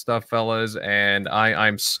comes to this stuff, fellas, and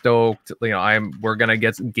I'm stoked. We're gonna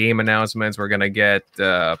get game announcements. We're gonna get,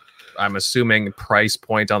 I'm assuming, price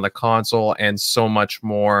point on the console and so much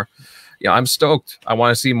more. I'm stoked. I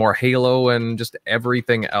want to see more Halo and just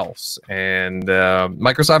everything else. And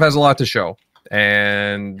Microsoft has a lot to show,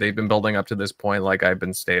 and they've been building up to this point, like I've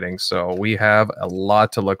been stating. So we have a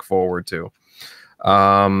lot to look forward to.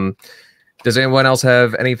 Does anyone else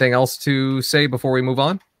have anything else to say before we move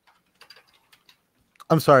on?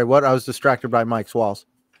 I'm sorry, what? I was distracted by Mike's walls.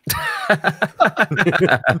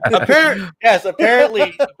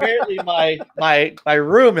 Apparently my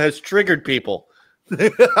room has triggered people.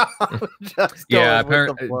 Apparently.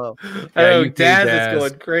 Daz is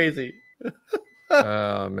going crazy.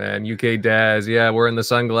 Oh man, UK Daz. Yeah, wearing the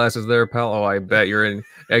sunglasses there, pal. Oh, I bet you're in.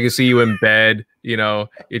 I can see you in bed.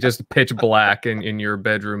 It's just pitch black in your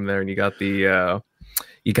bedroom there, and you got the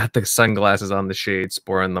sunglasses on, the shades,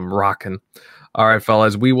 sporting them, rocking. All right,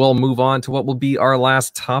 fellas, we will move on to what will be our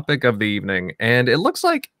last topic of the evening, and it looks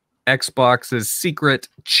like Xbox's secret,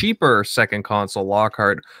 cheaper second console,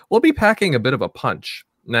 Lockhart, will be packing a bit of a punch.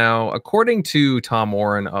 Now, according to Tom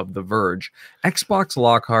Warren of The Verge, Xbox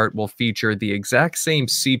Lockhart will feature the exact same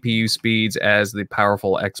CPU speeds as the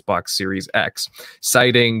powerful Xbox Series X,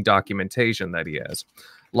 citing documentation that he has.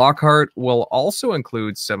 Lockhart will also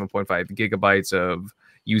include 7.5 gigabytes of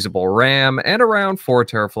usable RAM and around 4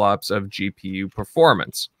 teraflops of GPU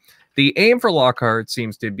performance. The aim for Lockhart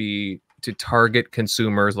seems to be to target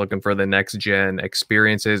consumers looking for the next gen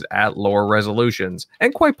experiences at lower resolutions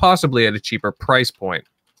and quite possibly at a cheaper price point.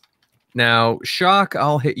 Now, Shock,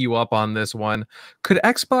 I'll hit you up on this one. Could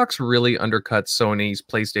Xbox really undercut Sony's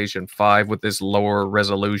PlayStation 5 with this lower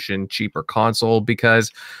resolution, cheaper console?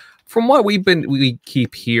 Because from what we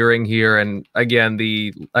keep hearing here, and again,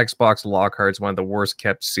 the Xbox Lockhart is one of the worst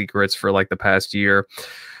kept secrets for like the past year.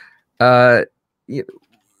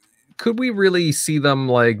 Could we really see them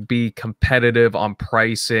be competitive on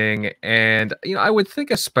pricing? And I would think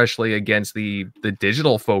especially against the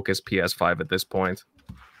digital focused PS5 at this point.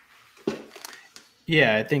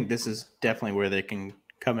 Yeah, I think this is definitely where they can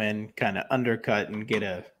come in, kind of undercut and get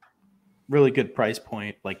a really good price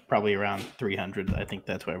point, like probably around 300. I think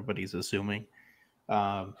that's what everybody's assuming.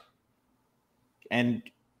 And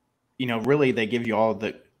really they give you all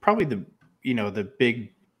the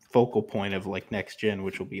big focal point of next gen,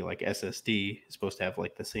 which will be SSD. It's supposed to have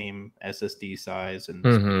the same SSD size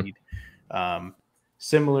and speed,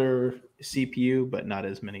 similar CPU but not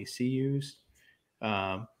as many CUs,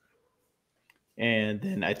 and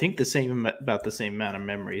then I think about the same amount of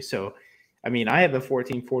memory. So I have a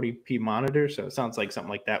 1440p monitor, so it sounds like something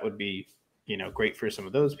like that would be great for some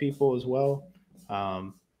of those people as well.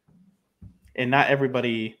 And not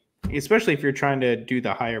everybody, especially if you're trying to do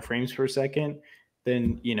the higher frames per second,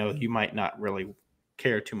 then you might not really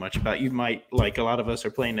care too much about. You might, like a lot of us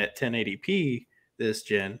are playing at 1080p this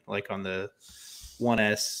gen, like on the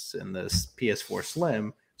 1S and the PS4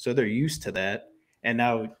 Slim, so they're used to that. And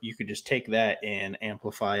now you could just take that and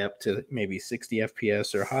amplify up to maybe 60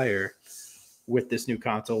 FPS or higher with this new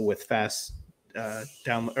console with fast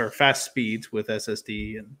speeds with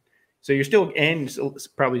SSD, and so you're still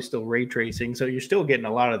probably still ray tracing. So you're still getting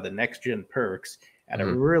a lot of the next gen perks at a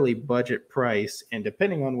really budget price, and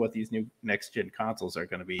depending on what these new next gen consoles are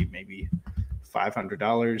going to be, maybe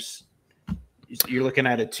 $500. You're looking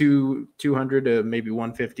at a 200 to maybe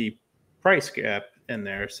 150 price gap in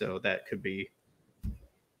there. So that could be,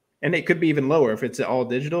 and it could be even lower if it's all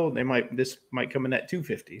digital. This might come in at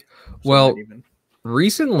 250. Well,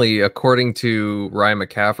 recently, according to Ryan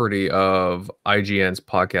McCafferty of IGN's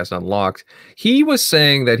podcast Unlocked, he was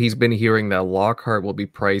saying that he's been hearing that Lockhart will be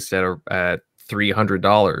priced at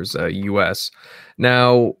 $300 US.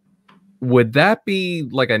 Now, would that be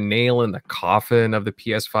like a nail in the coffin of the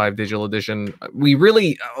PS5 digital edition? We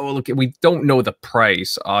don't know the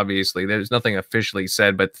price, obviously. There's nothing officially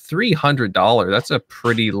said, but $300, that's a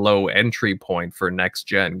pretty low entry point for next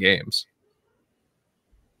gen games.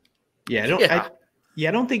 Yeah, I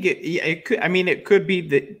don't think it could. It could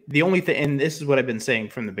be the only thing, and this is what I've been saying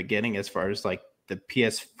from the beginning, as far as the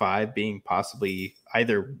PS5 being possibly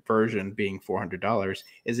either version being $400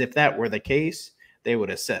 is if that were the case, they would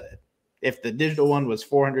have said it. If the digital one was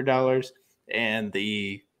 $400 and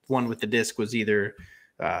the one with the disc was either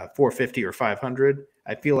 $450 or $500,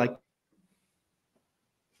 I feel like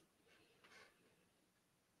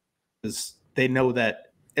they know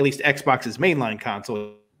that at least Xbox's mainline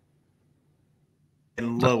console is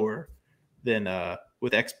lower than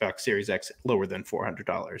with Xbox Series X, lower than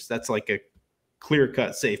 $400. That's like a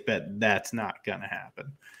clear-cut safe bet. That's not gonna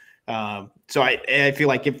happen. So I feel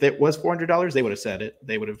like if it was $400, they would have said it.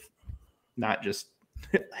 They would have not just,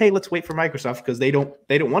 hey, let's wait for Microsoft, because they don't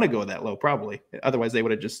want to go that low probably. Otherwise, they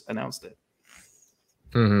would have just announced it.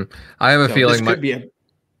 Mm-hmm. I have a feeling this could be a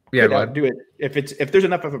yeah, go ahead. do it if there's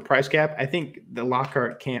enough of a price cap. I think the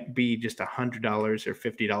Lockhart can't be just $100 or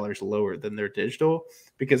 $50 lower than their digital,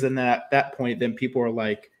 because then that point, then people are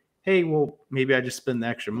like, hey, well, maybe I just spend the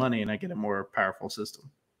extra money and I get a more powerful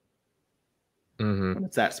system. Mm-hmm. When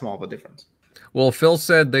it's that small of a difference. Well, Phil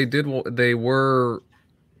said they were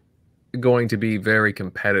going to be very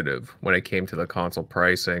competitive when it came to the console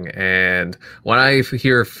pricing, and when I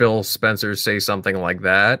hear Phil Spencer say something like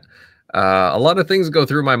that, a lot of things go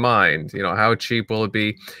through my mind. You know, how cheap will it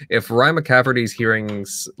be? If Ryan McCafferty's hearing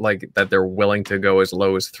like that they're willing to go as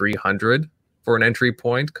low as $300 for an entry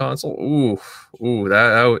point console,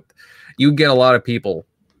 that you get a lot of people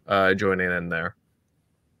joining in there.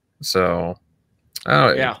 So,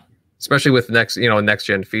 Yeah. Especially with next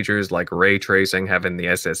gen features like ray tracing, having the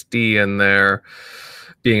SSD in there,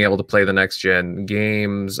 being able to play the next gen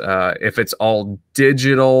games. If it's all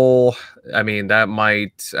digital, I mean, I don't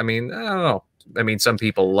know. I mean, some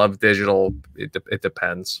people love digital. It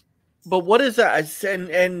depends. But what is that?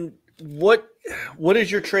 And what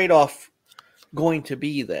is your trade-off going to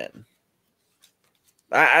be then?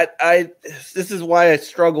 This is why I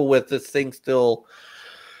struggle with this thing still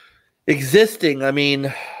existing. I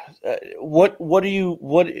mean, at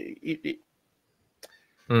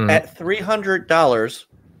 $300,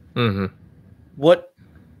 mm-hmm.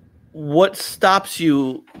 what stops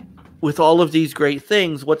you with all of these great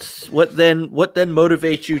things? What then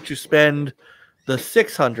motivates you to spend the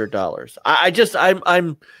 $600?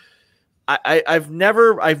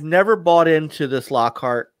 I've never bought into this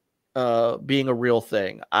Lockhart being a real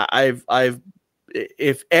thing.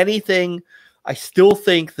 If anything, I still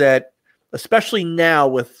think that, especially now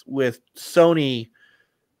with Sony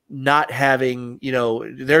not having,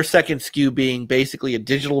 their second SKU being basically a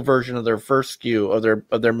digital version of their first SKU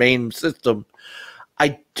of their main system,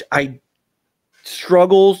 I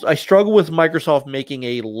struggle with Microsoft making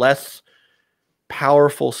a less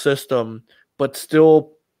powerful system, but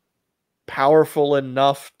still powerful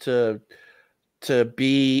enough to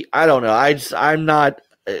be, I don't know. I'm not.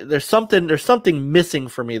 There's something missing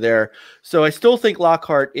for me there. So I still think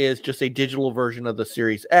Lockhart is just a digital version of the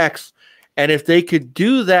Series X. And if they could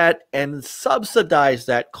do that and subsidize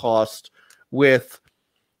that cost with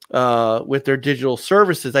their digital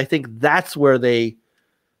services, I think that's where they,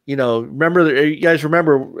 you guys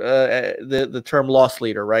remember the term loss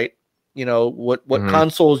leader, right? What Mm-hmm.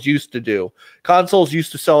 consoles used to do. Consoles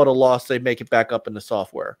used to sell at a loss, they make it back up in the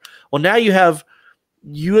software. Well, now you have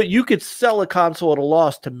you could sell a console at a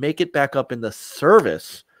loss to make it back up in the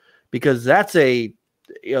service, because that's a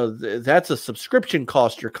subscription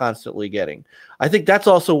cost you're constantly getting. I think that's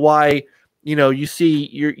also why you see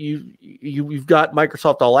you've got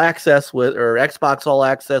Microsoft All Access or Xbox All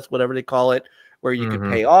Access, whatever they call it, where you Mm-hmm.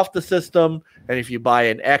 could pay off the system, and if you buy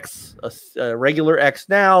an X, a regular X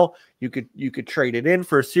now, you could trade it in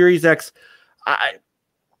for a Series X.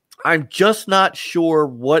 I'm just not sure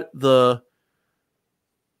what the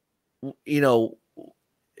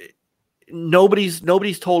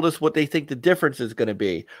nobody's told us what they think the difference is going to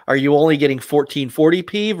be. Are you only getting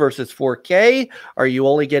 1440p versus 4K? Are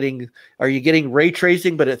you getting ray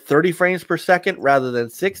tracing but at 30 frames per second rather than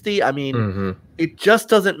 60? I mean, Mm-hmm. it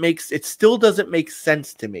still doesn't make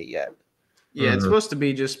sense to me yet. Yeah, Mm-hmm. it's supposed to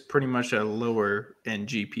be just pretty much a lower end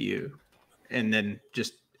GPU, and then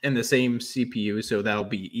just in the same CPU, so that'll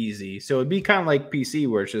be easy. So it'd be kind of like PC,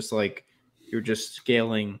 where it's just like you're just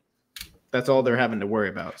scaling. That's all they're having to worry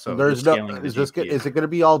about. So There's no. Is it going to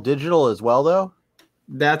be all digital as well, though?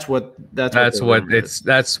 That's how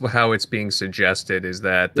it's being suggested, is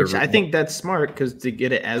that Which I think that's smart, because to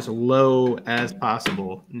get it as low as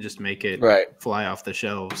possible and just make it fly off the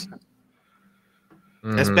shelves.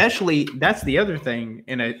 Mhm. Especially, that's the other thing,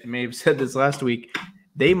 and I may have said this last week,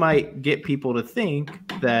 they might get people to think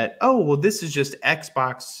that, oh, well, this is just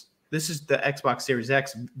Xbox. This is the Xbox Series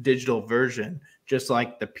X digital version, just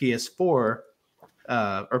like the PS4 or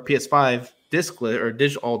PS5 disclet or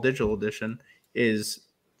all digital edition is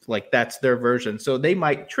like that's their version. So they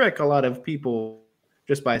might trick a lot of people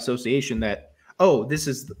just by association that, oh, this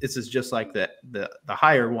is just like the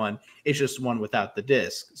higher one. It's just one without the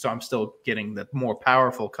disc. So I'm still getting the more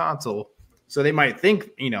powerful console. So they might think,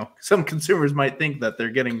 some consumers might think that they're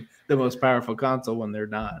getting the most powerful console when they're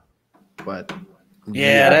not. But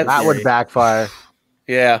yeah, that would backfire.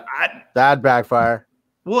 Yeah, that'd backfire.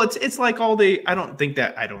 Well, it's like I don't think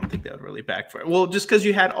that would really backfire. Well, just because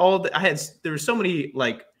you had there were so many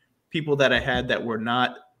like people that I had that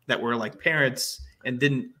were like parents and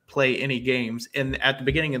didn't play any games. And at the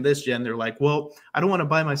beginning of this gen, they're like, well, I don't want to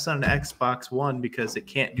buy my son an Xbox One because it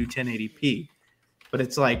can't do 1080p. But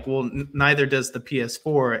it's like, well, neither does the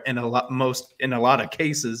PS4. And in a lot of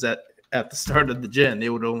cases at the start of the gen, they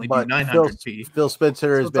would only do 900p. Phil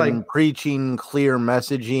Spencer has been preaching clear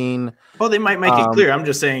messaging. Well, they might make it clear. I'm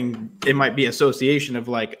just saying it might be association of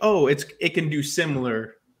like, oh, it can do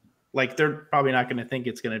similar. Like they're probably not going to think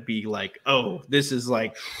it's going to be like, oh, this is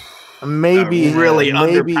like maybe really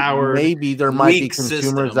underpowered. Maybe there might be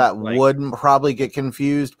consumers that wouldn't probably get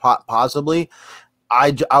confused, possibly.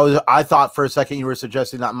 I thought for a second you were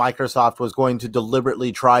suggesting that Microsoft was going to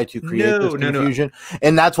deliberately try to create this confusion,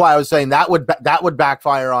 and that's why I was saying that would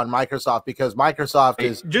backfire on Microsoft, because Microsoft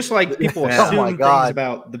is just like people assume things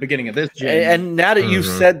about the beginning of this gen. And now that you've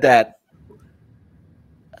said that,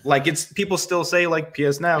 like people still say like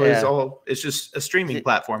PS Now it's just a streaming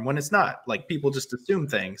platform when it's not. Like people just assume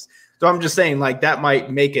things. So I'm just saying like that might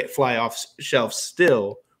make it fly off shelves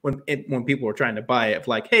still. When people were trying to buy it,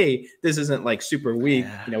 like, hey, this isn't like super weak,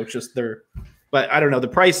 it's just but I don't know, the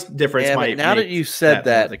price difference might. Now that you said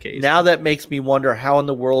that, now that makes me wonder how in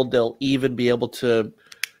the world they'll even be able to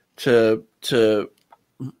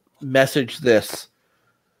message this.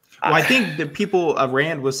 Well, I think the people,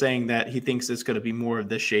 Rand was saying that he thinks it's going to be more of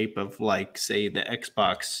the shape of like, say, the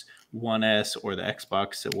Xbox One S or the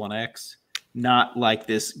Xbox One X. Not like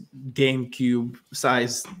this GameCube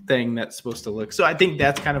size thing that's supposed to look. So I think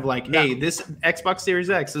that's kind of like, hey, this Xbox Series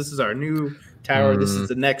X, this is our new tower. This is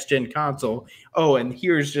the next gen console. Oh, and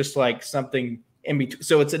here's just like something in between.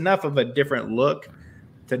 So it's enough of a different look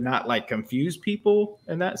to not like confuse people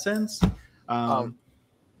in that sense.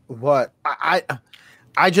 What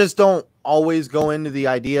I just don't always go into the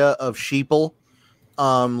idea of sheeple.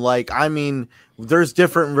 There's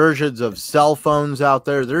different versions of cell phones out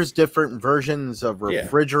there. There's different versions of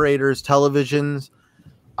refrigerators, televisions.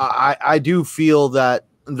 I do feel that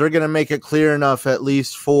they're going to make it clear enough, at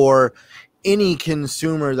least for any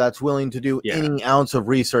consumer that's willing to do any ounce of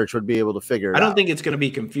research would be able to figure it out. I don't think it's going to be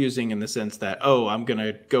confusing in the sense that, oh, I'm going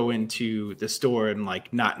to go into the store and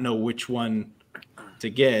like not know which one to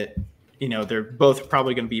get. They're both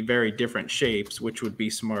probably going to be very different shapes, which would be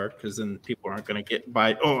smart because then people aren't going to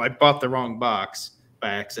I bought the wrong box by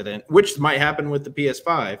accident, which might happen with the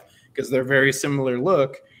PS5 because they're very similar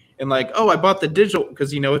look. And like, oh, I bought the digital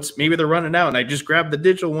because, it's maybe they're running out and I just grabbed the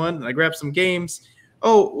digital one and I grabbed some games.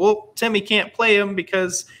 Oh, well, Timmy can't play them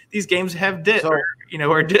because these games have disc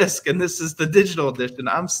and this is the digital edition.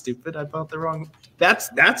 I'm stupid. I bought the wrong.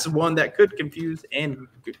 That's one that could confuse and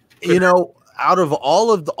out of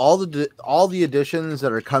all the editions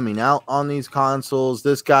that are coming out on these consoles,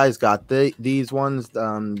 this guy's got these ones.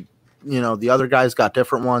 The other guy's got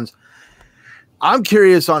different ones. I'm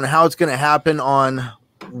curious on how it's going to happen on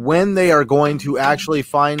when they are going to actually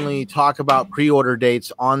finally talk about pre-order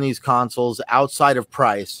dates on these consoles outside of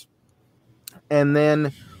price. And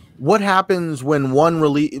then what happens when one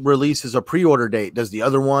releases a pre-order date? Does the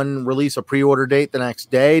other one release a pre-order date the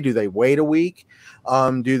next day? Do they wait a week?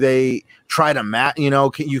 Do they try to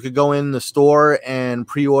you could go in the store and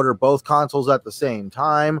pre-order both consoles at the same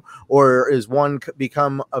time, or is one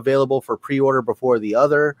become available for pre-order before the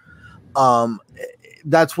other?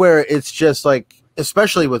 That's where it's just like,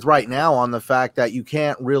 especially with right now on the fact that you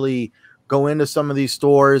can't really go into some of these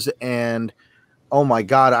stores and, oh my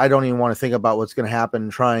God, I don't even want to think about what's going to happen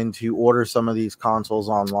trying to order some of these consoles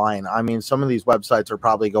online. I mean, some of these websites are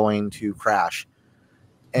probably going to crash.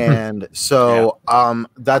 And so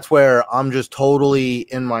that's where I'm just totally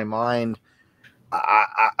in my mind.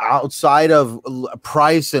 Outside of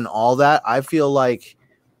price and all that, I feel like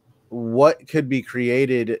what could be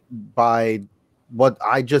created by what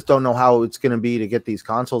I just don't know how it's going to be to get these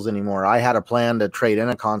consoles anymore. I had a plan to trade in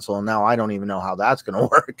a console, and now I don't even know how that's going to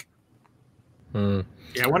work.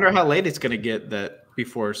 Yeah, I wonder how late it's going to get that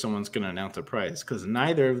before someone's going to announce a price, because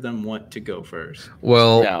neither of them want to go first.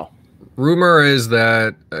 Well, rumor is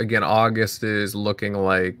that, again, August is looking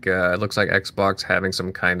like, it looks like Xbox having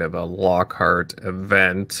some kind of a Lockhart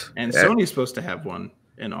event. And Sony's supposed to have one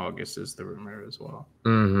in August is the rumor as well.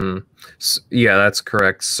 Yeah, that's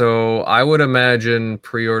correct. So I would imagine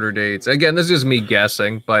pre-order dates. Again, this is me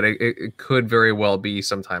guessing, but it could very well be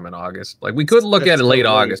sometime in August. Like we could look at it late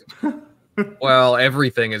August. Well,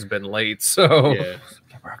 everything has been late, so Yeah.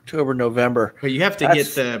 October, November. But you have to get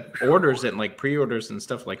the orders and like pre-orders and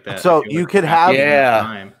stuff like that. So I feel you like could have have- Yeah.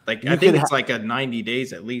 time. Like You I think could it's like a 90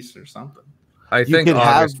 days at least or something. I You think could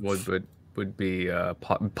have- August would be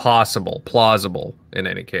possible, plausible in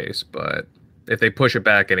any case. But if they push it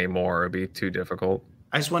back anymore, it'd be too difficult.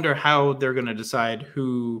 I just wonder how they're going to decide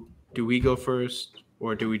who do we go first,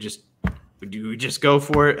 or do we just go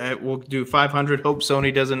for it? We'll do 500. Hope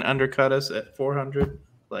Sony doesn't undercut us at 400.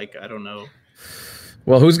 Like I don't know.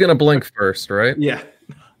 Well, who's gonna blink first, right? Yeah.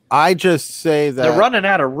 I just say that They're running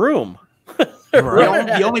out of room.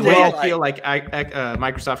 The only way I Daylight. feel like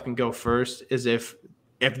Microsoft can go first is if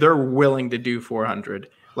they're willing to do 400.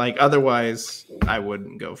 Like otherwise, I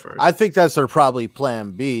wouldn't go first. I think that's their probably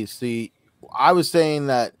plan B. See, I was saying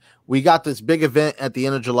that we got this big event at the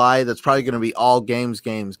end of July that's probably going to be all games.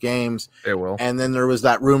 It will. And then there was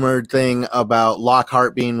that rumored thing about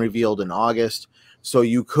Lockhart being revealed in August. So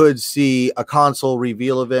you could see a console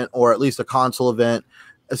reveal event, or at least a console event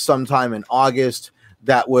sometime in August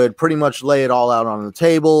that would pretty much lay it all out on the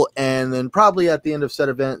table. And then probably at the end of said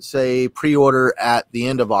event, say pre-order at the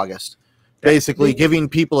end of August. Basically giving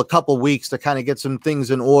people a couple weeks to kind of get some things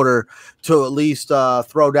in order to at least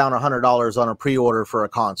throw down $100 on a pre-order for a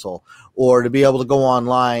console, or to be able to go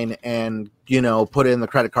online and, put in the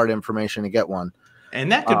credit card information to get one.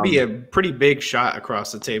 And that could be a pretty big shot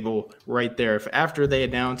across the table right there. If after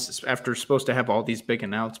supposed to have all these big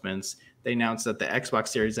announcements, they announced that the Xbox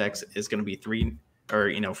Series X is going to be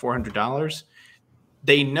 $400.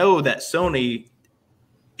 They know that Sony,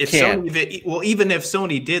 even if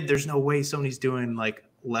Sony did, there's no way Sony's doing like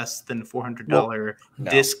less than $400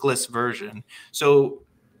 discless version. So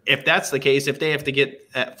if that's the case, if they have to get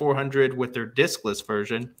at 400 with their discless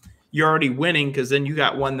version, you're already winning, because then you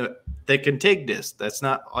got one that can take disc. That's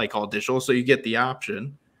not like all digital, so you get the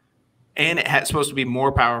option, and it's supposed to be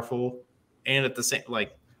more powerful, and at the same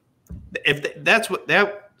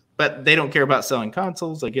but they don't care about selling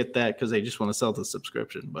consoles. I get that, because they just want to sell the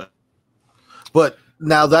subscription. But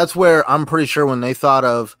now that's where I'm pretty sure when they thought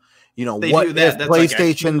of, what if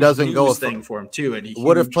PlayStation doesn't go thing for them too?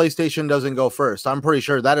 What if PlayStation doesn't go first? I'm pretty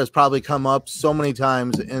sure that has probably come up so many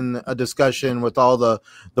times in a discussion with all the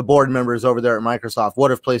board members over there at Microsoft. What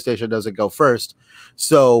if PlayStation doesn't go first?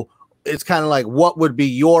 So it's kind of like, what would be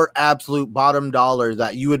your absolute bottom dollar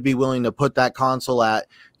that you would be willing to put that console at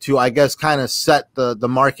to, I guess, kind of set the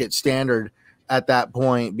market standard at that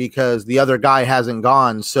point, because the other guy hasn't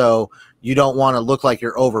gone. So you don't want to look like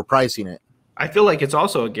you're overpricing it. I feel like it's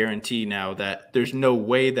also a guarantee now that there's no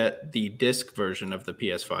way that the disc version of the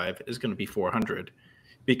PS5 is going to be 400,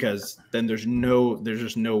 because then there's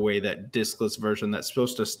just no way that discless version that's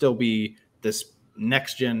supposed to still be this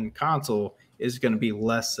next gen console is going to be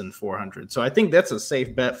less than 400. So I think that's a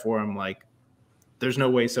safe bet for them. Like, there's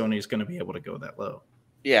no way Sony's going to be able to go that low.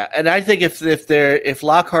 Yeah, and I think if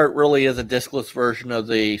Lockhart really is a discless version of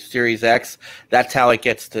the Series X, that's how it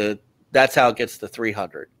gets to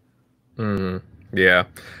 300. Yeah,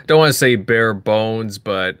 don't want to say bare bones,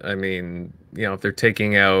 but I mean, if they're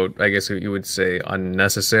taking out, I guess you would say,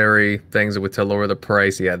 unnecessary things to lower the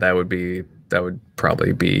price, yeah, that would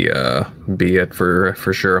probably be it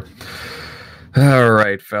for sure. All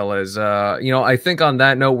right, fellas. I think on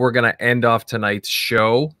that note, we're gonna end off tonight's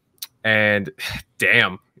show. And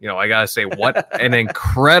damn, I gotta say, what an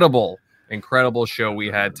incredible show we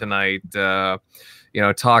had tonight.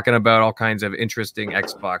 Talking about all kinds of interesting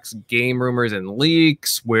Xbox game rumors and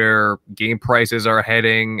leaks, where game prices are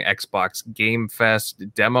heading, Xbox Game Fest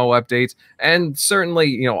demo updates, and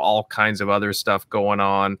certainly, all kinds of other stuff going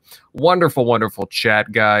on. Wonderful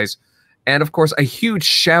chat, guys. And of course, a huge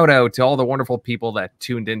shout out to all the wonderful people that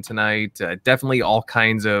tuned in tonight. Definitely all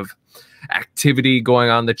kinds of activity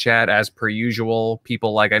going on in the chat as per usual.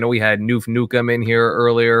 People like, I know we had Noof Nukem in here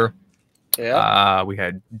earlier. Yeah. We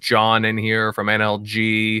had John in here from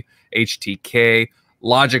NLG, HTK,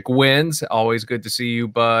 Logic Wins. Always good to see you,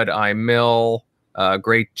 bud. I'm Mill.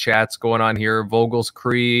 Great chats going on here. Vogels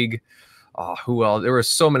Krieg. Who else? There were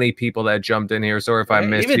so many people that jumped in here. Sorry if I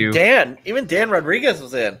missed you. Even Dan Rodriguez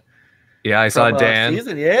was in. Yeah, I saw Dan.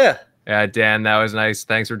 Season, yeah. Yeah, Dan, that was nice.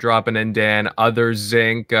 Thanks for dropping in, Dan. Other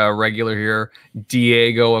Zinc, regular here.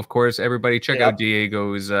 Diego, of course. Everybody check out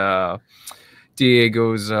Diego's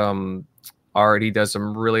art. He does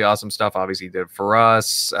some really awesome stuff. Obviously, he did it for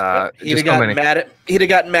us. He'd have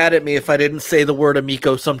gotten mad at me if I didn't say the word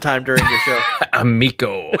Amico sometime during the show.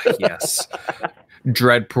 Amico, yes.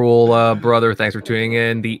 Dreadpool brother, thanks for tuning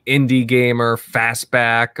in. The Indie Gamer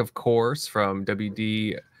Fastback, of course, from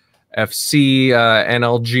WDFC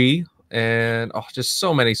NLG, and just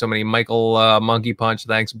so many. Michael Monkey Punch,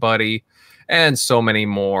 thanks, buddy, and so many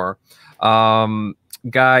more.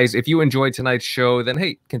 Guys, if you enjoyed tonight's show, then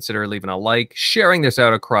hey, consider leaving a like, sharing this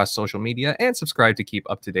out across social media, and subscribe to keep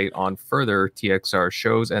up to date on further TXR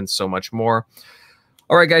shows and so much more.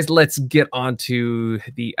 All right, guys, let's get on to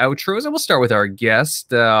the outros, and we'll start with our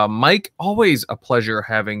guest, Mike. Always a pleasure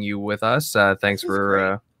having you with us. Thanks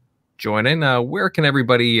for joining. Where can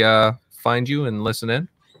everybody find you and listen in?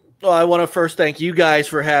 Well, I want to first thank you guys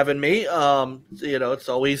for having me. It's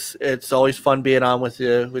always fun being on with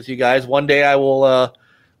you guys. One day I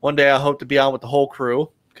hope to be on with the whole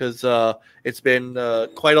crew, because it's been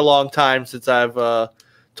quite a long time since I've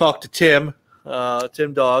talked to Tim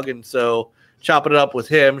Dog, and so chopping it up with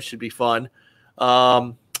him should be fun.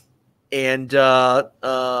 So you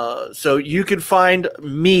can find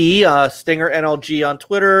me, Stinger NLG, on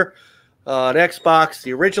Twitter, on Xbox,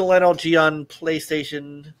 the original NLG on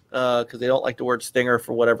PlayStation, because they don't like the word Stinger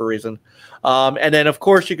for whatever reason. And then, of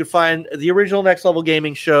course, you can find the original Next Level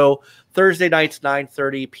Gaming show Thursday nights,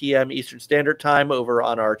 9:30 p.m. Eastern Standard Time, over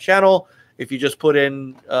on our channel. If you just put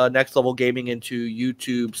in Next Level Gaming into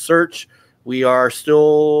YouTube search, we are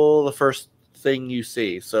still the first thing you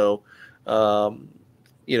see. So, come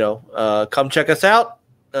check us out.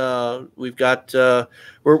 We've got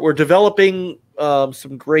we're developing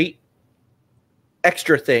some great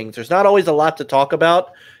extra things. There's not always a lot to talk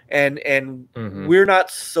about, and we're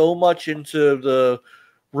not so much into the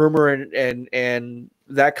rumor and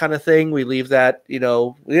that kind of thing. We leave that,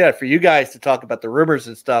 for you guys to talk about the rumors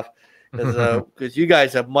and stuff, because you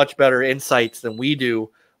guys have much better insights than we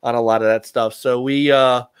do on a lot of that stuff. So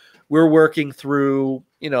we're working through,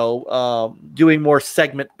 doing more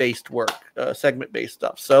segment-based work, segment-based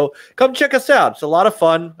stuff. So come check us out. It's a lot of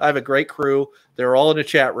fun. I have a great crew. They're all in the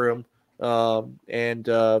chat room. My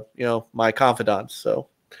confidants. So,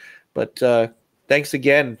 but thanks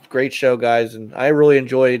again. Great show, guys, and I really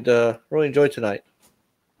enjoyed tonight.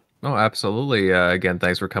 Oh, absolutely. Again,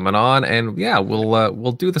 thanks for coming on, and yeah,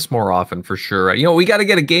 we'll do this more often for sure. We got to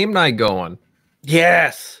get a game night going.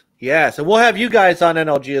 Yes, and we'll have you guys on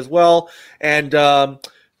NLG as well. And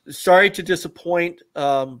sorry to disappoint,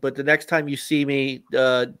 but the next time you see me,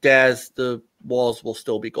 Daz, the walls will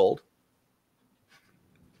still be gold.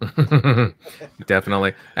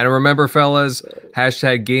 Definitely. And remember, fellas,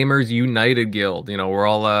 #Gamers United Guild. We're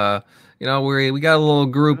all we got a little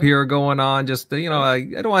group here going on. Just I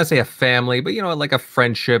don't want to say a family, but like a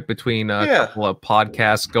friendship between a couple of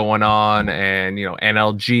podcasts going on, and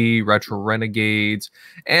NLG, Retro Renegades,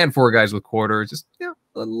 and Four Guys with Quarters. Just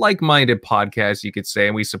like-minded podcasts, you could say,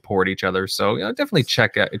 and we support each other. So definitely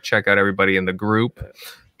check out everybody in the group.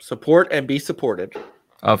 Support and be supported.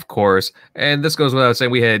 Of course. And this goes without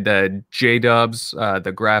saying, we had J-Dubs,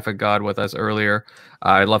 the graphic god, with us earlier.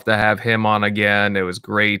 I'd love to have him on again. It was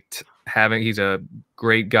great he's a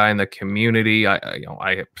great guy in the community.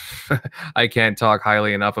 I can't talk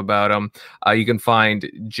highly enough about him. You can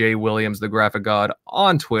find Jay Williams, the graphic god,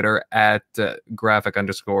 on Twitter at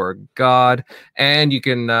graphic_god. And you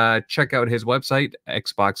can check out his website,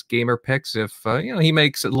 Xbox Gamer Picks, if he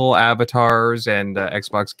makes little avatars and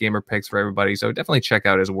Xbox Gamer Picks for everybody. So definitely check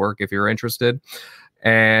out his work if you're interested.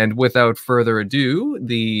 And without further ado,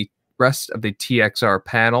 the rest of the TXR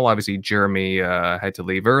panel. Obviously, Jeremy had to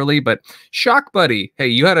leave early, but Shock Buddy, hey,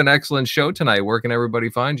 you had an excellent show tonight. Where can everybody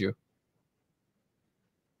find you?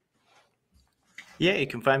 Yeah, you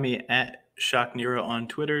can find me at Shock Nero on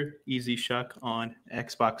Twitter, Easy Shock on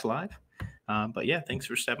Xbox Live. But yeah, thanks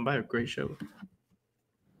for stepping by. A great show.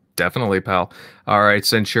 Definitely, pal. All right,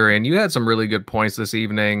 Centurion, you had some really good points this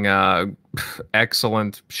evening.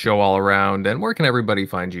 Excellent show all around. And where can everybody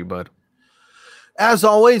find you, bud? As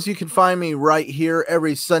always, you can find me right here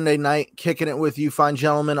every Sunday night, kicking it with you fine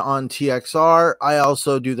gentlemen on TXR. I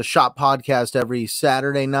also do the Shop Podcast every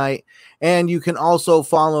Saturday night. And you can also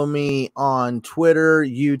follow me on Twitter,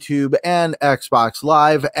 YouTube, and Xbox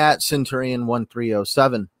Live at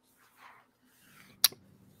Centurion1307.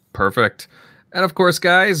 Perfect. And of course,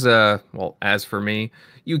 guys, well, as for me,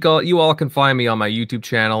 you all can find me on my YouTube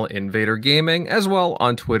channel, Invader Gaming, as well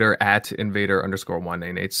on Twitter at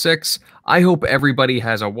Invader_1986. I hope everybody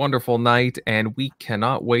has a wonderful night, and we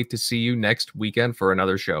cannot wait to see you next weekend for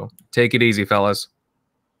another show. Take it easy, fellas.